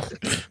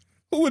that?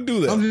 Who would do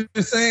that? I'm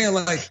just saying,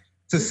 like,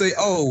 to say,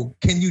 "Oh,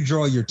 can you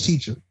draw your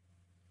teacher?"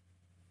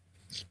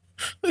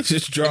 Let's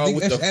just draw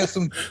with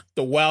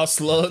the wild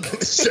slug,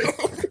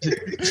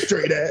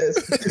 straight ass,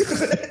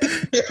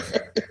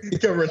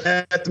 covering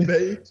half the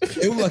page.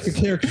 It was like a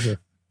caricature,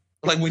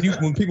 like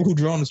when people who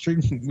draw on the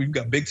street, we've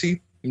got big teeth.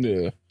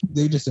 Yeah,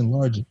 they just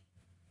enlarge it.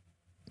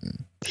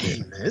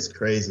 Man, it's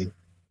crazy.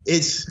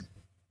 It's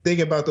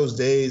thinking about those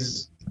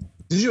days.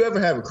 Did you ever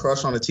have a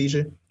crush on a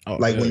teacher?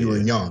 When you were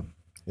young?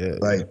 Yeah.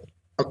 Like,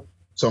 I'm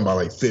talking about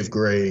like 5th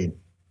grade,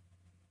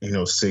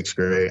 6th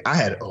grade. I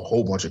had a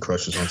whole bunch of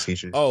crushes on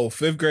teachers. Oh,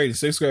 5th grade,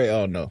 6th grade?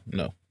 Oh, no.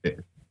 Yeah.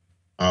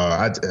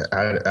 I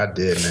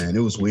did, man.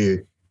 It was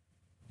weird.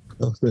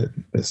 That's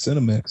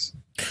Cinemax.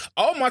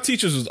 All my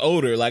teachers was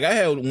older. Like, I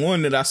had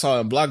one that I saw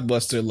in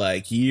Blockbuster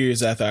like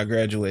years after I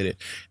graduated,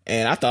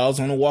 and I thought I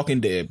was on The Walking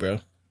Dead, bro.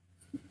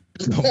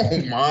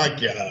 Oh my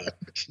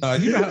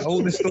god! You know how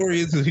old this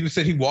story is? He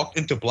said he walked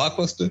into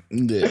Blockbuster.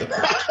 Yeah.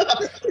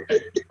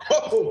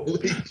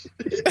 Holy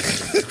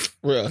shit.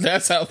 Bro,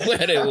 that's how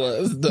bad it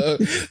was, though.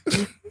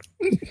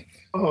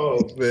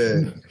 Oh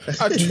man!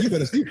 You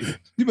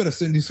better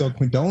send these some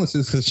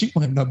condolences because she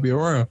might not be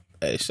around.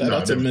 Hey, shout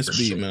out to Miss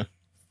B, man.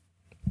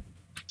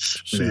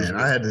 Man,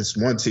 I had this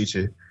one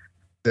teacher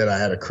that I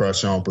had a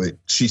crush on, but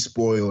she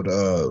spoiled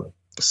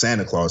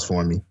Santa Claus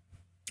for me,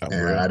 and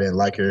really? I didn't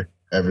like her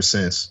ever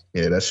since.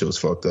 Yeah, that shit was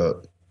fucked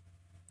up.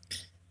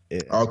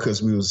 Yeah. All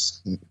because we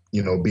was,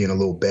 being a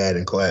little bad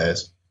in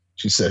class.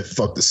 She said,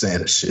 "Fuck the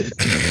Santa shit."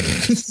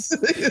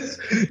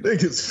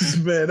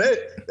 Niggas, man,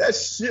 that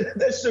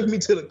shook me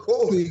to the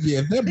core.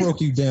 Yeah, if that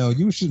broke you down,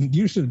 you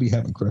shouldn't be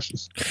having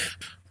crushes.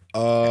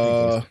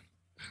 What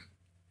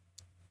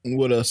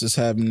else is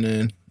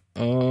happening?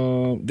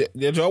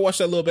 Did y'all watch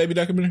that Little Baby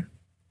documentary?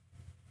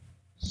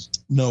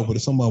 No, but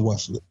it's on my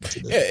watch list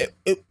today.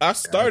 Yeah, I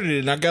started it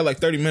and I got like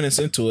 30 minutes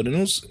into it, and it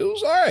was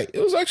all right. It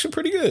was actually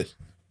pretty good.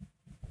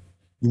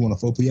 You want a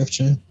 4PF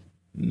chain?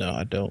 No,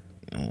 I don't.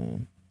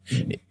 And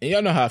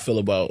y'all know how I feel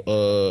about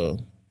Little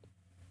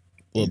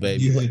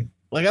Baby.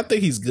 Like, I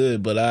think he's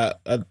good, but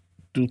I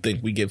do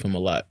think we give him a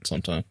lot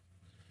sometimes.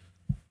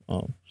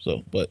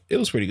 But it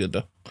was pretty good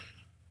though.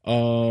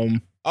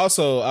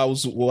 Also, I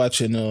was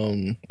watching.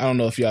 I don't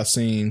know if y'all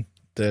seen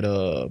that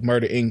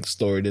Murder Inc.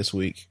 story this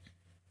week.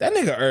 That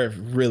nigga Earth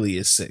really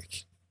is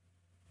sick.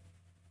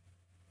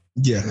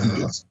 Yeah,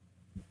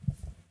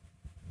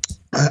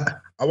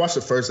 I watched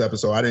the first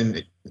episode.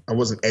 I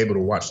wasn't able to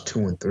watch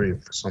 2 and 3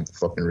 for some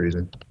fucking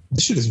reason.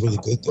 This shit is really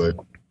good, though.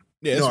 But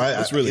yeah,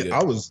 it's really good.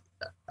 I was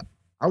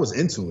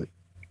into it.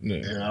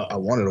 Yeah. And I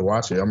wanted to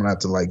watch it. I'm gonna have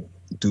to like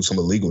do some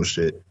illegal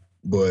shit.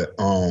 But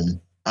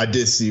I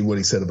did see what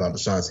he said about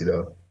Ashanti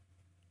though.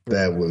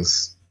 That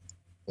was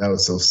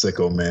so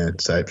sicko man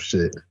type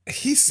shit.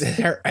 He said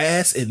her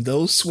ass in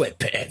those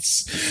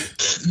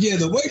sweatpants. Yeah,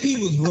 the way he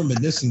was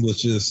reminiscing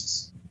was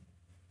just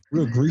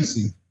real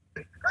greasy.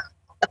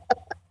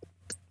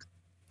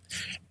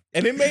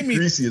 And it made me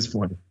greasy is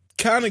funny.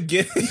 Kind of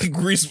get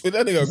grease with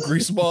that nigga, a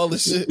grease ball and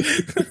shit.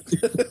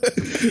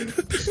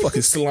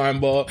 Fucking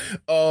slime ball.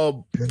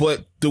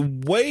 But the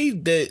way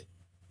that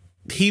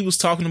he was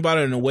talking about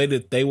her and the way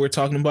that they were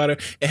talking about her,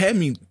 it had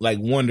me like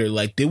wonder,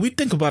 like, did we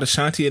think about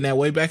Ashanti in that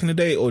way back in the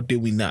day, or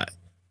did we not?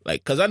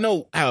 Like, cause I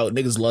know how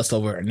niggas lust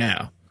over her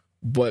now,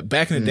 but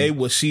back in the day,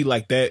 was she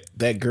like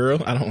that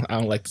girl? I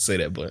don't like to say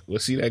that, but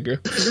was she that girl?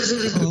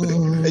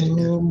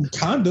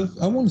 Kind of.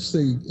 I want to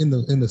say in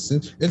the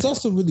sense. It's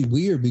also really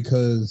weird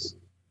because,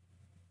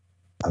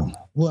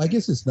 well, I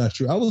guess it's not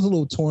true. I was a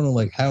little torn on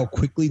like how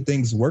quickly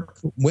things went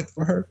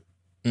for her.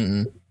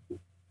 Mm-hmm.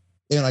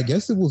 And I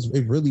guess it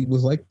really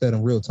was like that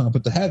in real time.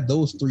 But to have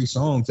those 3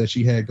 songs that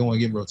she had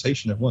going in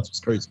rotation at once was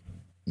crazy.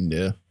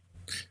 Yeah.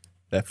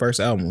 That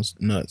first album was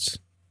nuts.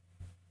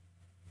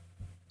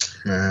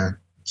 Man.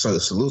 So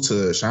salute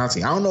to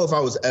Ashanti. I don't know if I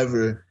was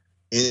ever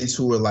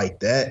into her like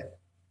that,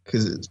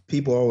 because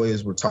people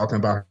always were talking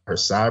about her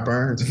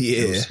sideburns.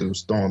 Yeah. It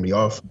was throwing me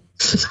off.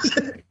 So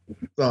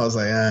I was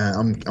like,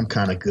 I'm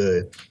kind of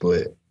good.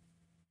 But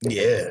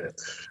yeah.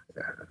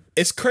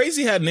 It's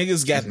crazy how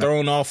niggas got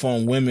thrown off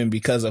on women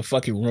because of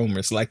fucking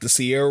rumors. Like the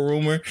Sierra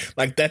rumor.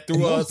 Like that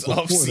threw us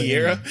off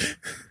Sierra.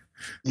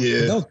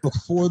 Yeah. That was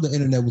before the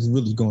internet was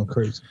really going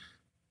crazy.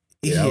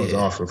 Yeah, I was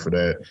awful for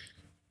that.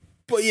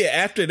 But yeah,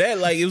 after that,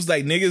 like it was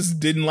like niggas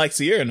didn't like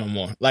Sierra no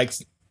more. Like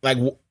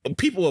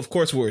people, of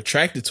course, were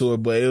attracted to her,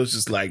 but it was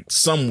just like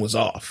something was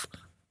off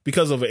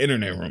because of an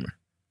internet rumor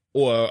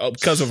or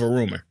because of a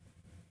rumor.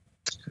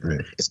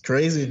 It's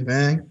crazy,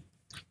 man.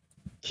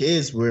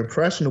 Kids were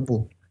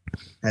impressionable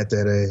at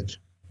that age.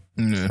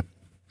 Yeah.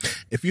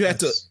 If you had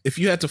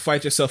to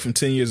fight yourself from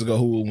 10 years ago,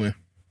 who would win?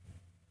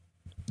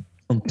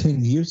 From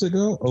 10 years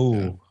ago?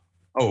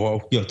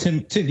 Oh, yo,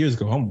 10 years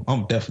ago,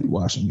 I'm definitely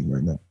watching you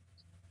right now.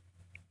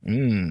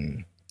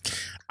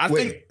 I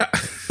think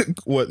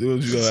what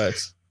was you gonna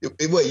ask?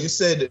 Wait, you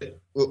said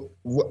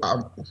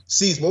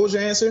Cease, what was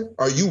your answer?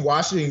 Are you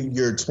watching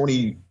your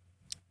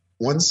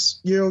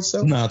 21-year-old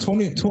self? Nah,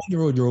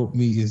 20-year-old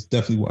me is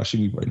definitely watching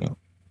me right now.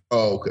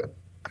 Oh, okay.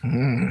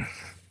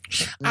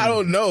 I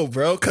don't know,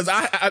 bro, because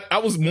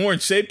I was more in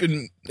shape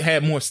and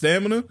had more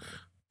stamina,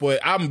 but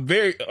I'm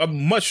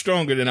much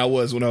stronger than I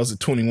was when I was at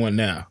 21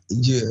 now.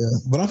 Yeah,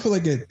 but I feel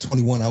like at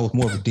 21 I was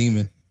more of a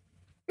demon.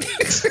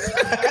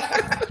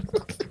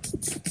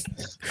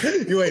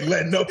 You ain't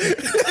letting up.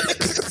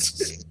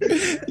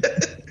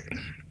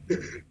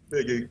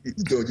 Nigga,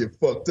 you gonna get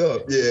fucked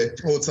up. Yeah,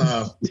 whole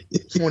time.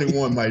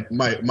 21 might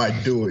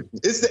do it.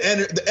 It's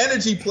the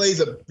energy plays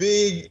a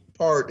big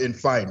part in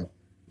fighting.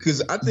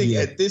 Because I think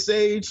at this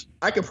age,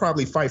 I could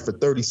probably fight for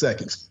 30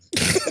 seconds.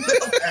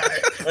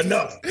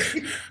 Enough.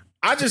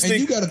 I just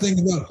think you got to think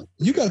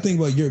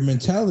about your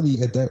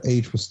mentality at that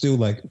age was still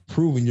like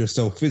proving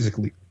yourself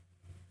physically.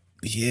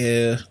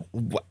 Yeah,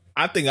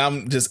 I think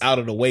I'm just out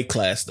of the weight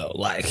class though.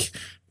 Like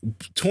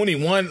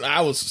 21,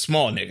 I was a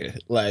small nigga,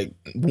 like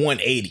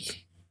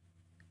 180.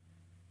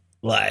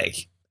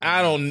 Like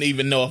I don't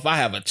even know if I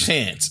have a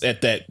chance at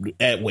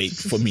that weight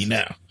for me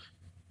now.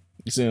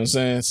 You see what I'm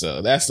saying?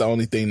 So that's the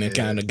only thing that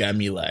kind of got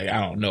me like,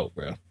 I don't know,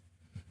 bro.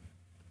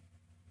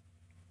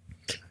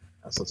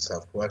 That's a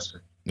tough question.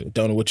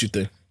 Don't know what you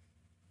think.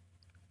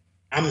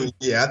 I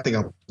think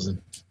I'm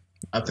losing.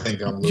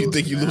 losing. You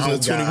think you losing a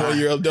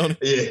 21-year-old, don't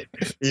you?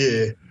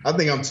 Yeah. I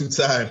think I'm too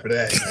tired for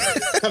that.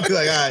 I'll be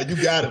like, all right, you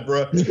got it,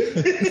 bro.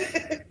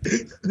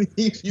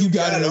 you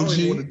got it. I don't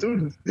even want to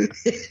do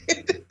this.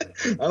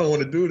 I don't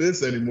want to do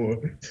this anymore.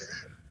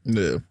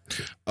 Yeah.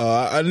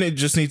 I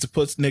just need to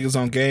put niggas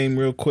on game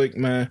real quick,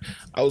 man.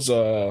 I was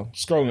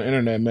scrolling the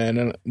internet, man,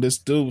 and this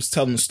dude was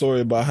telling a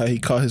story about how he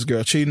caught his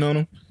girl cheating on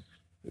him.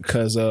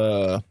 Because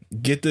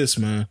get this,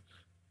 man.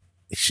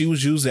 She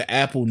was using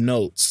Apple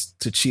Notes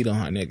to cheat on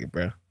her nigga,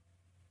 bro.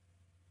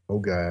 Oh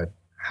God.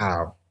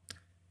 How?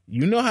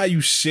 You know how you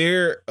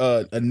share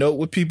a note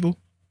with people?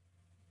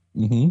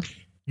 Mm-hmm.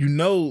 You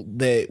know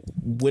that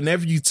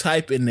whenever you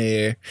type in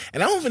there,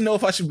 and I don't even know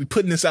if I should be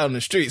putting this out in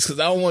the streets because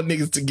I don't want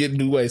niggas to get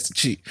new ways to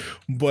cheat.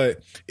 But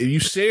if you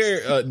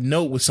share a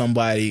note with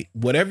somebody,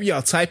 whatever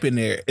y'all type in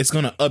there, it's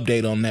going to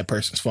update on that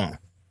person's phone.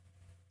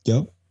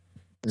 Yep.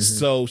 Mm-hmm.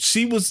 So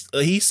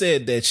he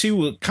said that she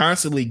would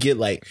constantly get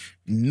like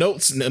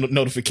notes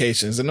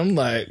notifications. And I'm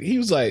like, he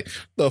was like,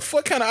 the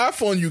fuck kind of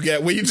iPhone you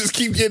got where you just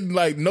keep getting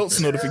like notes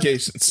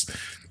notifications?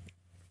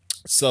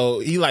 So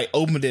he like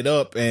opened it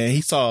up and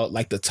he saw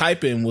like the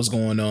typing was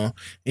going on.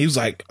 He was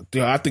like,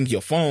 dude, I think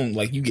your phone,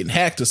 like you getting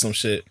hacked or some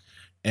shit.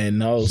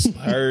 And I was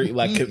her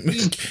like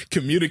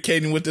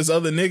communicating with this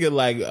other nigga,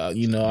 like, I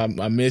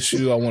miss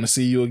you. I want to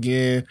see you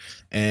again.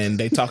 And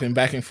they talking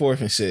back and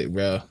forth and shit,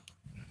 bro.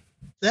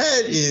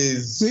 That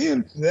is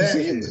seeing that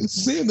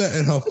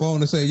in her phone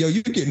and saying, yo,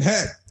 you getting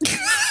hacked.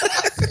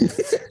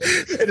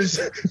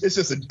 It's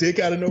just a dick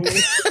out of nowhere.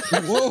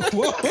 Whoa.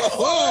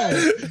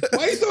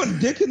 Why you throwing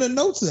dick in the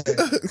notes at?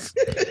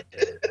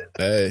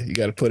 Hey, you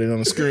got to put it on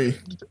the screen.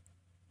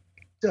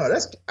 Yo,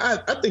 I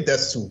think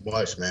that's too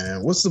much,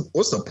 man. What's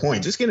the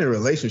point? Just get in a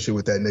relationship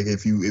with that nigga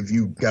if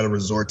you got to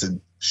resort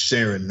to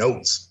sharing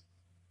notes.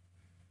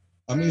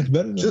 I mean, it's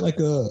better than like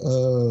a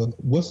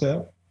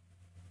WhatsApp.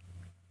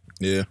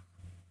 Yeah.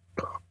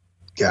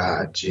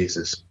 God,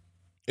 Jesus.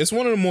 It's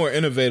one of the more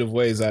innovative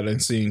ways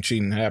I've seen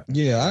cheating happen.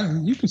 Yeah, I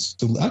can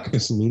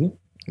salute it.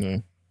 Yeah.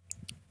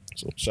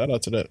 So shout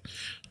out to that.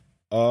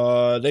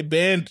 They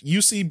banned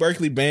UC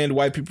Berkeley banned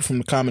white people from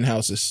the common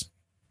houses.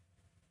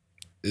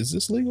 Is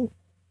this legal?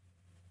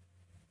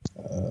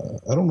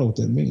 I don't know what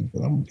that means,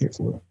 but I'm here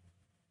for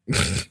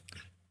it.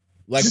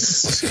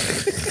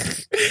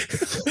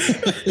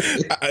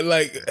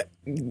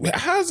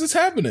 How's this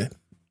happening?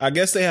 I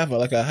guess they have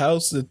a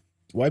house that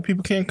white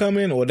people can't come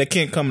in, or they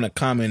can't come in a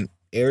common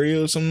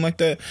area or something like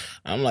that.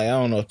 I'm like, I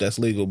don't know if that's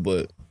legal,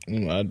 but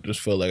I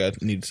just feel like I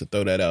needed to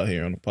throw that out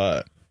here on the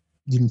pod.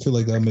 You didn't feel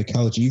like that would make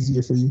college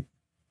easier for you?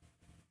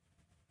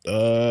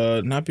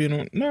 Not being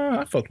on. No,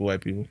 I fucked with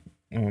white people.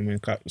 In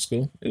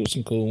school, it was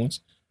some cool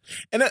ones,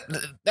 and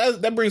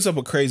that brings up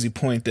a crazy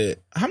point. That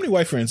how many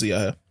white friends do y'all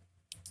have?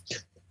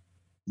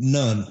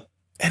 None.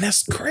 And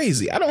that's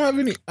crazy. I don't have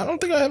any. I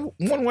don't think I have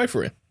one white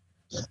friend.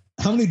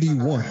 How many do you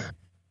want?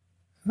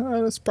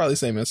 That's probably the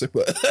same answer,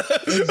 but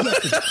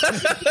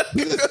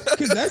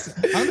because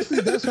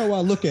that's how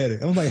I look at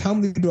it. I'm like, how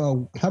many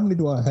do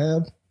I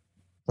have?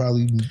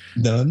 Probably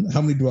none.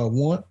 How many do I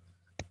want?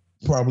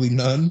 Probably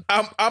none.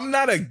 I'm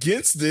not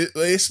against it.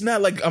 It's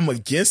not like I'm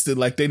against it.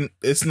 Like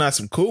it's not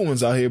some cool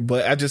ones out here,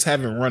 but I just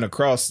haven't run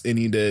across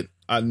any that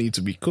I need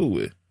to be cool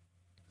with.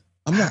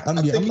 I'm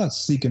not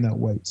seeking out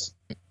whites.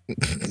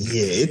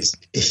 Yeah,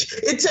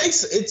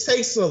 it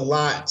takes a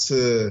lot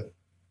to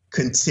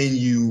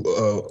continue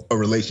a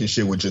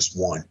relationship with just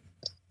one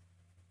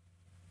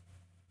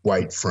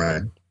white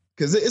friend.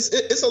 Because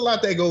it's a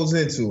lot that goes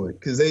into it.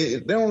 Because they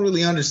don't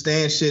really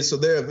understand shit, so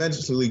they're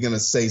eventually gonna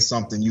say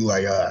something. You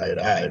like, all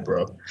right,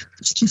 bro.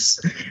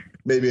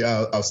 Maybe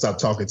I'll stop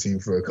talking to you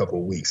for a couple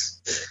of weeks,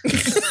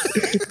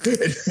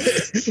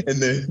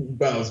 and then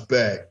bounce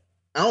back.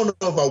 I don't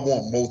know if I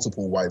want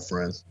multiple white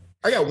friends.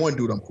 I got one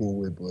dude I'm cool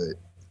with,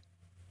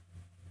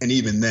 and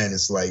even then,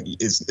 it's like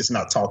it's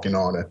not talking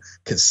on a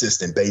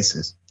consistent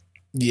basis.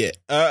 Yeah.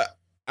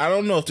 I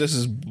don't know if this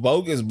is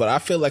bogus, but I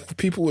feel like for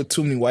people with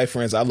too many white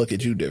friends, I look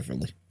at you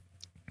differently.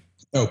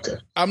 Okay.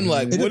 I'm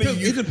like,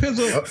 it depends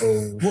on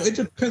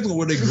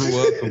where they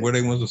grew up and where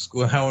they went to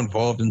school, how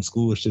involved in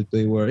school shit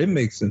they were. It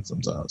makes sense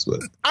sometimes, but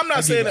I'm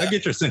not saying I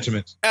get your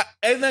sentiments.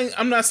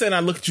 I'm not saying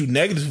I look at you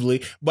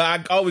negatively, but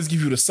I always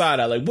give you the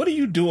side eye. Like, what are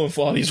you doing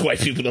for all these white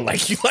people to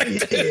like you like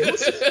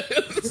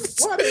that?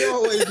 Why they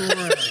always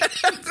around?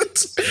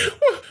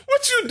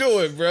 What you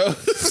doing, bro?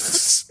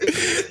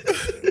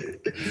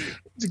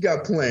 You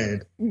got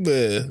planned.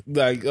 Yeah,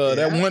 like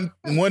that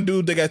one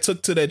dude that got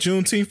took to that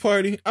Juneteenth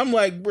party. I'm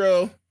like,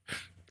 bro,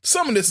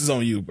 some of this is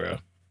on you, bro.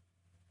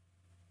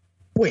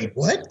 Wait,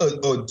 what?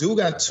 A dude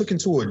got took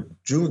into a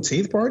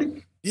Juneteenth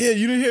party? Yeah,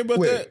 you didn't hear about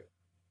that?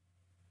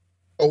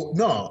 Oh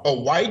no, a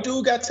white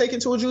dude got taken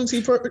to a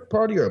Juneteenth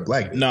party or a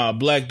black dude? Nah,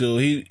 black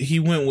dude.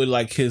 He went with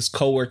like his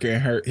coworker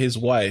and his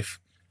wife,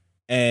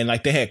 and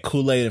like they had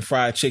Kool-Aid and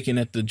fried chicken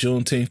at the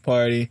Juneteenth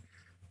party.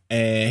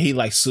 And he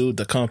like sued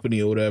the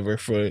company or whatever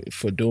for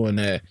doing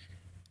that.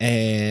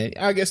 And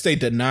I guess they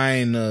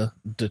denying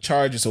the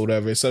charges or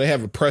whatever. So they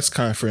have a press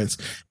conference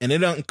and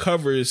it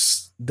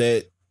uncovers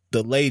that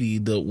the lady,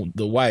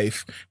 the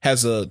wife,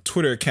 has a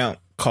Twitter account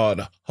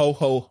called Ho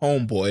Ho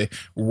Homeboy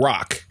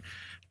Rock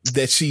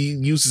that she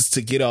uses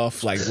to get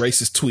off like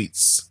racist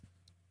tweets.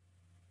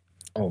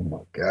 Oh my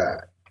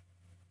God.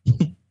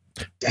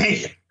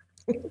 Damn.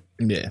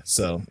 Yeah,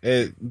 so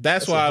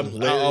that's why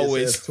I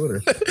always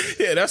Twitter.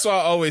 Yeah, that's why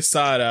I always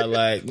side out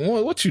like,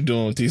 what you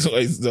doing with these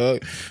ways,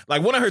 dog?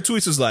 Like one of her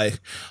tweets was like,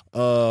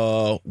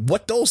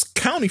 what those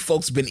county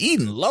folks been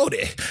eating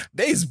loaded.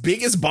 They's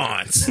big as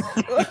bonds.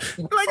 Like,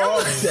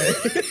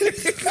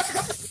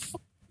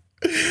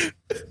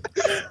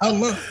 I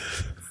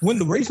love when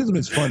the racism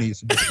is funny.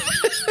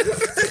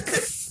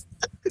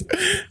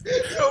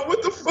 Yo,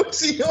 what the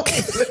fuck's he on?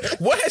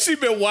 What has she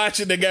been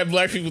watching that got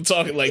black people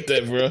talking like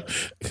that, bro?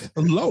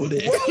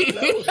 Loaded.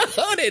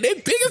 Loaded. They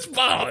biggest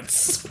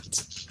bonds.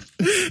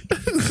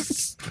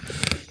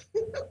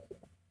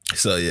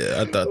 So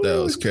yeah, I thought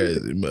that was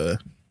crazy, man.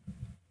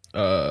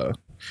 I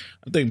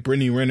think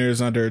Brittany Renner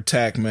is under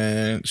attack,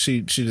 man.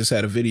 She just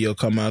had a video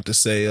come out to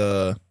say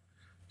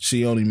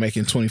she only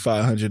making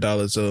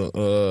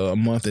 $2,500 a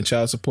month in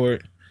child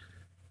support,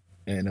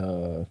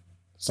 and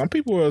some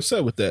people were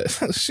upset with that.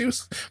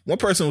 One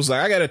person was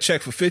like, I got a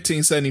check for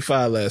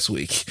 $1,575 last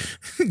week.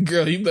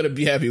 Girl, you better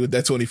be happy with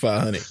that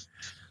 $2,500.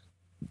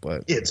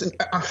 But yeah,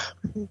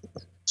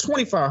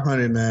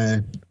 $2,500,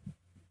 man.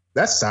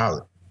 That's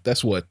solid.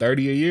 That's what,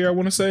 30 a year, I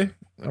want to say?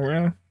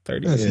 Around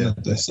 30. That's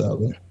not that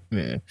solid.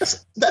 Yeah.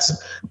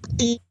 That's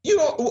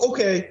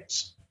okay.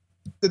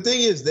 The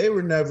thing is, they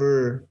were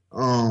never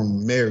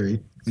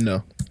married.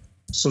 No.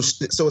 So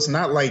it's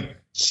not like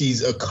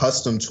she's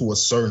accustomed to a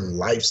certain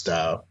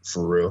lifestyle,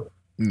 for real.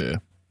 Yeah.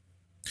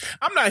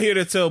 I'm not here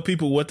to tell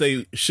people what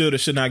they should or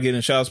should not get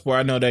in child support.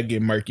 I know that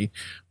get murky,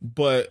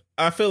 but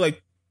I feel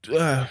like,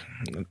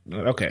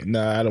 okay,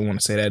 no, I don't want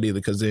to say that either,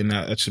 because then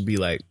that should be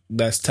like,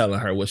 that's telling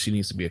her what she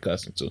needs to be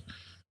accustomed to.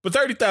 But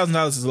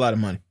 $30,000 is a lot of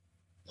money.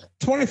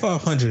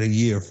 $2,500 a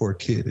year for a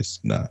kid is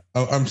not.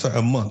 I'm sorry,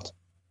 a month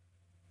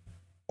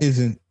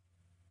isn't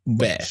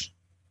bad.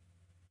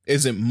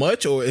 Isn't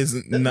much or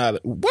isn't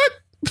not? What?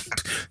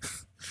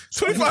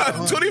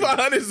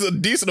 $2,500 is a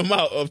decent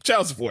amount of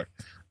child support.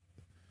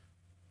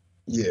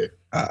 Yeah,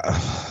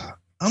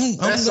 I'm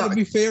gonna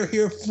be fair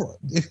here.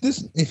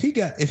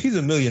 If he's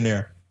a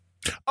millionaire.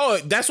 Oh,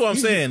 that's what I'm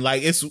saying.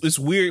 Like it's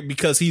weird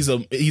because he's a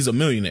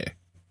millionaire.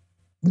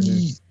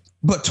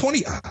 But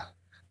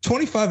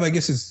 25, I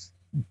guess, is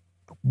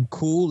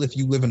cool if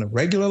you live in a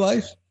regular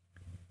life.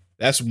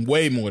 That's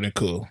way more than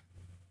cool.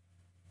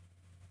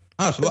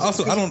 Also,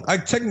 I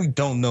technically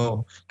don't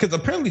know, because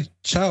apparently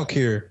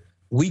childcare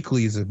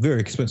weekly is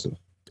very expensive.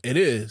 It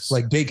is.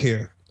 Like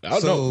daycare. I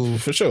know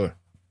for sure.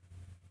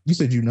 You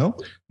said you know?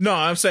 No,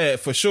 I'm saying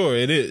for sure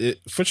it is.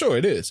 For sure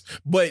it is.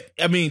 But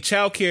I mean,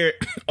 childcare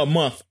a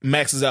month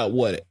maxes out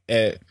what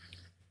at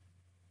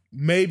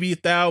maybe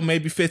 1,000,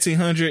 maybe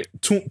 1,500,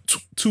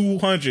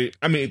 200.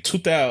 I mean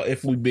 2,000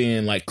 if we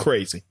being like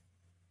crazy.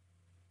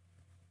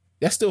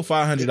 That's still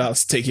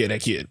 $500 to take care of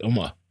that kid a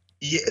month.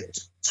 Yeah,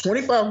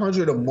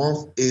 $2,500 a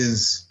month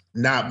is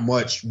not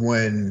much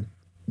when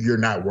you're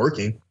not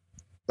working.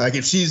 Like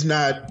if she's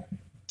not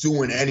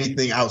doing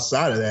anything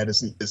outside of that,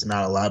 it's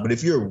not a lot. But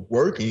if you're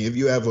working, if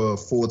you have a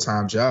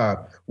full-time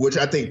job, which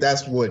I think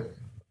that's where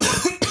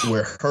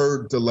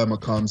her dilemma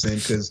comes in,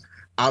 because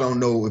I don't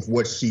know if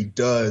what she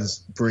does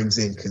brings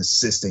in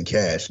consistent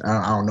cash.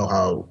 I don't know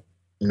how,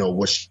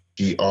 what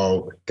she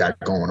all got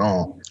going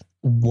on.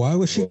 Why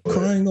was she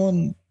crying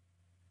on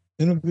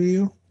in a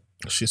video?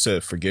 She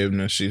said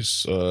forgiveness.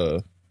 She's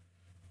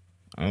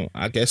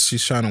I guess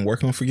she's trying to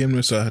work on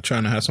forgiveness, or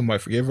trying to have somebody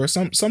forgive her.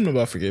 Something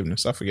about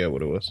forgiveness. I forget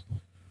what it was.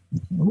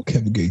 What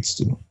Kevin Gates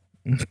do?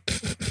 Yeah,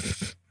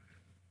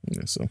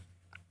 so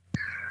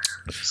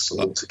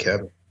salute to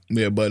Kevin.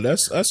 Yeah, but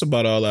that's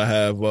about all I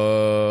have.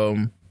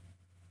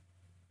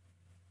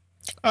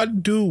 I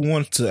do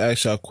want to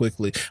ask y'all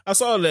quickly. I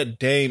saw that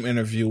Dame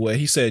interview where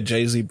he said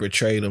Jay-Z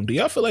betrayed him. Do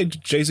y'all feel like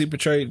Jay-Z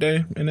betrayed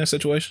Dame in that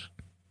situation?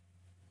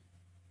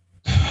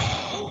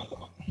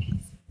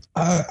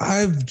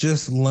 I've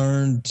just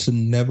learned to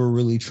never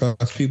really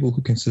trust people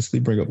who consistently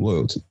bring up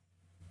loyalty.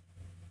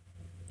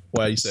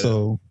 Why you say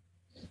so?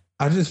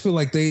 I just feel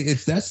like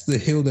if that's the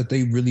hill that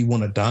they really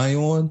want to die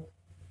on,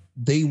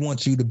 they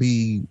want you to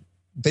be.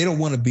 They don't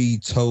want to be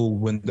told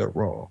when they're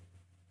wrong.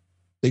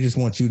 They just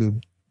want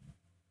you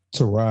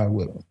to ride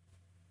with them,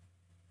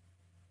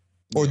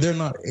 or they're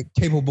not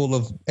capable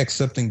of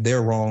accepting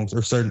their wrongs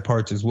or certain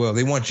parts as well.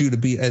 They want you to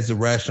be as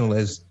irrational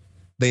as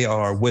they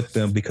are with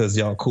them because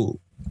y'all cool.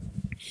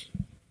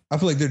 I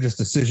feel like their just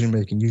decision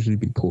making usually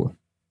be poor.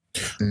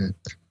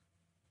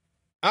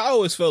 I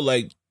always felt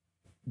like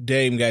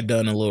Dame got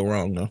done a little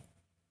wrong though.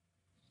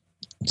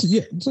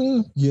 Yeah,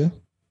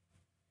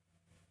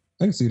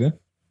 I can see that.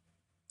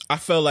 I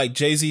felt like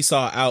Jay-Z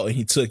saw out and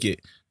he took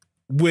it.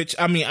 Which,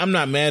 I mean, I'm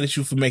not mad at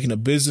you for making a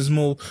business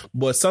move,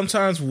 but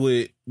sometimes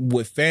with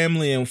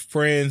family and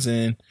friends,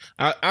 and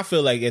I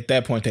feel like at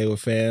that point they were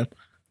fam.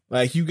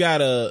 Like you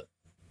gotta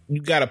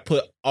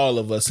put all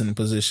of us in a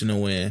position to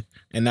win,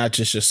 and not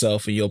just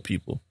yourself and your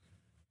people.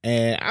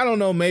 And I don't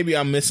know, maybe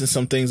I'm missing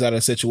some things out of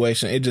the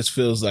situation. It just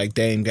feels like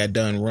Dame got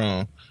done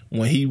wrong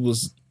when he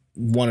was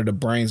one of the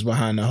brains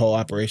behind the whole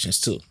operations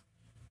too.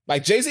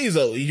 Like Jay-Z is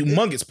a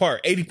humongous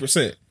part,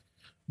 80%.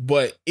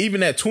 But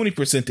even that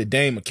 20% that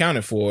Dame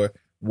accounted for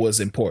was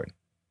important.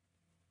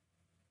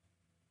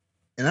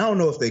 And I don't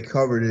know if they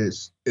covered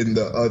this in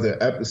the other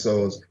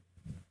episodes,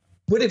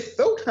 but it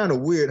felt kind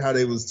of weird how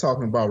they was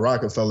talking about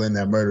Rockefeller in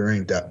that Murder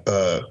Inc.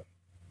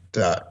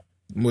 dot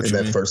in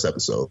that first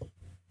episode.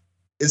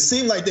 It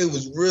seemed like they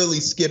was really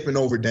skipping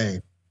over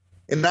Dame.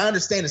 And I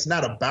understand it's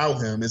not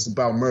about him, it's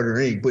about Murder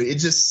Inc., but it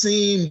just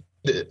seemed,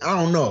 I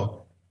don't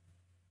know.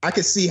 I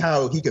could see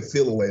how he could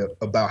feel a way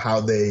about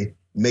how they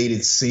made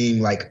it seem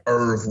like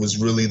Irv was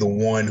really the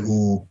one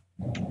who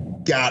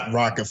got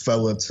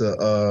Rockefeller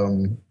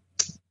to,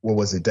 what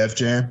was it, Def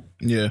Jam?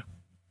 Yeah.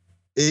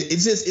 It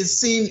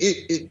seemed,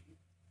 it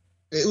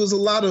was a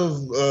lot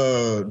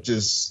of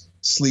just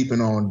sleeping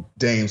on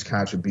Dame's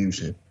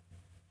contribution.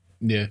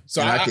 Yeah,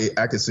 so I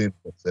could see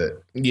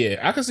that. Yeah,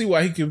 I can see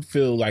why he could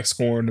feel like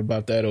scorned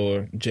about that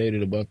or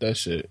jaded about that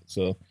shit.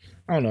 So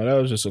I don't know.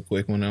 That was just a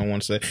quick one I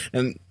want to say.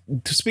 And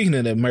speaking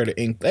of that Murder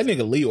Inc., that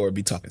nigga Leor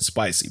be talking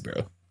spicy,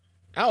 bro.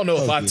 I don't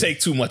know if I take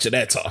too much of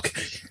that talk.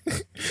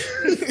 That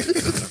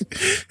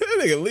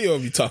nigga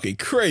Leor be talking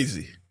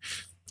crazy.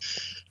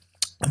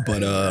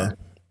 But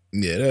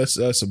yeah,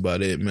 that's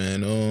about it,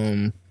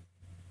 man.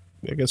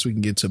 I guess we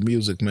can get to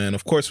music, man.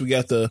 Of course, we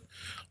got the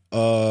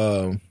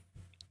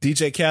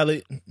DJ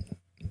Khaled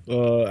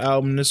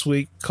album this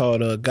week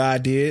called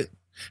God Did.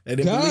 They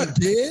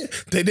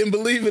didn't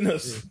believe in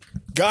us.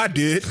 God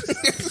did.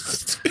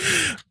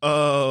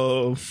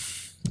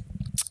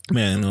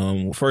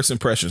 Man, first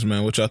impressions,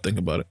 man. What y'all think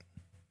about it?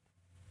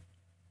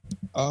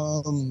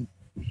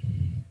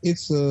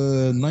 It's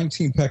a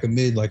 19 pack of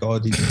mid like all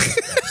DJ.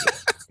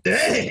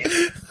 Dang.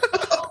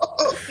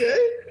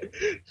 Okay.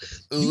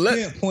 You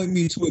can't point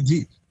me to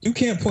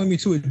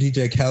a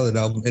DJ Khaled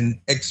album and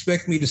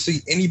expect me to see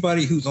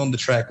anybody who's on the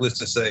track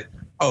list and say,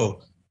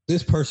 "Oh,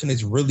 this person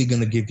is really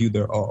going to give you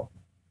their all."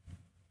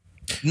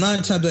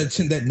 9 times out of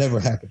 10, that never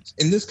happens.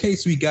 In this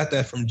case, we got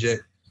that from Jet.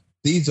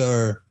 These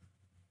are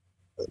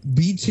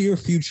B tier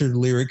Future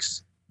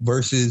lyrics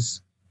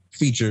versus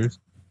features.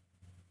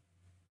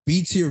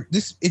 B tier.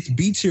 It's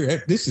B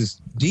tier. This is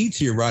D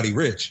tier Roddy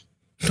Ricch.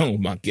 Oh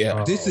my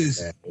god. This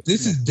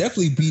is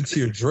definitely B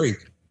tier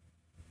Drake.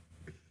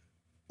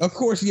 Of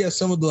course, yeah,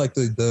 some of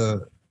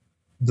the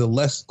the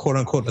less quote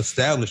unquote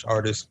established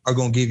artists are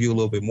gonna give you a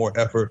little bit more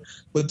effort.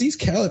 But these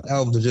Khaled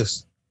albums are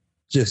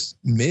just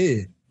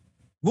mid.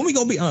 When we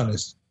gonna be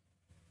honest?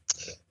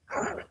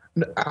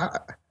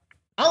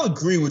 I'll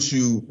agree with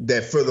you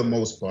that for the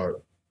most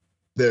part,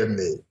 they're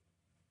mid.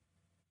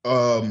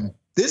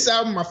 This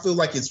album, I feel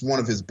like it's one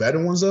of his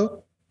better ones,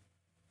 though.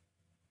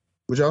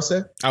 Would y'all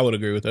say? I would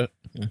agree with that.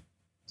 Yeah.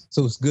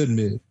 So it's good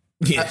mid.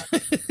 Yeah,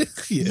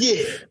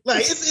 yeah.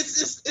 Like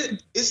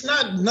it's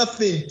not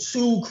nothing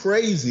too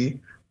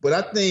crazy, but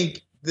I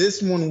think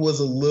this one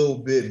was a little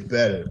bit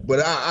better. But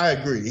I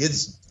agree.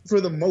 It's for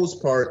the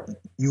most part,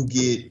 you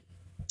get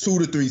 2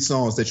 to 3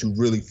 songs that you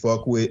really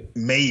fuck with,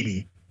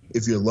 maybe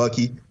if you're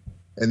lucky,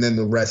 and then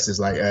the rest is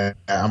like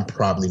I'm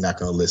probably not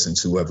gonna listen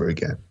to ever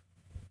again.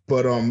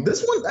 But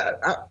this one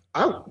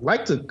I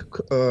liked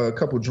a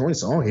couple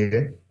joints on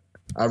here.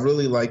 I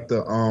really like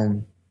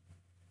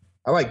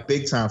I like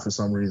Big Time for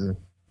some reason.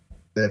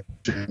 That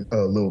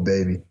Lil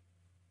Baby,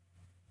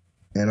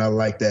 and I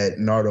like that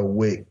Nardo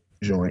Wick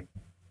joint.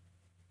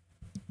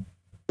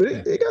 But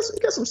it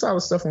got some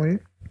solid stuff on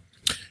here.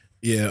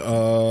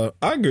 Yeah,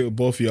 I agree with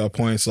both of y'all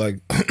points. Like,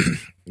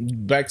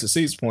 back to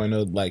C's point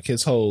of like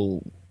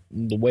the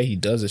way he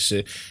does his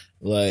shit.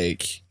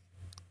 Like,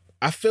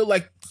 I feel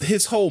like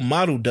his whole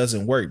model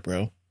doesn't work,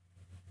 bro.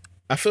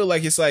 I feel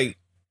like it's like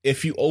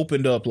if you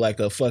opened up like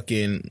a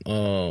fucking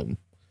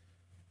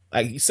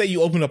like say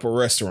you opened up a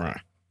restaurant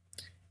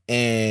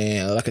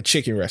and like a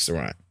chicken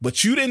restaurant,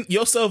 but you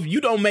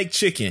don't make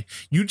chicken.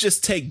 You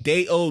just take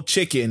day old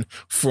chicken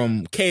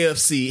from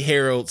KFC,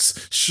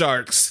 Harold's,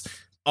 Sharks,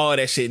 all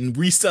that shit, and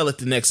resell it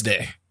the next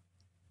day.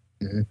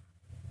 Mm-hmm.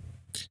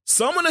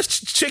 Some of the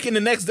chicken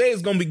the next day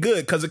is gonna be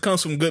good because it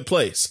comes from a good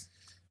place.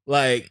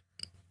 Like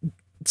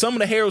some of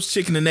the Harold's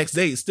chicken the next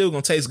day is still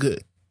gonna taste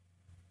good,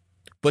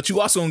 but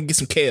you also gonna get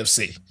some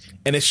KFC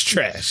and it's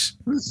trash.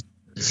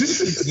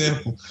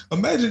 Example.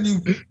 Imagine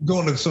you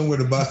going to somewhere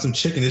to buy some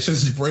chicken. It's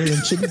just random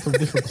chicken from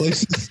different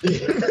places. You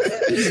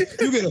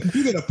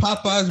get a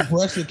Popeye's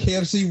breast, a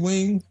KFC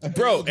wing,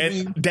 bro,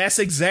 and that's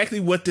exactly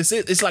what this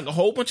is. It's like a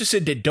whole bunch of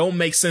shit that don't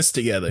make sense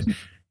together,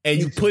 and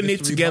you putting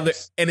it together,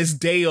 and it's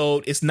day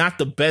old. It's not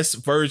the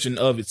best version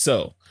of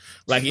itself.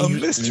 Like a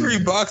mystery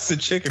box of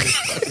chicken.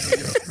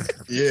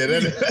 Yeah,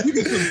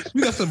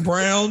 we got some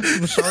browns,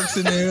 some Sharks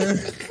in there.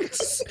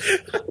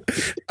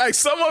 Like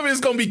some of it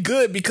is gonna be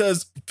good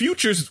because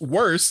Future's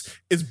worse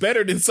is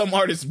better than some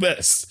artists'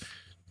 best.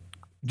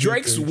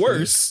 Drake's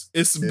worse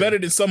is better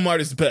than some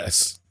artists'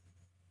 best.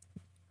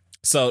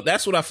 So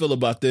that's what I feel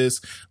about this.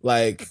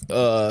 Like,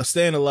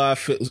 Staying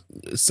Alive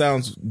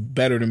sounds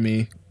better to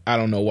me. I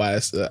don't know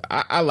why.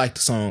 I like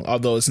the song,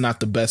 although it's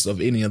not the best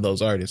of any of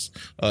those artists,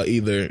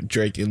 either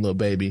Drake and Lil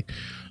Baby.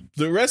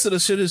 The rest of the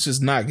shit is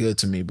just not good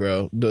to me,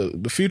 bro.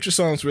 The Future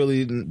songs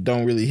really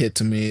don't really hit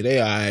to me.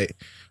 They alright.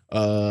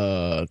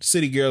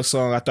 City Girls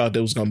song, I thought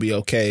that was gonna be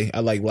okay.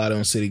 I like Lotto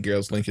and City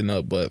Girls linking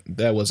up, but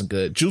that wasn't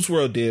good. Juice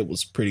WRLD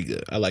was pretty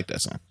good. I like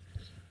that song.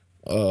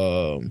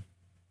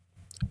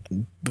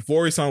 The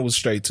Forey song was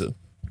straight too.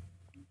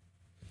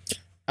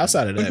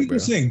 Outside of that, bro,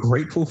 saying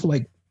grateful for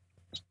like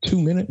 2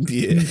 minutes.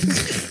 Yeah,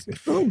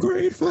 I'm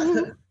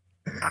grateful.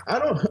 I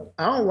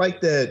don't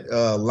like that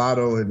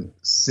Lotto and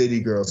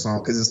City Girl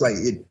song because it's like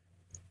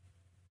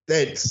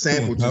that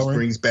sample just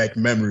brings back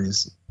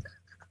memories.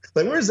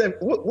 Like, where's that?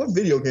 What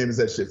video game is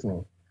that shit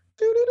from?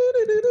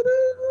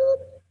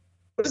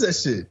 What is that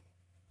shit?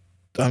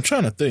 I'm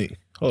trying to think.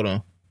 Hold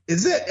on.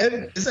 Is that?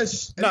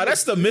 No,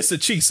 that's the Mr.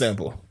 Cheek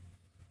sample.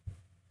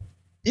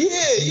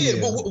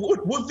 Yeah. But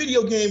what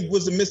video game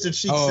was the Mr.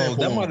 Cheek sample?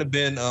 That might have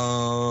been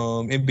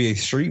NBA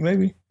Street,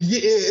 maybe. Yeah,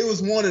 it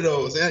was one of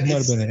those. It might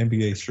have been an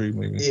NBA Street,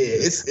 maybe.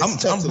 Yeah,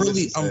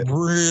 I'm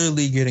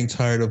really getting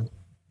tired of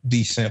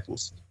these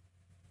samples.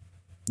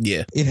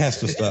 Yeah, it has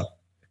to stop.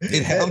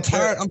 I'm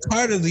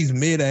tired of these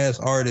mid-ass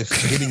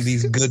artists getting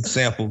these good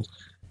samples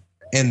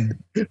and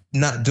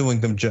not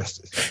doing them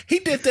justice. He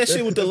did that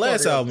shit with the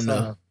last album,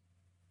 though.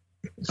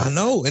 I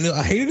know, and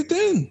I hated it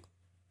then.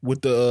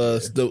 With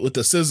the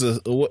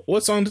SZA,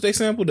 what song did they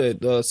sample?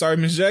 That Sorry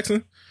Miss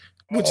Jackson,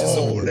 which is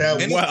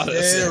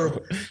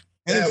terrible.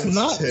 And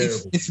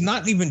it's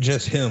not even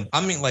just him. I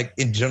mean, like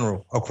in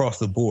general, across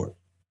the board.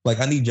 Like,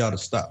 I need y'all to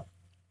stop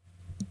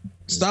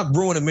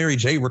ruining Mary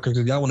J records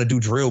because y'all want to do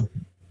drill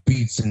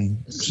beats and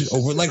shit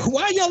over. Like,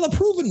 why are y'all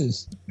approving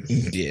this?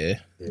 Yeah.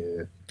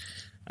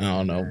 I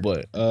don't know,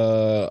 but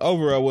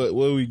overall, what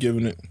are we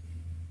giving it?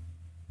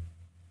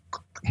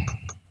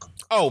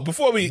 Oh,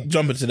 before we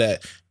jump into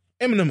that,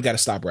 Eminem got to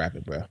stop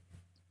rapping, bro.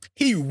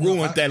 He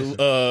ruined that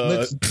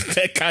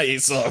Kanye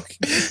song.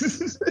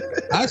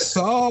 I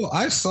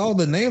saw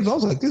the names. I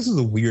was like, this is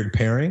a weird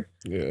pairing.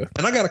 Yeah.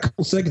 And I got a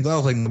couple seconds. I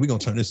was like, no, we're gonna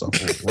turn this off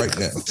right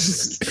now.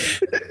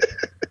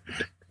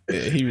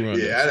 Yeah, he ruined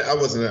it. Yeah, I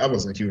wasn't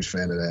a huge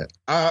fan of that.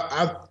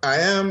 I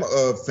am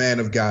a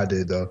fan of God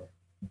Did, though.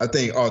 I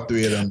think all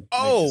three of them.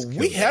 Oh,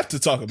 we have to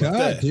talk about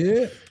that.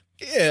 Did.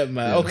 Yeah,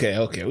 man.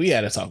 Yeah. Okay. We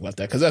had to talk about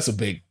that because that's a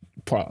big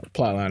plot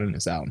line in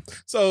this album.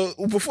 So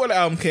before the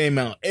album came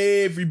out,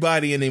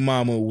 everybody and their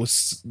mama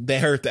they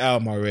heard the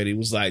album already.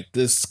 Was like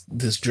this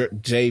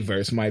J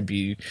verse might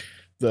be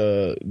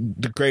the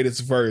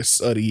greatest verse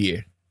of the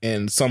year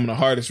and some of the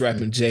hardest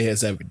rapping Jay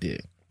has ever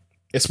did,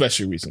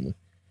 especially recently.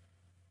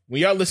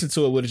 When y'all listen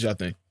to it, what did y'all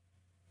think?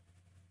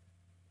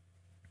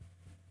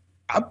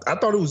 I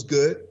thought it was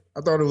good.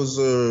 I thought it was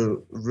a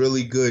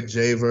really good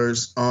J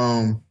verse.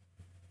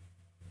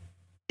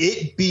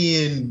 It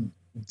being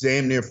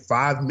damn near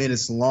 5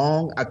 minutes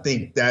long, I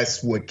think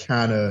that's what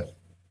kind of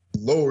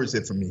lowers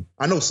it for me.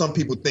 I know some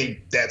people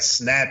think that's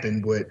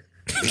snapping, but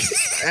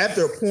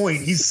after a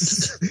point,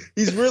 he's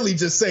really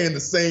just saying the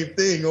same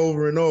thing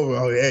over and over.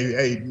 Oh,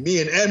 hey,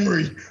 me and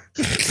Emery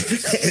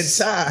and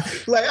Ty,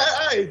 like,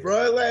 hey,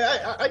 bro,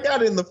 like, I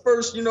got in the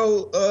first,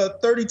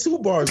 32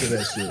 bars of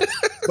that shit.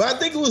 But I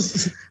think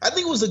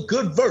it was a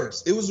good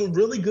verse. It was a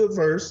really good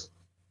verse.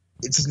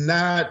 It's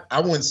not, I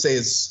wouldn't say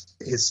it's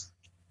his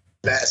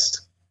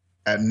best,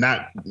 and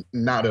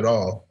not at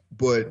all.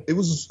 But it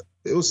was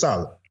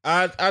solid.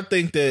 I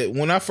think that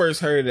when I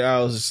first heard it,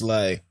 I was just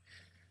like,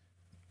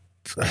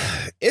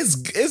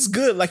 it's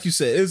good, like you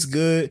said, it's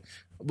good.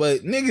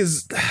 But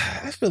niggas,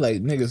 I feel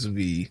like niggas would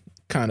be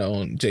kind of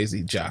on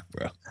Jay-Z jock,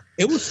 bro.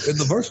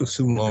 The verse was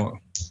too long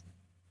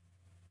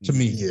to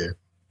me. Yeah.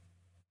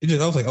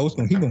 I was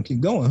like, he gonna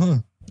keep going, huh?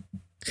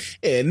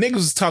 Yeah, niggas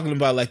was talking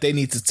about like they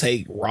need to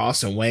take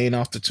Ross and Wayne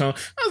off the tone.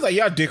 I was like,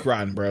 y'all dick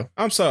riding, bro.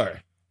 I'm sorry.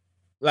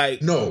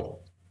 Like, no.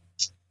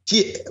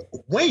 Yeah,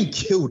 Wayne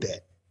killed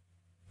that.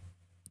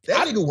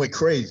 That nigga went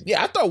crazy.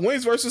 Yeah, I thought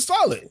Wayne's verse was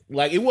solid.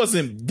 Like, it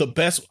wasn't the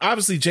best.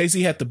 Obviously,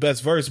 Jay-Z had the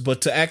best verse, but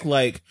to act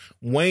like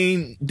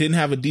Wayne didn't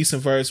have a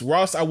decent verse.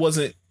 Ross, I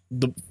wasn't,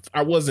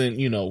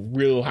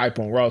 real hype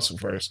on Ross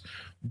verse,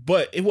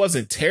 but it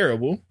wasn't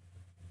terrible.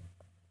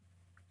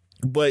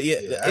 But yeah,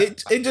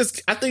 it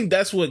just, I think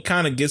that's what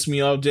kind of gets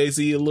me off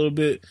Jay-Z a little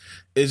bit.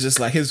 It's just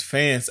like his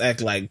fans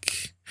act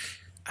like,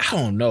 I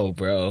don't know,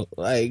 bro.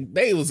 Like,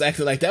 they was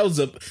acting like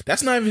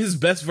that's not even his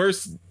best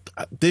verse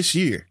this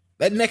year.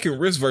 That neck and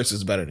wrist verse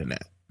is better than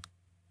that.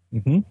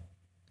 Mm-hmm.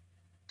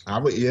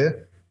 Yeah.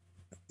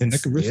 And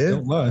neck and wrist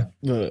don't lie.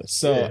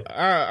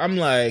 I'm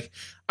like,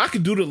 I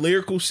could do the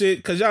lyrical shit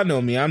because y'all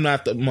know me. I'm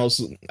not the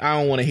most. I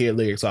don't want to hear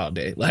lyrics all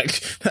day.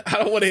 Like, I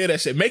don't want to hear that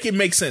shit. Make it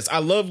make sense. I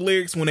love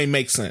lyrics when they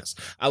make sense.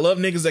 I love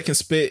niggas that can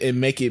spit and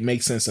make it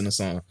make sense in a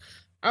song.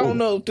 I don't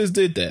know if this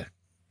did that.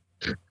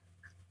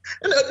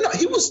 No,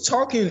 he was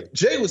talking.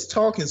 Jay was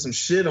talking some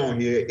shit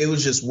on here. It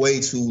was just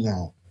way too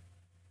long.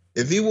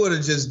 If he would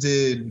have just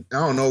did, I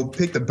don't know,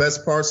 pick the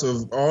best parts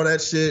of all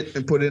that shit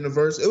and put it in a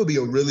verse, it would be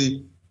a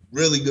really,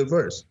 really good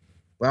verse.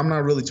 But I'm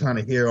not really trying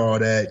to hear all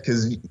that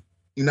because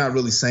you're not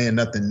really saying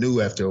nothing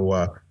new after a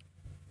while.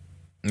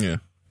 Yeah.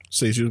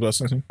 Say you was about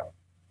something?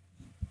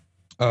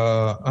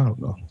 I don't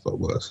know if it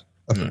was.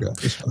 I forgot.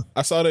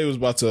 I saw they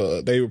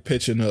were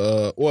pitching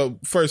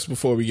first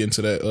before we get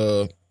into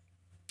that,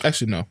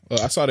 actually no.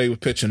 I saw they were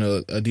pitching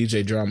a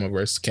DJ Drama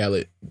versus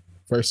Khaled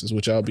versus.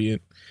 Would y'all be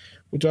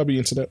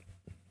into that?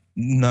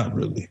 Not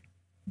really.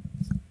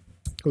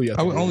 Oh yeah.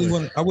 I would only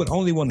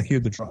want to hear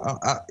the drama.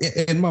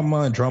 In my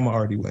mind, Drama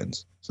already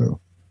wins.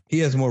 So he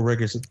has more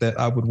records that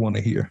I would want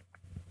to hear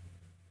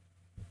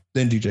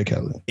than DJ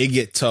Khaled. It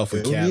get tough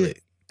with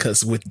Khaled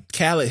because with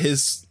Khaled,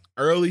 his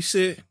early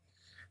shit,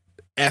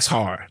 that's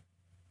hard.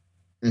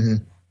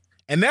 Mm-hmm.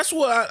 And that's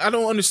what I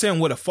don't understand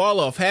where the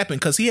fall off happened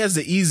because he has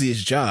the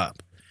easiest job.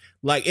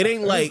 Like, it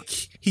ain't like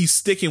he's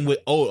sticking with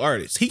old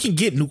artists. He can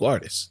get new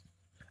artists.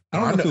 I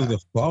don't know if it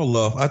was a fall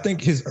off. I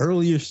think his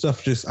earlier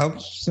stuff I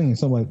was saying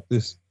something like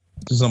this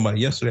to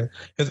somebody yesterday.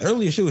 His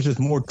earlier shit was just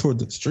more toward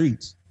the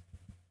streets.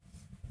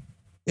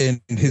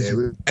 And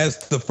as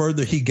the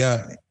further he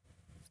got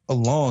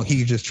along,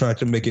 he just tried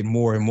to make it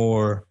more and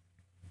more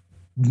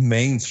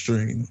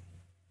mainstream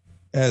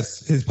as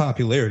his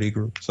popularity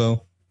grew.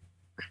 So,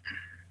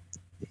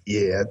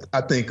 yeah, I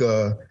think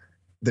the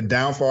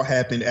downfall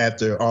happened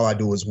after All I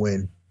Do Is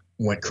Win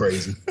went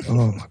crazy.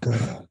 Oh my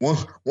God.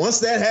 Once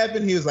that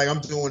happened, he was like,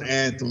 I'm doing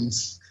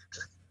anthems,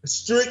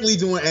 strictly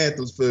doing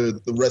anthems for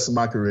the rest of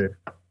my career.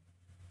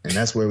 And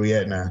that's where we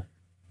at now.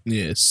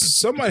 Yeah,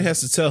 somebody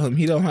has to tell him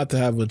he don't have to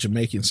have a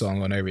Jamaican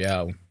song on every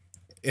album.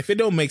 If it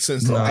don't make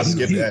sense, I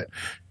skip that.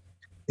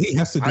 He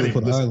has to do it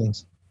for the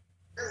islands.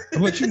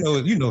 But you know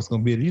it's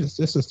gonna be it.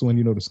 That's just the one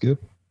you know to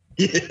skip.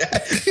 Yeah,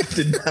 I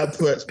did not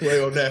press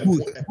play on that.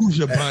 Who's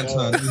your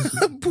Bantan?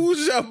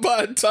 Who's your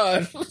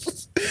Bantan?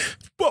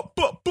 But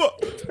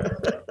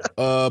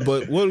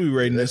what are we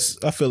rating this?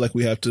 I feel like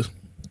we have to.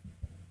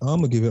 I'll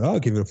give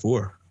it a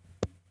 4.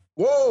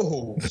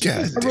 Whoa!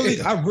 God,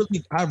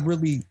 I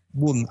really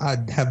wouldn't. I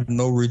have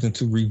no reason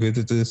to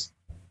revisit this.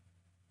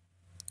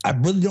 I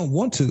really don't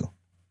want to.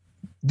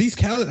 These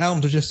Khaled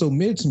albums are just so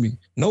mid to me.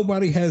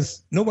 Nobody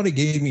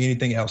gave me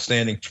anything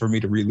outstanding for me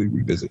to really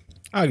revisit.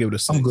 I'll give it a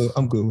 6.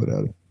 I'm good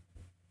without it.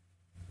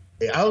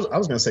 Yeah, I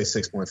was gonna say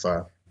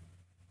 6.5.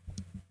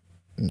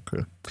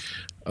 Okay.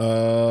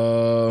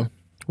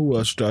 Who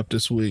else dropped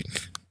this week?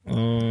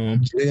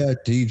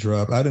 JID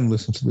dropped. I didn't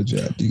listen to the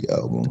JID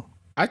album.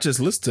 I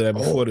just listened to that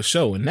before the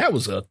show, and that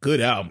was a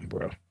good album,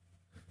 bro.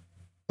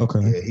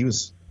 Okay. Yeah, he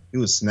was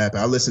snapping.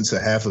 I listened to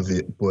half of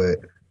it, but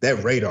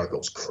that Radar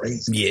goes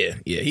crazy. Yeah.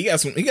 He got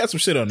some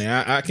shit on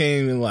there. I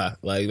can't even lie.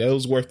 Like, that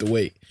was worth the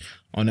wait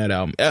on that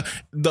album.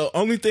 The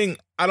only thing,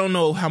 I don't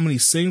know how many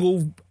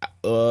single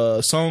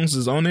songs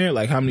is on there.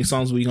 Like, how many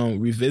songs we gonna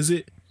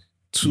revisit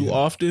too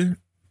often.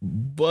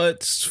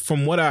 But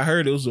from what I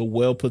heard, it was a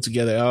well put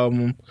together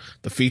album.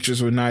 The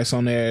features were nice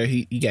on there.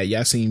 He got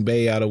Yasin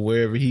Bey out of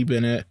wherever he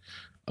been at.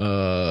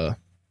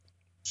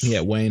 He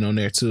had Wayne on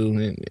there too,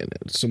 and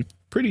some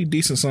pretty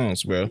decent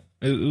songs, bro.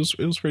 It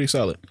was pretty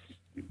solid.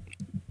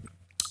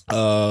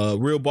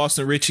 Real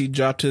Boston Richie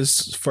dropped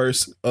his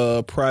first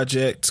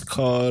project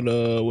called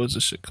what's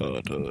this shit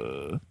called?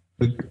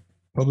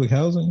 Public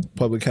Housing.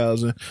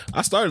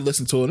 I started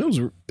listening to it. And it was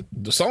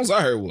the songs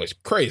I heard was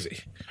crazy.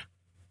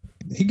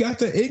 He got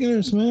the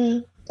ignorance,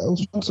 man. I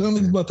was telling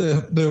you about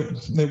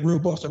the Real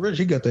Boston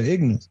Richie. He got the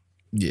ignorance.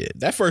 Yeah,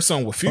 that first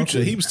song with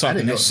Future, he was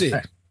talking that shit.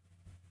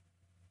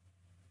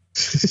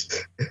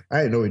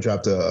 I didn't know he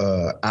dropped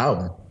a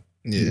album.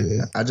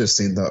 Yeah, I just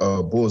seen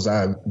the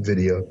Bullseye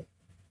video.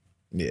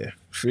 Yeah,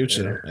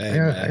 Future. Yeah. Hey,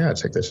 I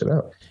gotta check that shit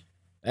out.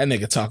 That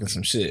nigga talking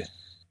some shit,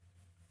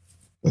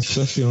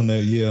 especially on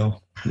that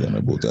on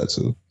that Bullseye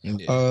too.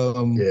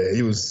 Yeah,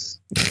 he was.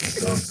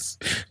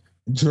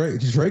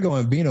 Drago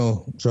and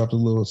Bino dropped a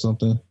little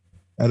something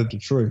out of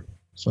Detroit,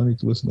 so I need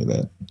to listen to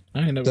that.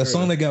 I ain't never that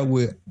song they got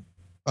with.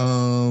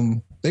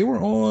 They were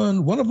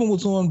on. One of them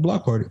was on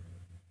Block Party.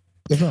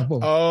 If not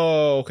both.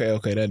 Oh,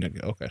 okay, that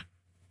nigga. Okay.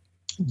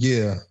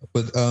 Yeah,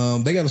 but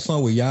they got a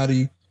song with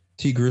Yachty,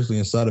 T Grizzly,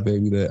 and Sada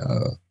Baby that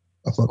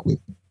I fuck with.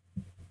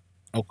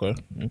 Okay.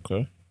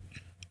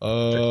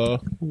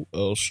 Who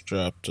else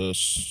dropped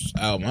this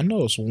album? I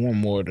know it's one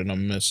more that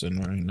I'm missing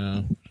right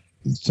now.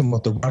 You talking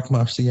about the Rock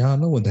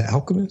Marciano and the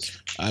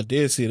Alchemist? I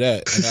did see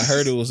that, and I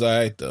heard it was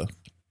alright though.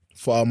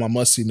 For all my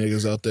musty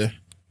niggas out there.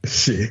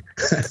 Shit,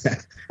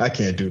 I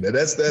can't do that.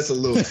 That's a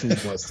little too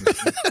musty.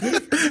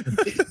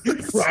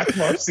 Rock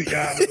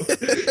Marciano.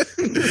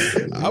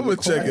 I'm gonna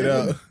check it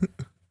out.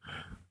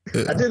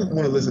 I did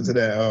want to listen to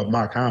that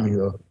Mark Hamill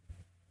though.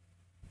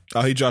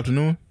 Oh, he dropped a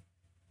new one?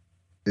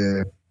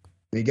 Yeah.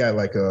 He got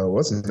like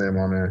what's his name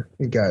on there?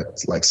 He got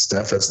like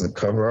Steph as the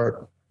cover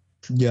art.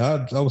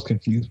 Yeah, I was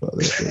confused by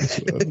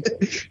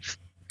that.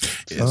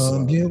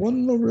 Yeah,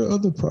 one of the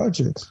other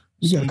projects.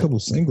 We got a couple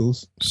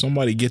singles.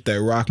 Somebody get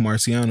that Rock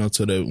Marciano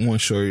to the one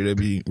shorty that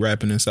be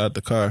rapping inside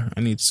the car.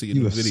 I need to see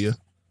the video.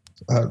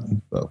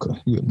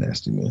 Okay, you a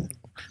nasty man.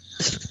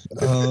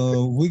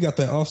 We got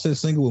that Offset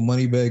single with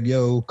Moneybagg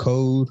Yo,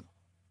 Code.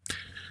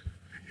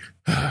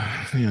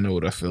 I don't know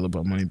what I feel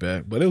about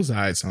Moneybagg, but it was a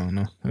high song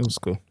though. It was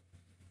cool.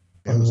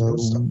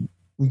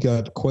 We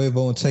got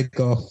Quavo and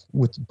Takeoff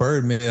with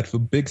Birdman for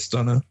Big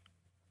Stunner.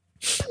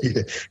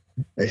 Yeah.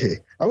 Hey,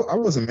 I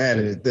wasn't mad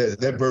at it.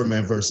 That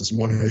Birdman verse is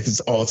one of his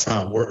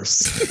all-time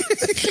worst.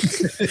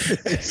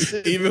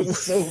 even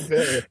so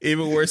bad.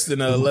 Even worse than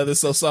Leather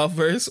So Soft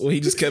verse, where he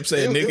just kept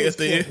saying nigga at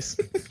the end.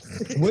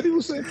 What he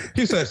was saying?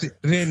 He said,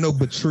 there ain't no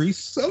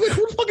Patrice. I was like,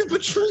 who the fuck is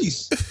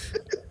Patrice?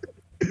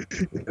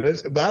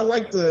 But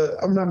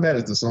I'm not mad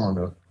at the song,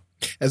 though.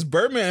 Has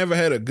Birdman ever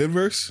had a good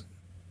verse?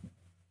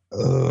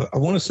 I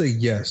want to say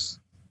yes.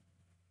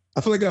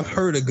 I feel like I've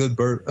heard a good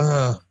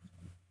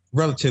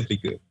relatively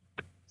good.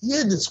 He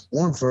had this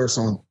one verse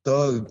on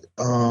Thug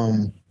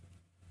that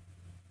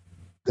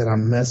I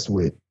messed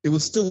with. It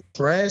was still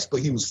trash,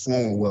 but he was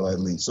flowing well at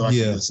least, so I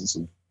can listen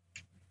to.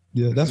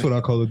 Yeah, that's what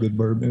I call a good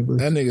Birdman verse.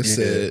 That nigga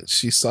said,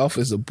 she soft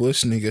as a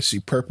bush nigga, she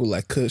purple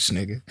like Kush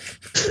nigga.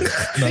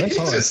 No, that's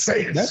hard.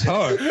 That's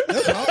hard.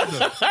 That's hard.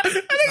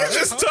 That nigga's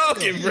just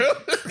talking, bro.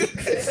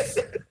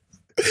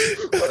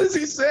 What is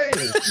he saying?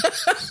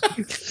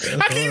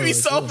 How can you be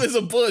soft as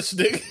a bush,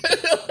 nigga?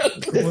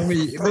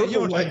 You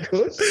don't like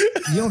Kush?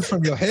 You don't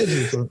from your head.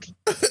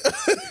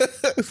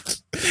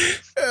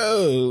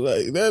 Oh,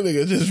 like that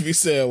nigga just be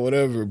saying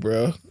whatever,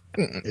 bro.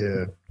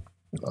 Yeah.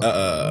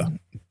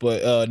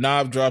 But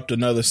Nav dropped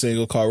another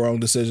single called Wrong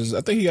Decisions. I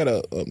think he got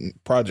a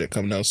project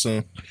coming out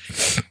soon.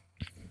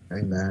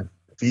 Hey man,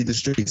 feed the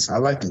streets. I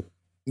like it.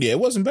 Yeah,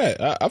 it wasn't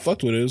bad. I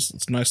fucked with it.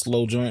 It's a nice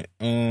low joint.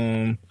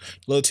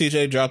 Lil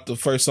TJ dropped the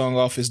first song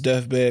off his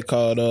deathbed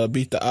called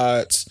 "Beat the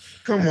Odds."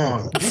 Come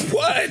on.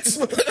 What?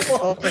 Come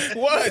on, man.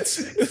 What?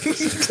 What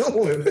you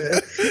doing,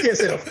 man? You can't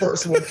say the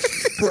first one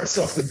fresh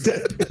off the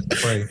deathbed.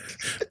 Right.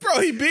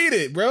 Bro, he beat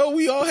it, bro.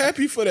 We all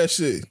happy for that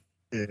shit.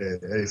 Yeah,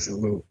 hey,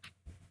 salute.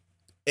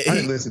 I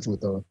didn't listen to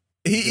it though.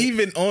 He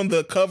even on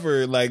the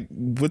cover, like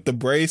with the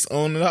brace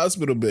on the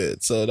hospital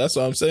bed. So that's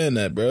why I'm saying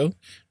that, bro.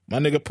 My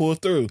nigga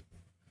pulled through.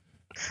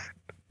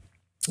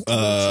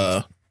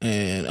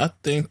 And I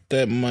think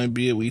that might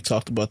be it. We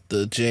talked about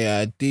the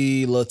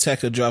JID. Lil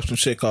Tecca dropped some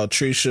shit called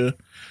Trisha.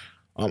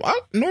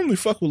 I normally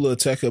fuck with Lil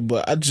Tecca,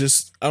 but I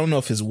don't know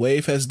if his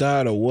wave has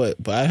died or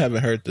what, but I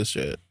haven't heard this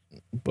yet.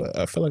 But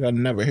I feel like I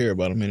never hear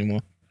about him anymore.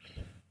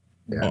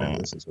 Yeah,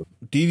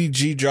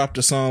 DDG dropped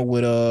a song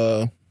with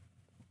okay,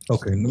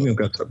 we don't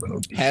got to talk about no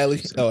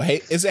Hallie. Oh,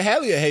 hey, is it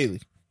Hallie or Haley?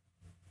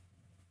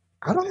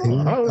 I don't know.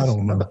 I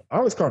don't know. I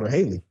always called her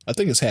Haley. I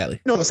think it's Hallie.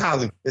 No, it's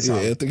Holly. It's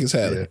Holly. I think it's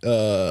Hallie.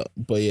 Yeah.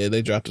 But yeah,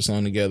 they dropped a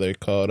song together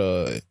called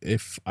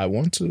 "If I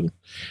Want To,"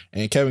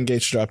 and Kevin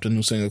Gates dropped a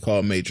new single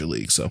called "Major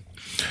League." So,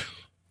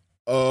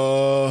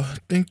 I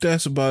think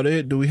that's about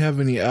it. Do we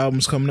have any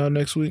albums coming out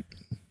next week?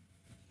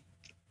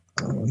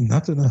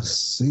 Not that I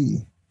see.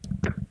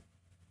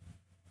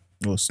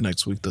 What's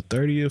next week? The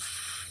 30th?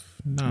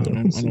 No, I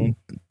don't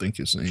think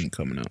it's ain't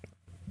coming out.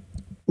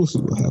 We'll see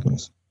what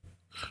happens.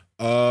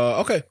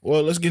 Okay.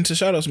 Well, let's get into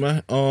shout-outs,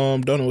 man.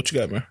 Don't know what you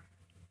got, man.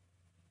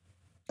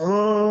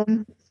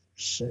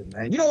 Shit,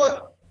 man. You know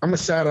what? I'm gonna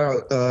shout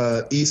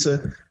out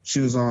Issa. She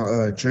was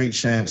on Drink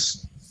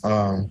Champs.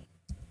 Well,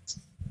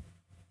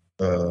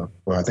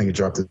 I think it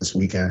dropped this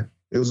weekend.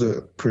 It was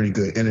a pretty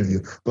good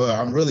interview, but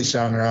I'm really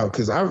shouting her out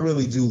because I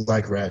really do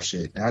like rap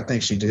shit, and I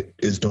think she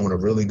is doing a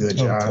really good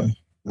job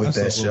with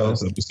that show.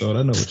 Episode.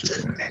 I know what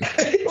you're doing.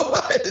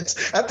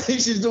 I think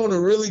she's doing a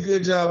really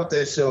good job with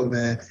that show,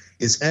 man.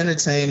 It's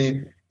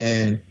entertaining,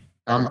 and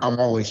I'm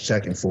always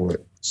checking for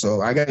it.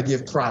 So I gotta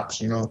give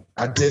props. You know,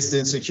 I dissed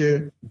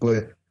Insecure,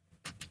 but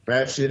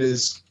rap shit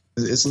it's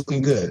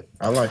looking good.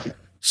 I like it.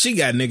 She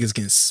got niggas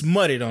getting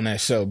smutted on that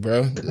show,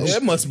 bro.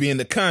 That must be in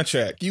the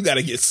contract. You got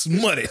to get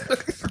smutted.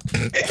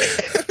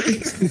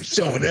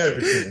 Showing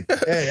everything.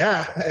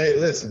 Hey,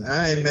 listen,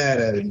 I ain't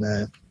mad at it,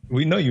 man.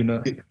 We know you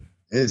know.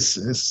 It's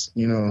it's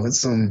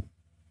some.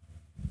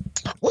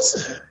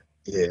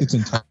 It's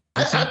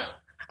enticing.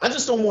 I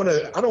just don't want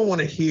to. I don't want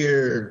to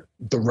hear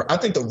the. I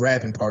think the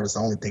rapping part is the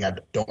only thing I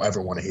don't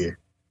ever want to hear.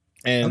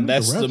 And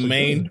that's the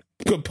main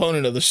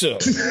component of the show.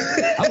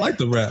 I like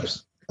the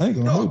raps. I ain't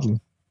gonna hold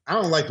you. I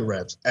don't like the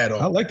raps at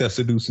all. I like that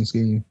seducing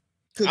scheme.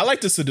 I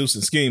like the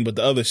seducing scheme, but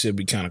the other shit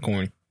be kind of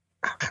corny.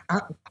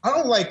 I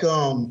don't like.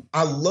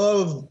 I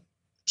love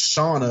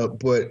Shauna,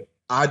 but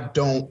I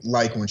don't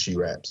like when she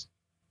raps.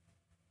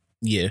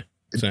 Yeah.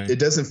 It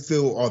doesn't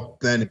feel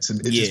authentic to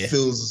me. It just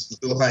feels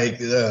like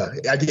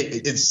I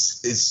get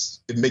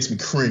it makes me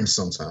cringe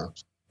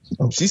sometimes.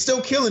 She's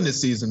still killing this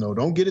season though.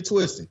 Don't get it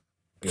twisted.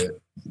 Yeah.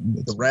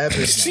 The rap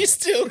is she's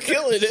still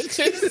killing it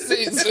this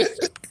season.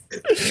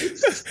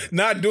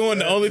 Not doing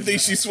the only thing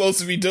she's supposed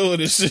to be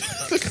doing and shit.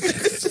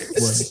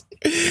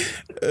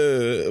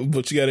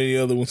 But you got any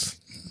other ones?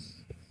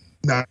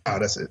 Nah,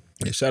 that's it.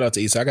 Yeah, shout out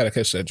to Issa. I gotta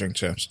catch that Drink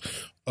Champs.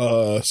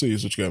 See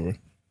what you got,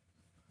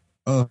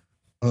 bro.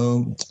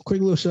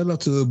 Quick little shout out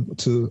to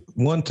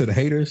the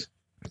haters.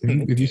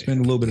 If you spend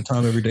a little bit of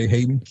time every day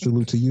hating,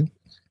 salute to you.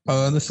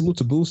 And then salute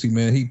to Boosie,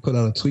 man. He put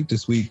out a tweet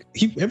this week.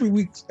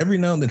 Every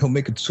now and then he'll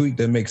make a tweet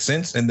that makes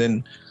sense, and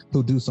then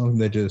he'll do something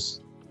that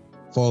just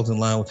falls in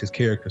line with his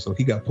character. So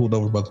he got pulled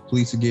over by the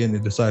police again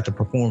and decided to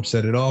perform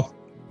Set It Off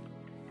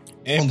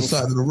on the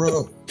side of the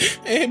road.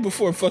 And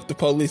before Fuck the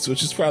Police,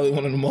 which is probably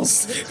one of the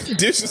most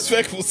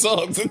disrespectful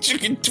songs that you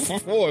can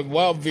perform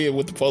while being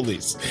with the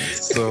police.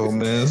 So,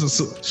 man,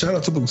 shout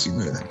out to Boosie,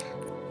 man.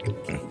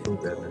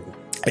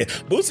 Yeah,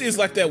 Boosie is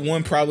like that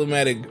one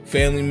problematic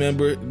family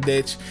member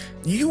that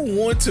you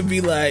want to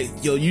be like,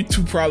 yo, you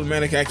too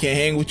problematic, I can't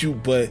hang with you,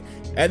 but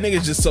that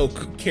nigga's just so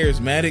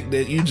charismatic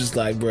that you just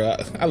like, bro,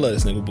 I love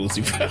this nigga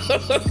Boosie, bro.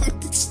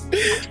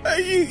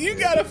 you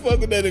gotta fuck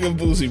with that nigga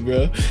Boosie,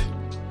 bro.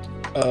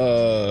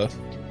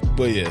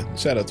 But yeah,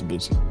 shout out to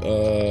Boosie.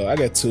 I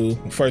got two.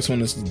 First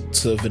one is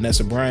to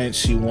Vanessa Bryant.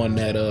 She won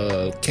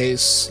that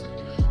case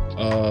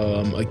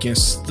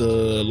against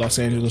the Los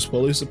Angeles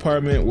Police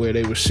Department where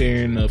they were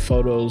sharing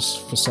photos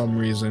for some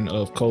reason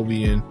of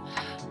Kobe and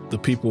the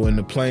people in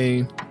the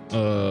plane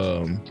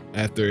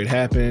after it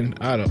happened.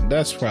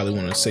 That's probably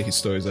one of the sickest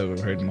stories I've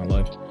ever heard in my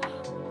life.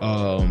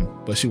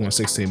 But she won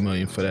 $16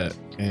 million for that,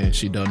 and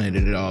she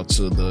donated it all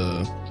to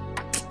the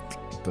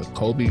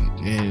Kobe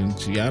and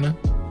Gianna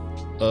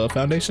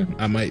Foundation.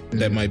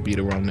 That might be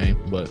the wrong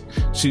name, but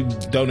she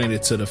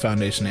donated to the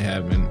foundation they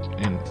have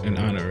in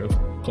honor of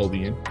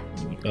Kobe and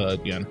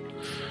Gianna.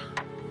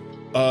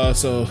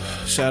 So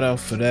shout out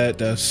for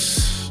that.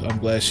 I'm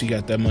glad she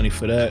got that money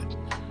for that.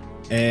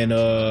 And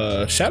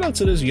shout out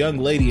to this young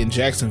lady in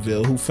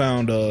Jacksonville who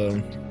found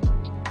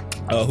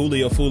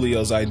Julio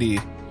Fulio's ID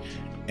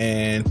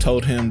and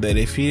told him that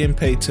if he didn't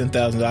pay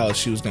 $10,000,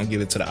 she was gonna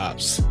give it to the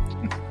ops.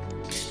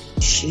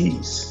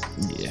 Jeez.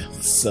 Yeah.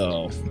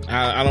 So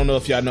I don't know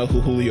if y'all know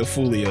who Julio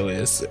Fulio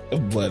is,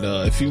 but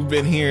if you've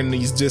been hearing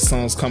these diss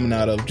songs coming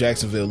out of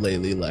Jacksonville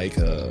lately, like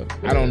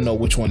I don't know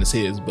which one is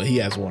his, but he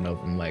has one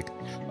of them, like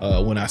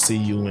When I See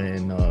You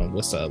and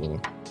what's the other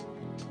one?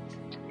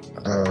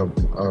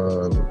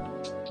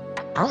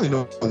 I only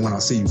know When I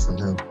See You from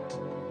him.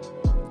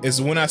 Is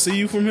When I See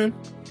You from him?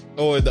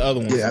 Or the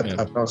other one? Yeah,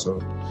 I thought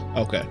so.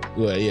 Okay,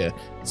 well, yeah.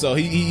 So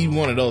he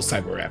one of those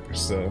type of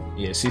rappers. So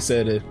yeah, she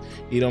said if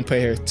he don't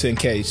pay her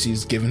 $10,000,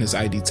 she's giving his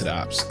ID to the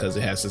ops because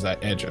it has his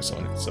address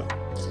on it. So,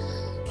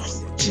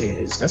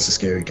 jeez, that's a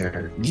scary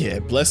guy. Yeah,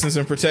 blessings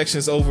and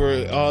protections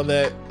over all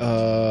that.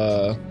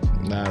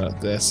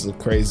 That's a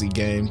crazy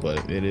game,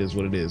 but it is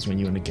what it is when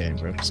you're in the game,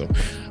 bro. So,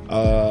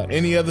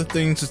 any other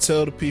things to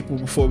tell the people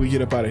before we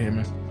get up out of here,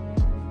 man?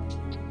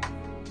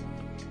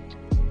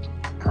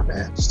 Oh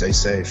man, stay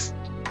safe.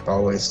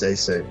 Always stay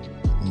safe.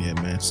 Yeah,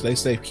 man. Stay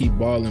safe. Keep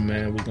balling,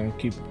 man. We're going to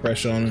keep the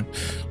pressure on it.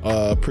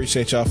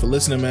 Appreciate y'all for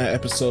listening, man.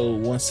 Episode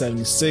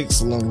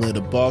 176. Long live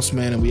the boss,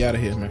 man. And we out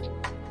of here, man.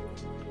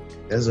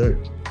 Yes, sir.